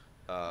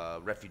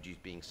of refugees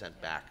being sent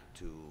back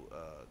to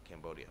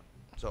Cambodia.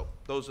 So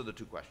those are the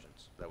 2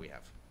 questions that we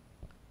have.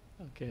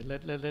 Okay,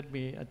 let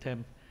me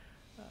attempt.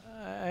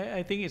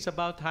 I think it's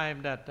about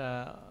time that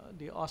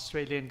the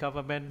Australian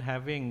government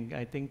having,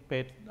 I think,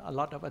 paid a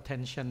lot of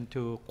attention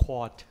to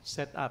Quad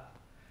set up,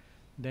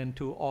 then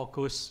to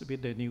AUKUS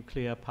with the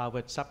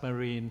nuclear-powered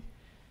submarine,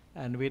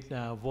 and with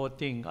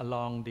voting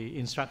along the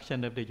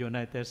instruction of the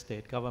United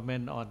States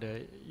government on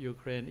the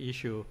Ukraine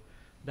issue,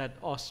 that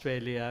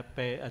Australia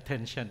pay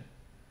attention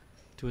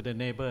to the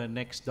neighbor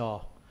next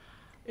door.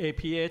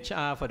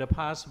 APHR for the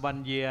past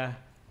 1 year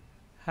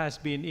has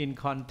been in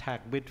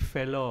contact with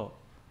fellow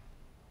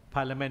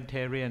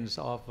parliamentarians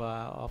of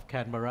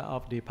Canberra,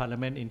 of the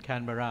parliament in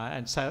Canberra,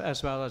 and so,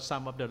 as well as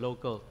some of the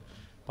local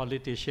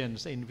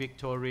politicians in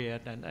Victoria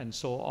and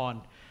so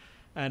on.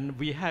 And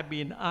we have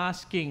been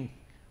asking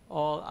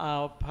all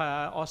our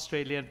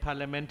Australian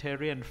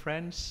parliamentarian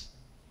friends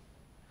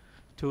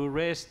to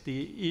raise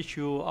the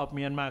issue of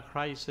Myanmar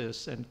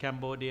crisis and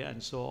Cambodia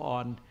and so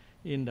on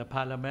in the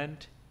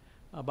parliament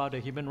about the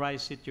human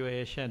rights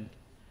situation,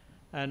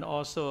 and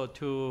also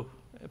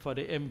for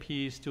the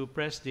MPs to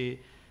press the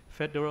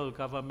federal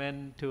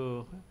government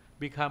to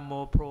become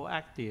more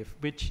proactive,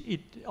 which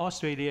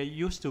Australia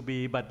used to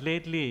be, but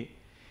lately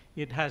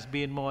it has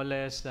been more or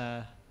less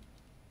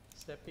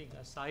stepping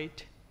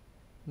aside,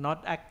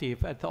 not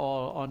active at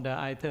all on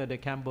either the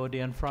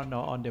Cambodian front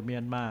or on the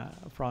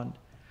Myanmar front.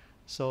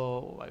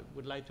 So I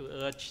would like to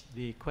urge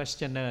the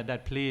questioner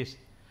that please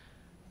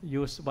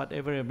use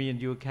whatever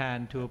means you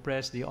can to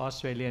press the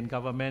Australian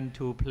government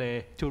to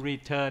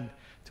return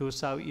to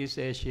Southeast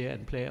Asia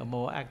and play a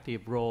more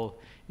active role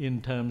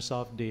in terms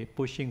of the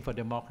pushing for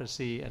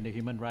democracy and the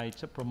human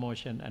rights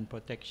promotion and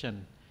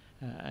protection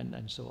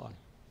and so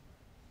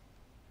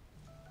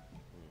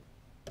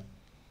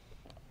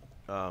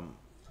on.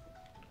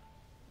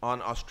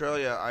 On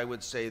Australia, I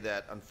would say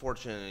that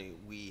unfortunately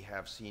we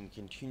have seen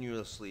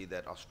continuously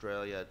that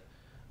Australia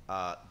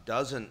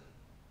doesn't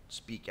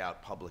speak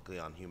out publicly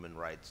on human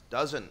rights,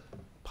 doesn't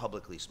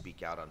publicly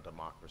speak out on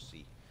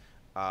democracy.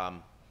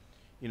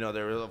 You know,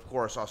 there is, of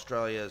course,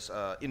 Australia's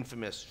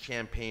infamous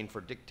champagne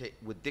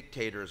with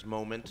dictators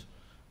moment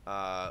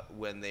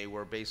when they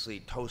were basically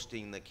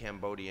toasting the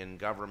Cambodian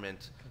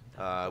government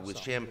with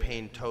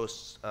champagne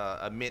toasts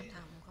amid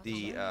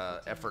the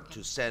effort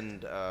to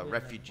send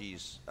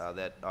refugees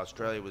that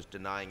Australia was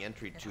denying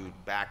entry to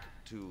back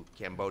to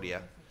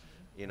Cambodia.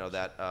 You know,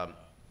 that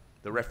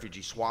the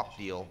refugee swap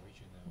deal,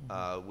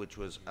 which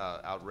was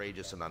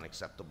outrageous and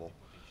unacceptable.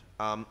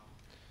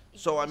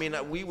 So, I mean,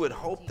 we would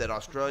hope that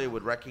Australia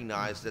would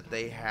recognize that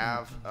they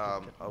have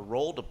a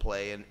role to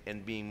play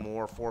in being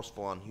more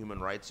forceful on human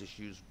rights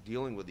issues,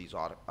 dealing with these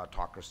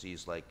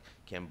autocracies like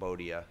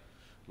Cambodia,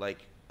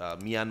 like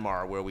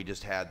Myanmar, where we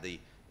just had the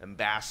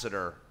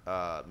ambassador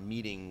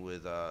meeting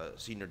with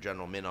Senior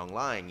General Min Aung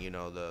Hlaing, you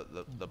know,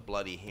 the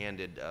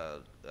bloody-handed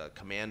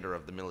commander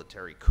of the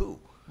military coup.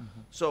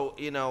 Mm-hmm. So,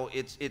 you know,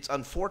 it's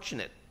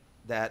unfortunate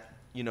that,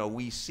 you know,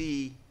 we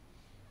see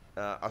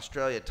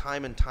Australia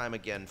time and time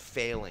again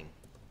failing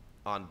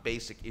on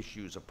basic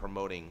issues of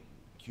promoting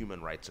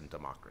human rights and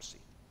democracy.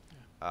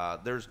 Yeah.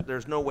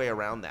 There's no way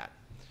around that.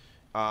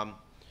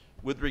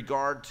 With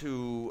regard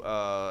to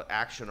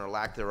action or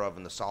lack thereof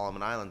in the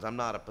Solomon Islands, I'm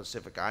not a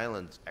Pacific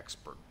Islands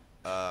expert,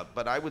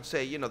 but I would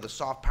say, you know, the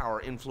soft power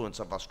influence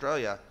of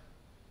Australia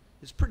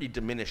is pretty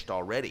diminished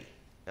already,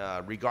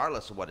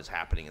 regardless of what is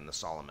happening in the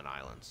Solomon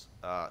Islands.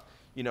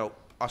 You know,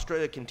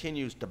 Australia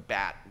continues to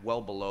bat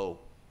well below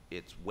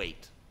its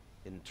weight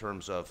in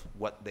terms of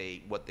what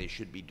they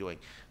should be doing.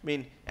 I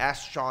mean,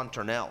 ask Sean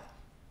Turnell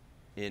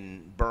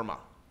in Burma.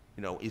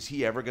 You know, is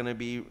he ever going to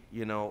be,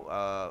 you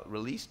know,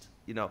 released?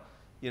 You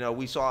know,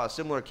 we saw a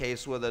similar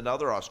case with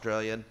another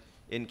Australian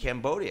in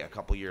Cambodia a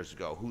couple years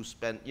ago who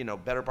spent,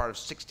 better part of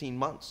 16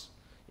 months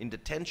in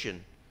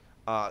detention,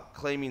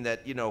 claiming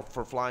that,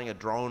 for flying a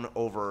drone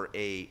over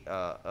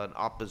an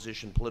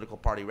opposition political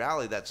party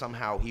rally, that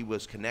somehow he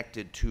was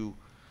connected to,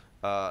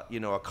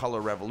 a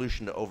color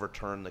revolution to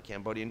overturn the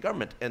Cambodian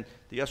government. And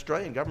the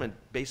Australian government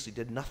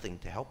basically did nothing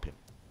to help him.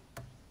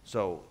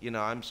 So,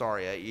 I'm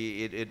sorry,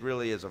 it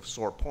really is a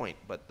sore point,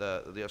 but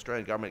the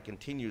Australian government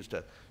continues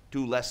to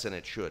do less than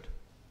it should.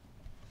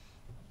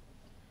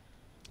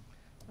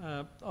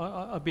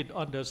 A bit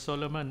on the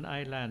Solomon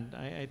Island,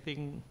 I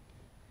think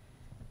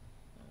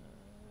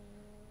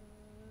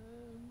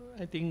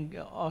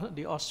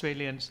the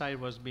Australian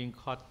side was being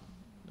caught,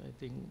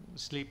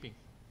 sleeping,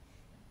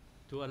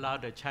 to allow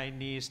the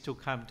Chinese to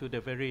come to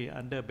the very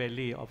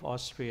underbelly of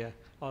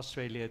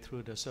Australia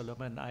through the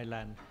Solomon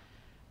Island.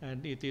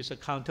 And it is a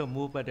counter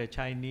move by the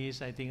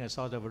Chinese, a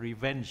sort of a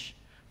revenge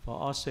for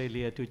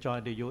Australia to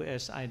join the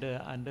US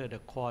either under the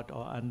Quad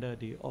or under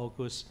the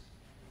AUKUS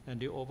and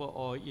the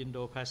overall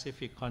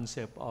Indo-Pacific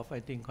concept of,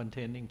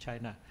 containing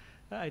China.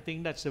 I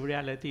think that's the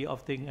reality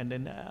of things, and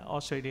then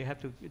Australia have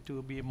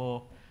to be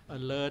more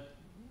alert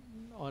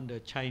on the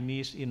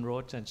Chinese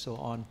inroads and so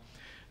on.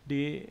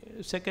 The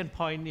second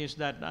point is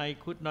that I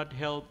could not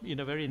help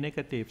in a very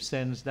negative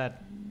sense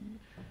that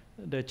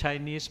the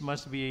Chinese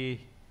must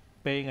be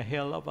paying a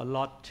hell of a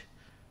lot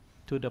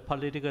to the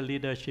political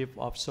leadership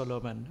of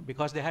Solomon,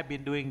 because they have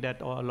been doing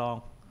that all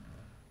along.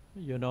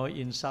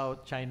 In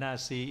South China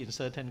Sea, in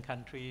certain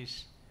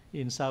countries,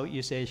 in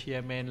Southeast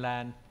Asia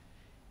mainland,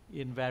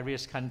 in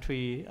various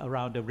countries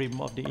around the rim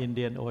of the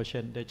Indian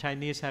Ocean, the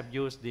Chinese have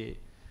used the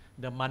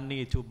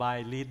money to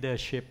buy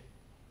leadership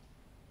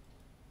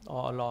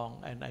all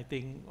along, and I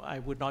think I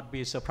would not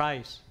be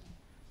surprised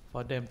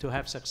for them to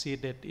have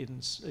succeeded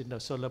in the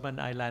Solomon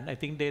Island. I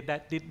think they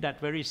did that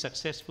very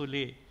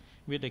successfully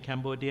with the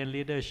Cambodian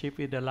leadership,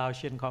 with the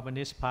Laotian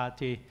Communist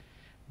Party,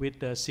 with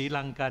the Sri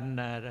Lankan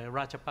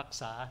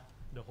Rajapaksa.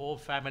 The whole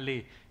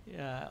family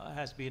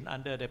has been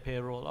under the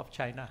payroll of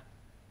China.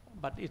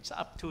 But it's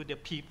up to the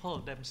people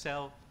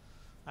themselves,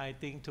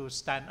 to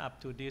stand up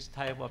to this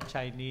type of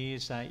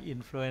Chinese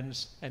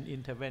influence and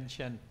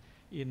intervention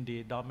in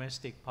the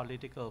domestic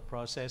political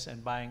process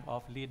and buying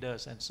of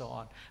leaders and so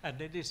on. And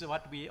this is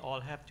what we all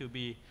have to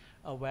be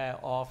aware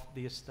of,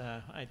 this,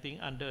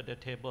 under the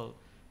table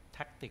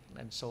tactic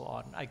and so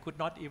on. I could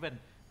not even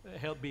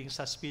help being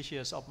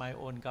suspicious of my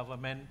own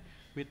government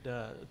with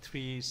the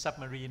 3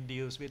 submarine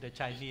deals with the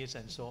Chinese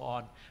and so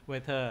on,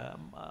 whether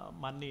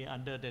money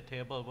under the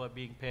table were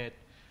being paid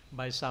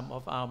by some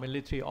of our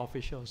military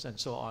officials and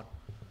so on.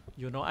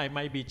 I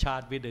might be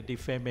charged with the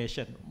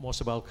defamation,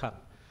 most welcome.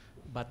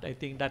 But I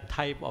think that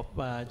type of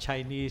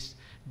Chinese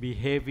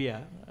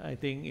behavior,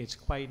 it's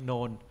quite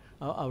known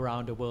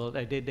around the world.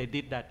 They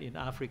did that in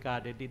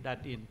Africa, they did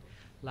that in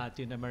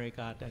Latin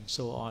America and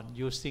so on,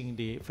 using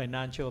the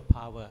financial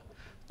power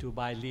to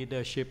buy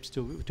leaderships,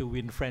 to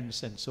win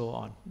friends and so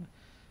on.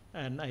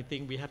 And I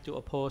think we have to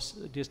oppose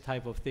this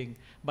type of thing.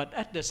 But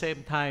at the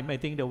same time, I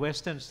think the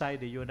Western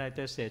side, the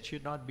United States,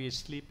 should not be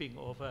sleeping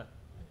over.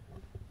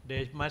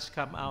 They must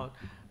come out.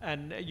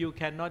 And you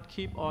cannot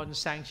keep on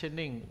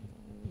sanctioning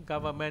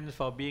governments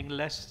for being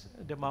less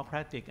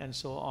democratic and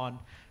so on.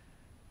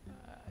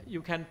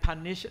 You can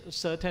punish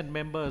certain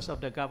members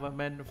of the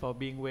government for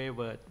being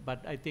wayward,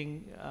 but I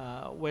think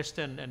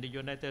Western and the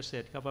United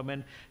States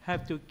government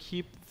have to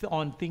keep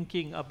on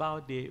thinking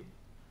about the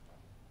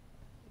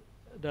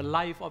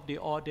life of the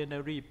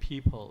ordinary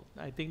people.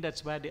 I think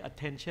that's where the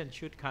attention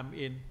should come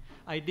in.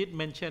 I did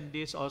mention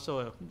this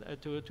also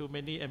to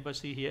many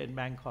embassies here in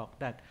Bangkok,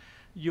 that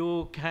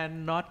you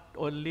cannot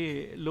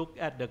only look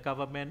at the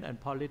government and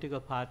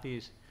political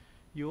parties.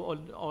 You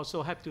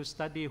also have to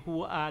study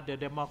who are the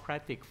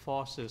democratic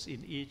forces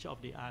in each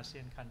of the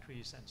ASEAN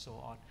countries and so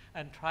on,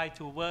 and try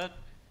to work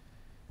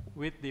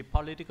with the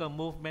political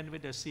movement,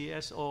 with the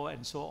CSO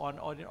and so on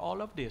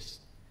all of this,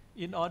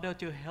 in order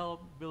to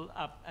help build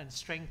up and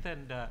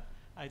strengthen the,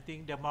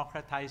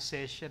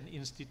 democratization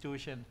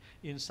institution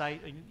in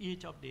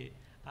each of the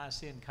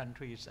ASEAN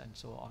countries and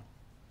so on.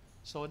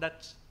 So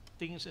that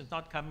things is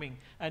not coming.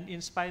 And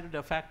in spite of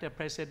the fact that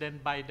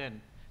President Biden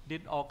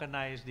did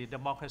organize the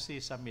Democracy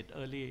Summit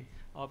early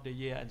of the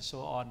year and so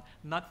on,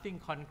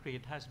 nothing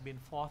concrete has been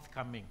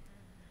forthcoming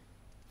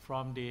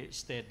from the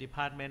State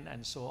Department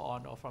and so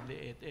on, or from the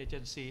aid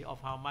agency,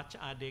 of how much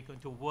are they going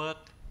to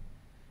work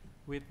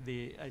with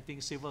the,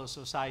 civil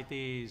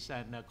societies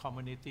and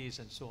communities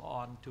and so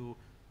on to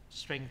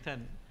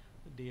strengthen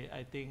the,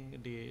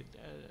 the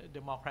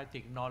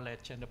democratic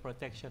knowledge and the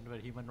protection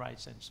of human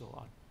rights and so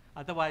on.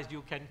 Otherwise,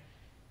 you can,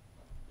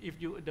 if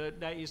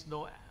there is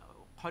no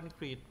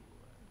concrete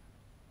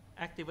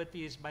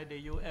activities by the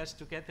US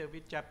together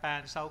with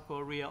Japan, South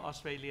Korea,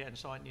 Australia, and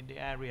so on in the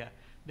area,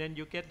 then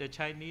you get the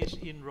Chinese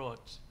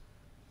inroads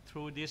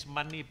through this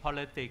money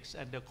politics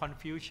and the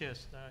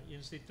Confucius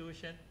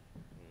institution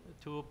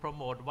to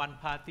promote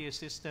one-party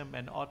system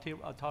and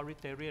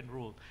authoritarian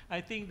rule.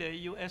 I think the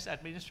US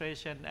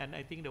administration and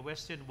I think the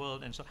Western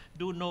world and so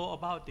do know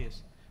about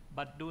this,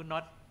 but do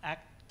not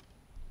act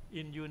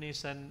in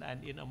unison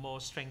and in a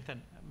more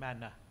strengthened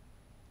manner.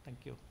 Thank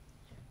you.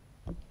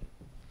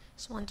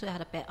 Just want to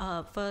add a bit.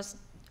 First,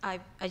 I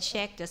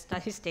checked the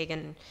statistic,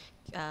 and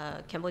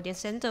Cambodian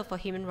Center for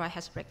Human Rights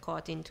has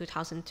recorded in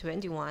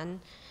 2021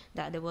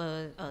 that there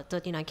were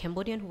 39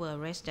 Cambodians who were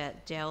arrested,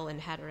 jailed,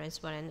 and had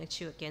arrest warrant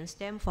issued against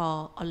them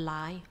for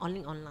online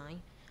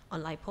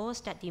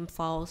posts that deemed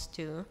false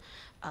to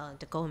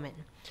the government.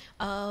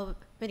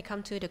 When it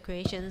comes to the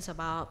questions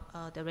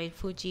about the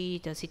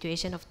refugee, the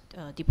situation of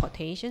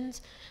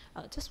deportations,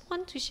 just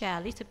want to share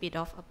a little bit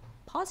of a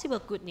possible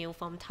good news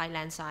from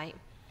Thailand side,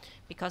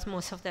 because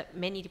most of the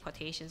many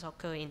deportations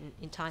occur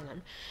in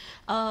Thailand.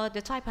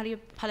 The Thai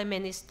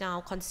Parliament is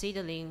now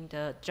considering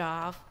the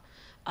draft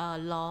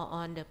law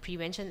on the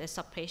prevention and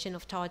suppression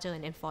of torture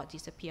and enforced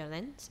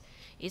disappearance.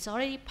 It's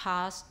already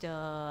passed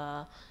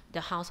the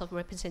House of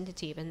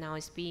Representatives, and now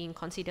it's being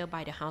considered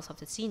by the House of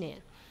the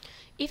Senate.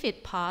 If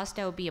it passed,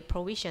 there will be a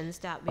provisions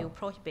that will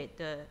prohibit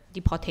the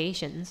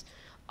deportations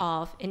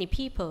of any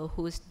people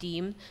who is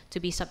deemed to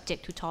be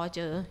subject to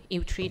torture,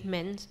 ill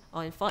treatment,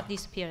 or enforced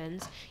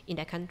disappearance in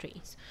their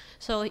countries.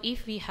 So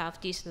if we have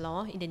this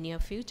law in the near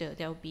future,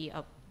 there will be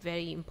a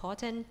very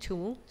important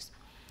tool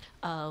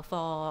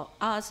for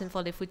us and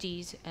for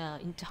refugees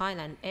in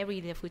Thailand,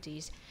 every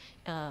refugees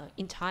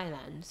in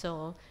Thailand.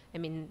 So, I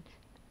mean,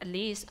 at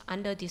least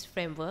under this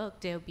framework,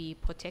 they'll be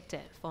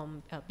protected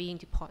from being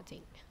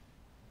deported.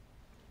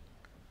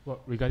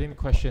 Well, regarding the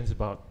questions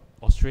about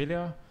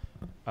Australia,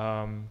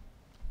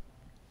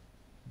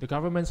 the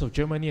governments of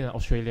Germany and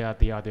Australia,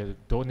 they are the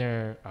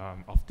donor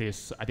of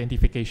this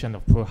identification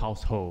of poor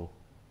household,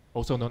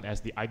 also known as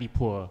the ID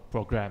Poor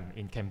program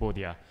in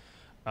Cambodia.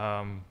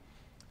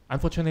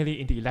 Unfortunately,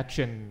 in the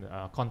election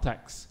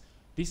context,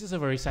 this is a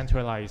very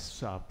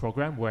centralized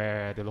program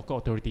where the local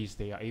authorities,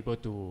 they are able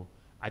to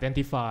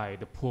identify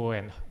the poor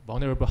and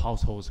vulnerable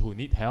households who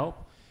need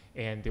help,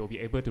 and they will be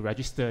able to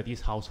register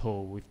these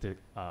households with the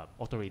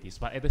authorities.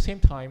 But at the same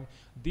time,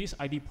 this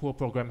ID Poor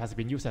program has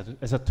been used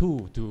as a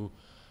tool to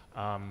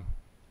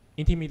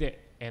intimidate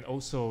and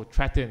also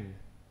threaten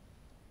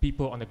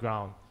people on the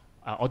ground,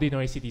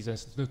 ordinary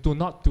citizens,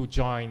 not to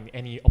join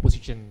any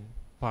opposition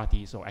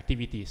parties or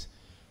activities.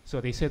 So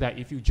they say that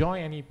if you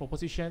join any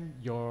opposition,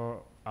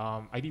 your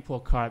ID Poor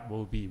card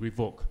will be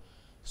revoked.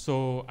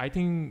 So I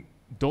think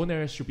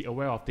donors should be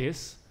aware of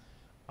this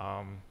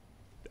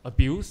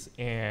abuse,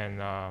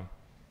 and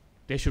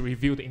they should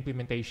review the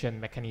implementation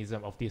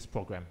mechanism of this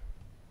program.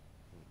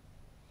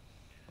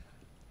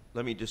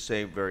 Let me just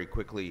say very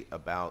quickly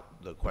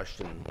about the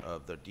question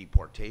of the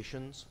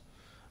deportations,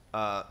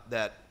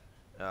 that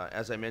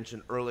as I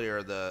mentioned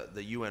earlier,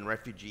 the UN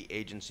Refugee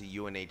Agency,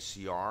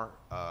 UNHCR,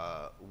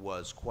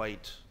 was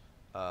quite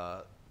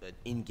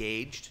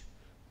engaged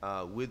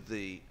with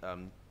the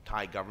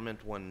Thai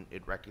government when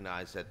it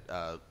recognized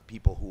that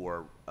people who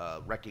were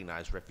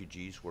recognized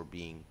refugees were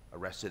being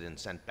arrested and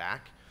sent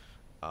back.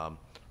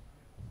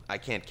 I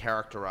can't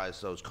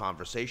characterize those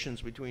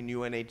conversations between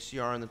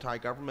UNHCR and the Thai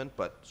government,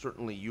 but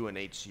certainly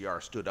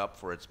UNHCR stood up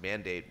for its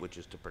mandate, which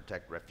is to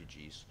protect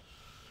refugees.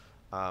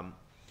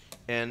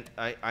 And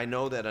I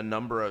know that a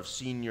number of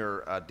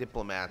senior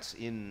diplomats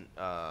in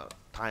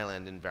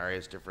Thailand in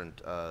various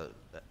different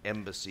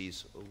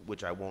embassies,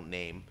 which I won't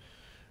name,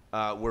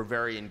 were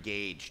very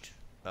engaged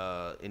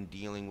in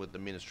dealing with the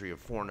Ministry of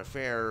Foreign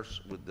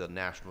Affairs, with the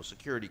National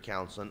Security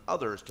Council, and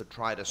others to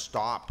try to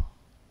stop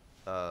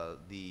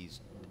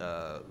these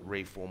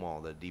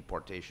refoulement, the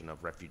deportation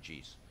of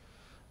refugees.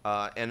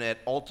 And that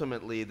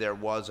ultimately there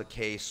was a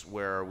case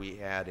where we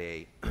had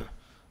a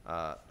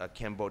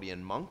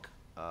Cambodian monk,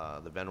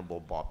 the Venerable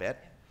Babet,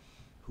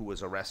 who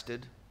was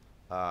arrested,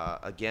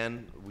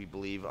 again, we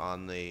believe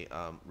on the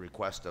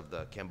request of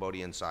the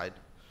Cambodian side,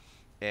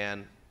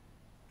 and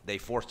they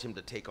forced him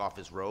to take off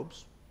his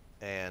robes,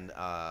 and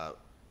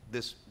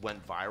this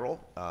went viral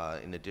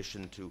in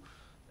addition to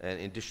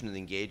the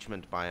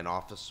engagement by an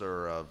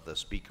officer of the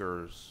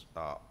Speaker's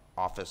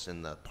office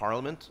in the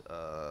Parliament,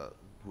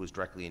 who was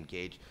directly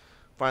engaged.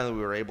 Finally,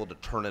 we were able to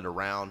turn it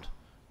around.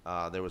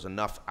 There was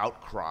enough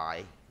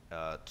outcry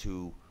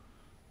to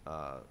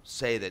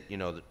say that,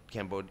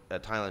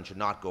 that Thailand should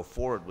not go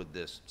forward with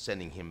this,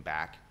 sending him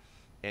back,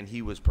 and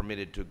he was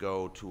permitted to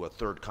go to a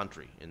third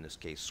country, in this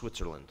case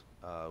Switzerland,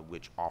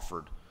 which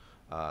offered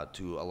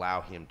to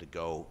allow him to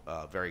go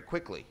very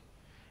quickly.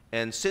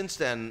 And since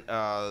then,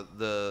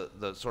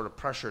 the sort of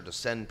pressure to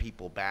send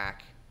people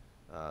back,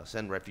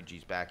 send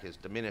refugees back, has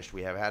diminished.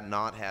 We have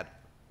not had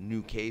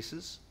new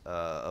cases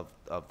of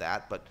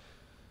that, but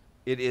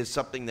it is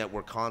something that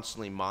we're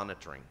constantly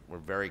monitoring. We're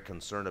very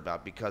concerned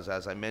about, because,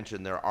 as I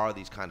mentioned, there are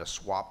these kind of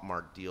swap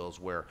mart deals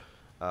where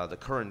the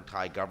current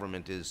Thai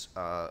government is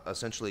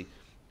essentially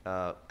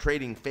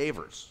trading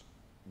favors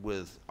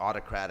with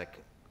autocratic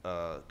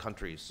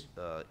countries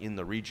in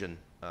the region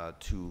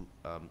to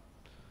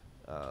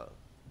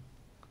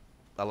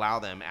allow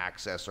them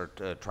access or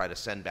to try to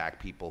send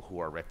back people who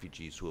are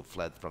refugees who have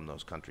fled from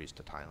those countries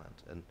to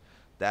Thailand. And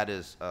that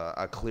is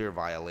a clear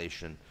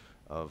violation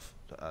of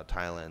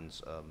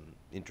Thailand's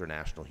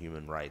international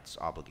human rights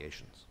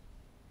obligations.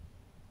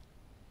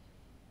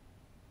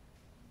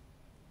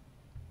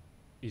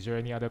 is there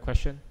any other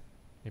question?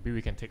 Maybe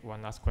we can take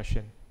one last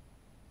question.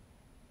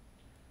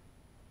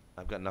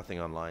 I've got nothing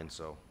online,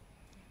 so.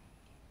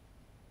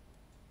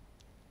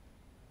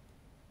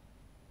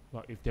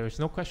 Well, if there is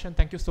no question,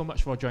 thank you so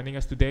much for joining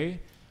us today.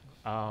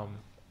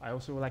 I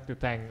also would like to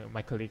thank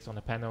my colleagues on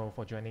the panel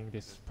for joining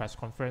this press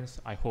conference.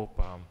 I hope,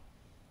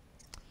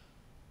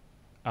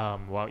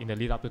 well, in the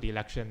lead up to the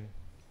election,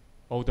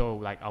 although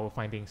like our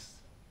findings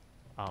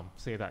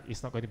say that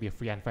it's not going to be a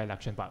free and fair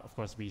election, but of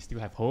course we still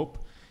have hope.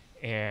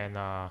 And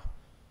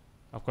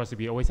of course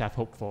we always have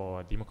hope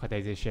for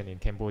democratization in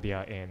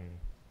Cambodia, and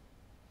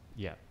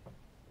yeah.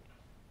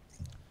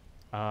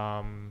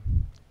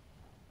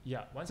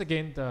 Yeah, once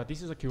again,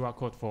 this is a QR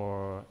code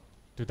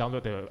to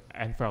download the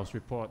NFREL's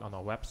report on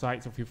our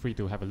website, so feel free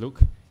to have a look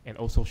and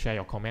also share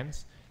your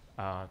comments.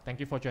 Thank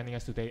you for joining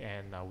us today,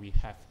 and we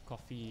have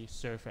coffee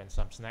served and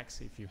some snacks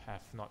if you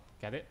have not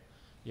get it.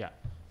 Yeah,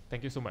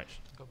 thank you so much.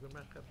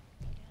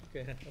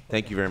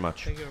 Thank you very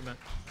much. Thank you very much.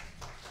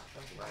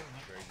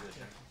 Very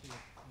good.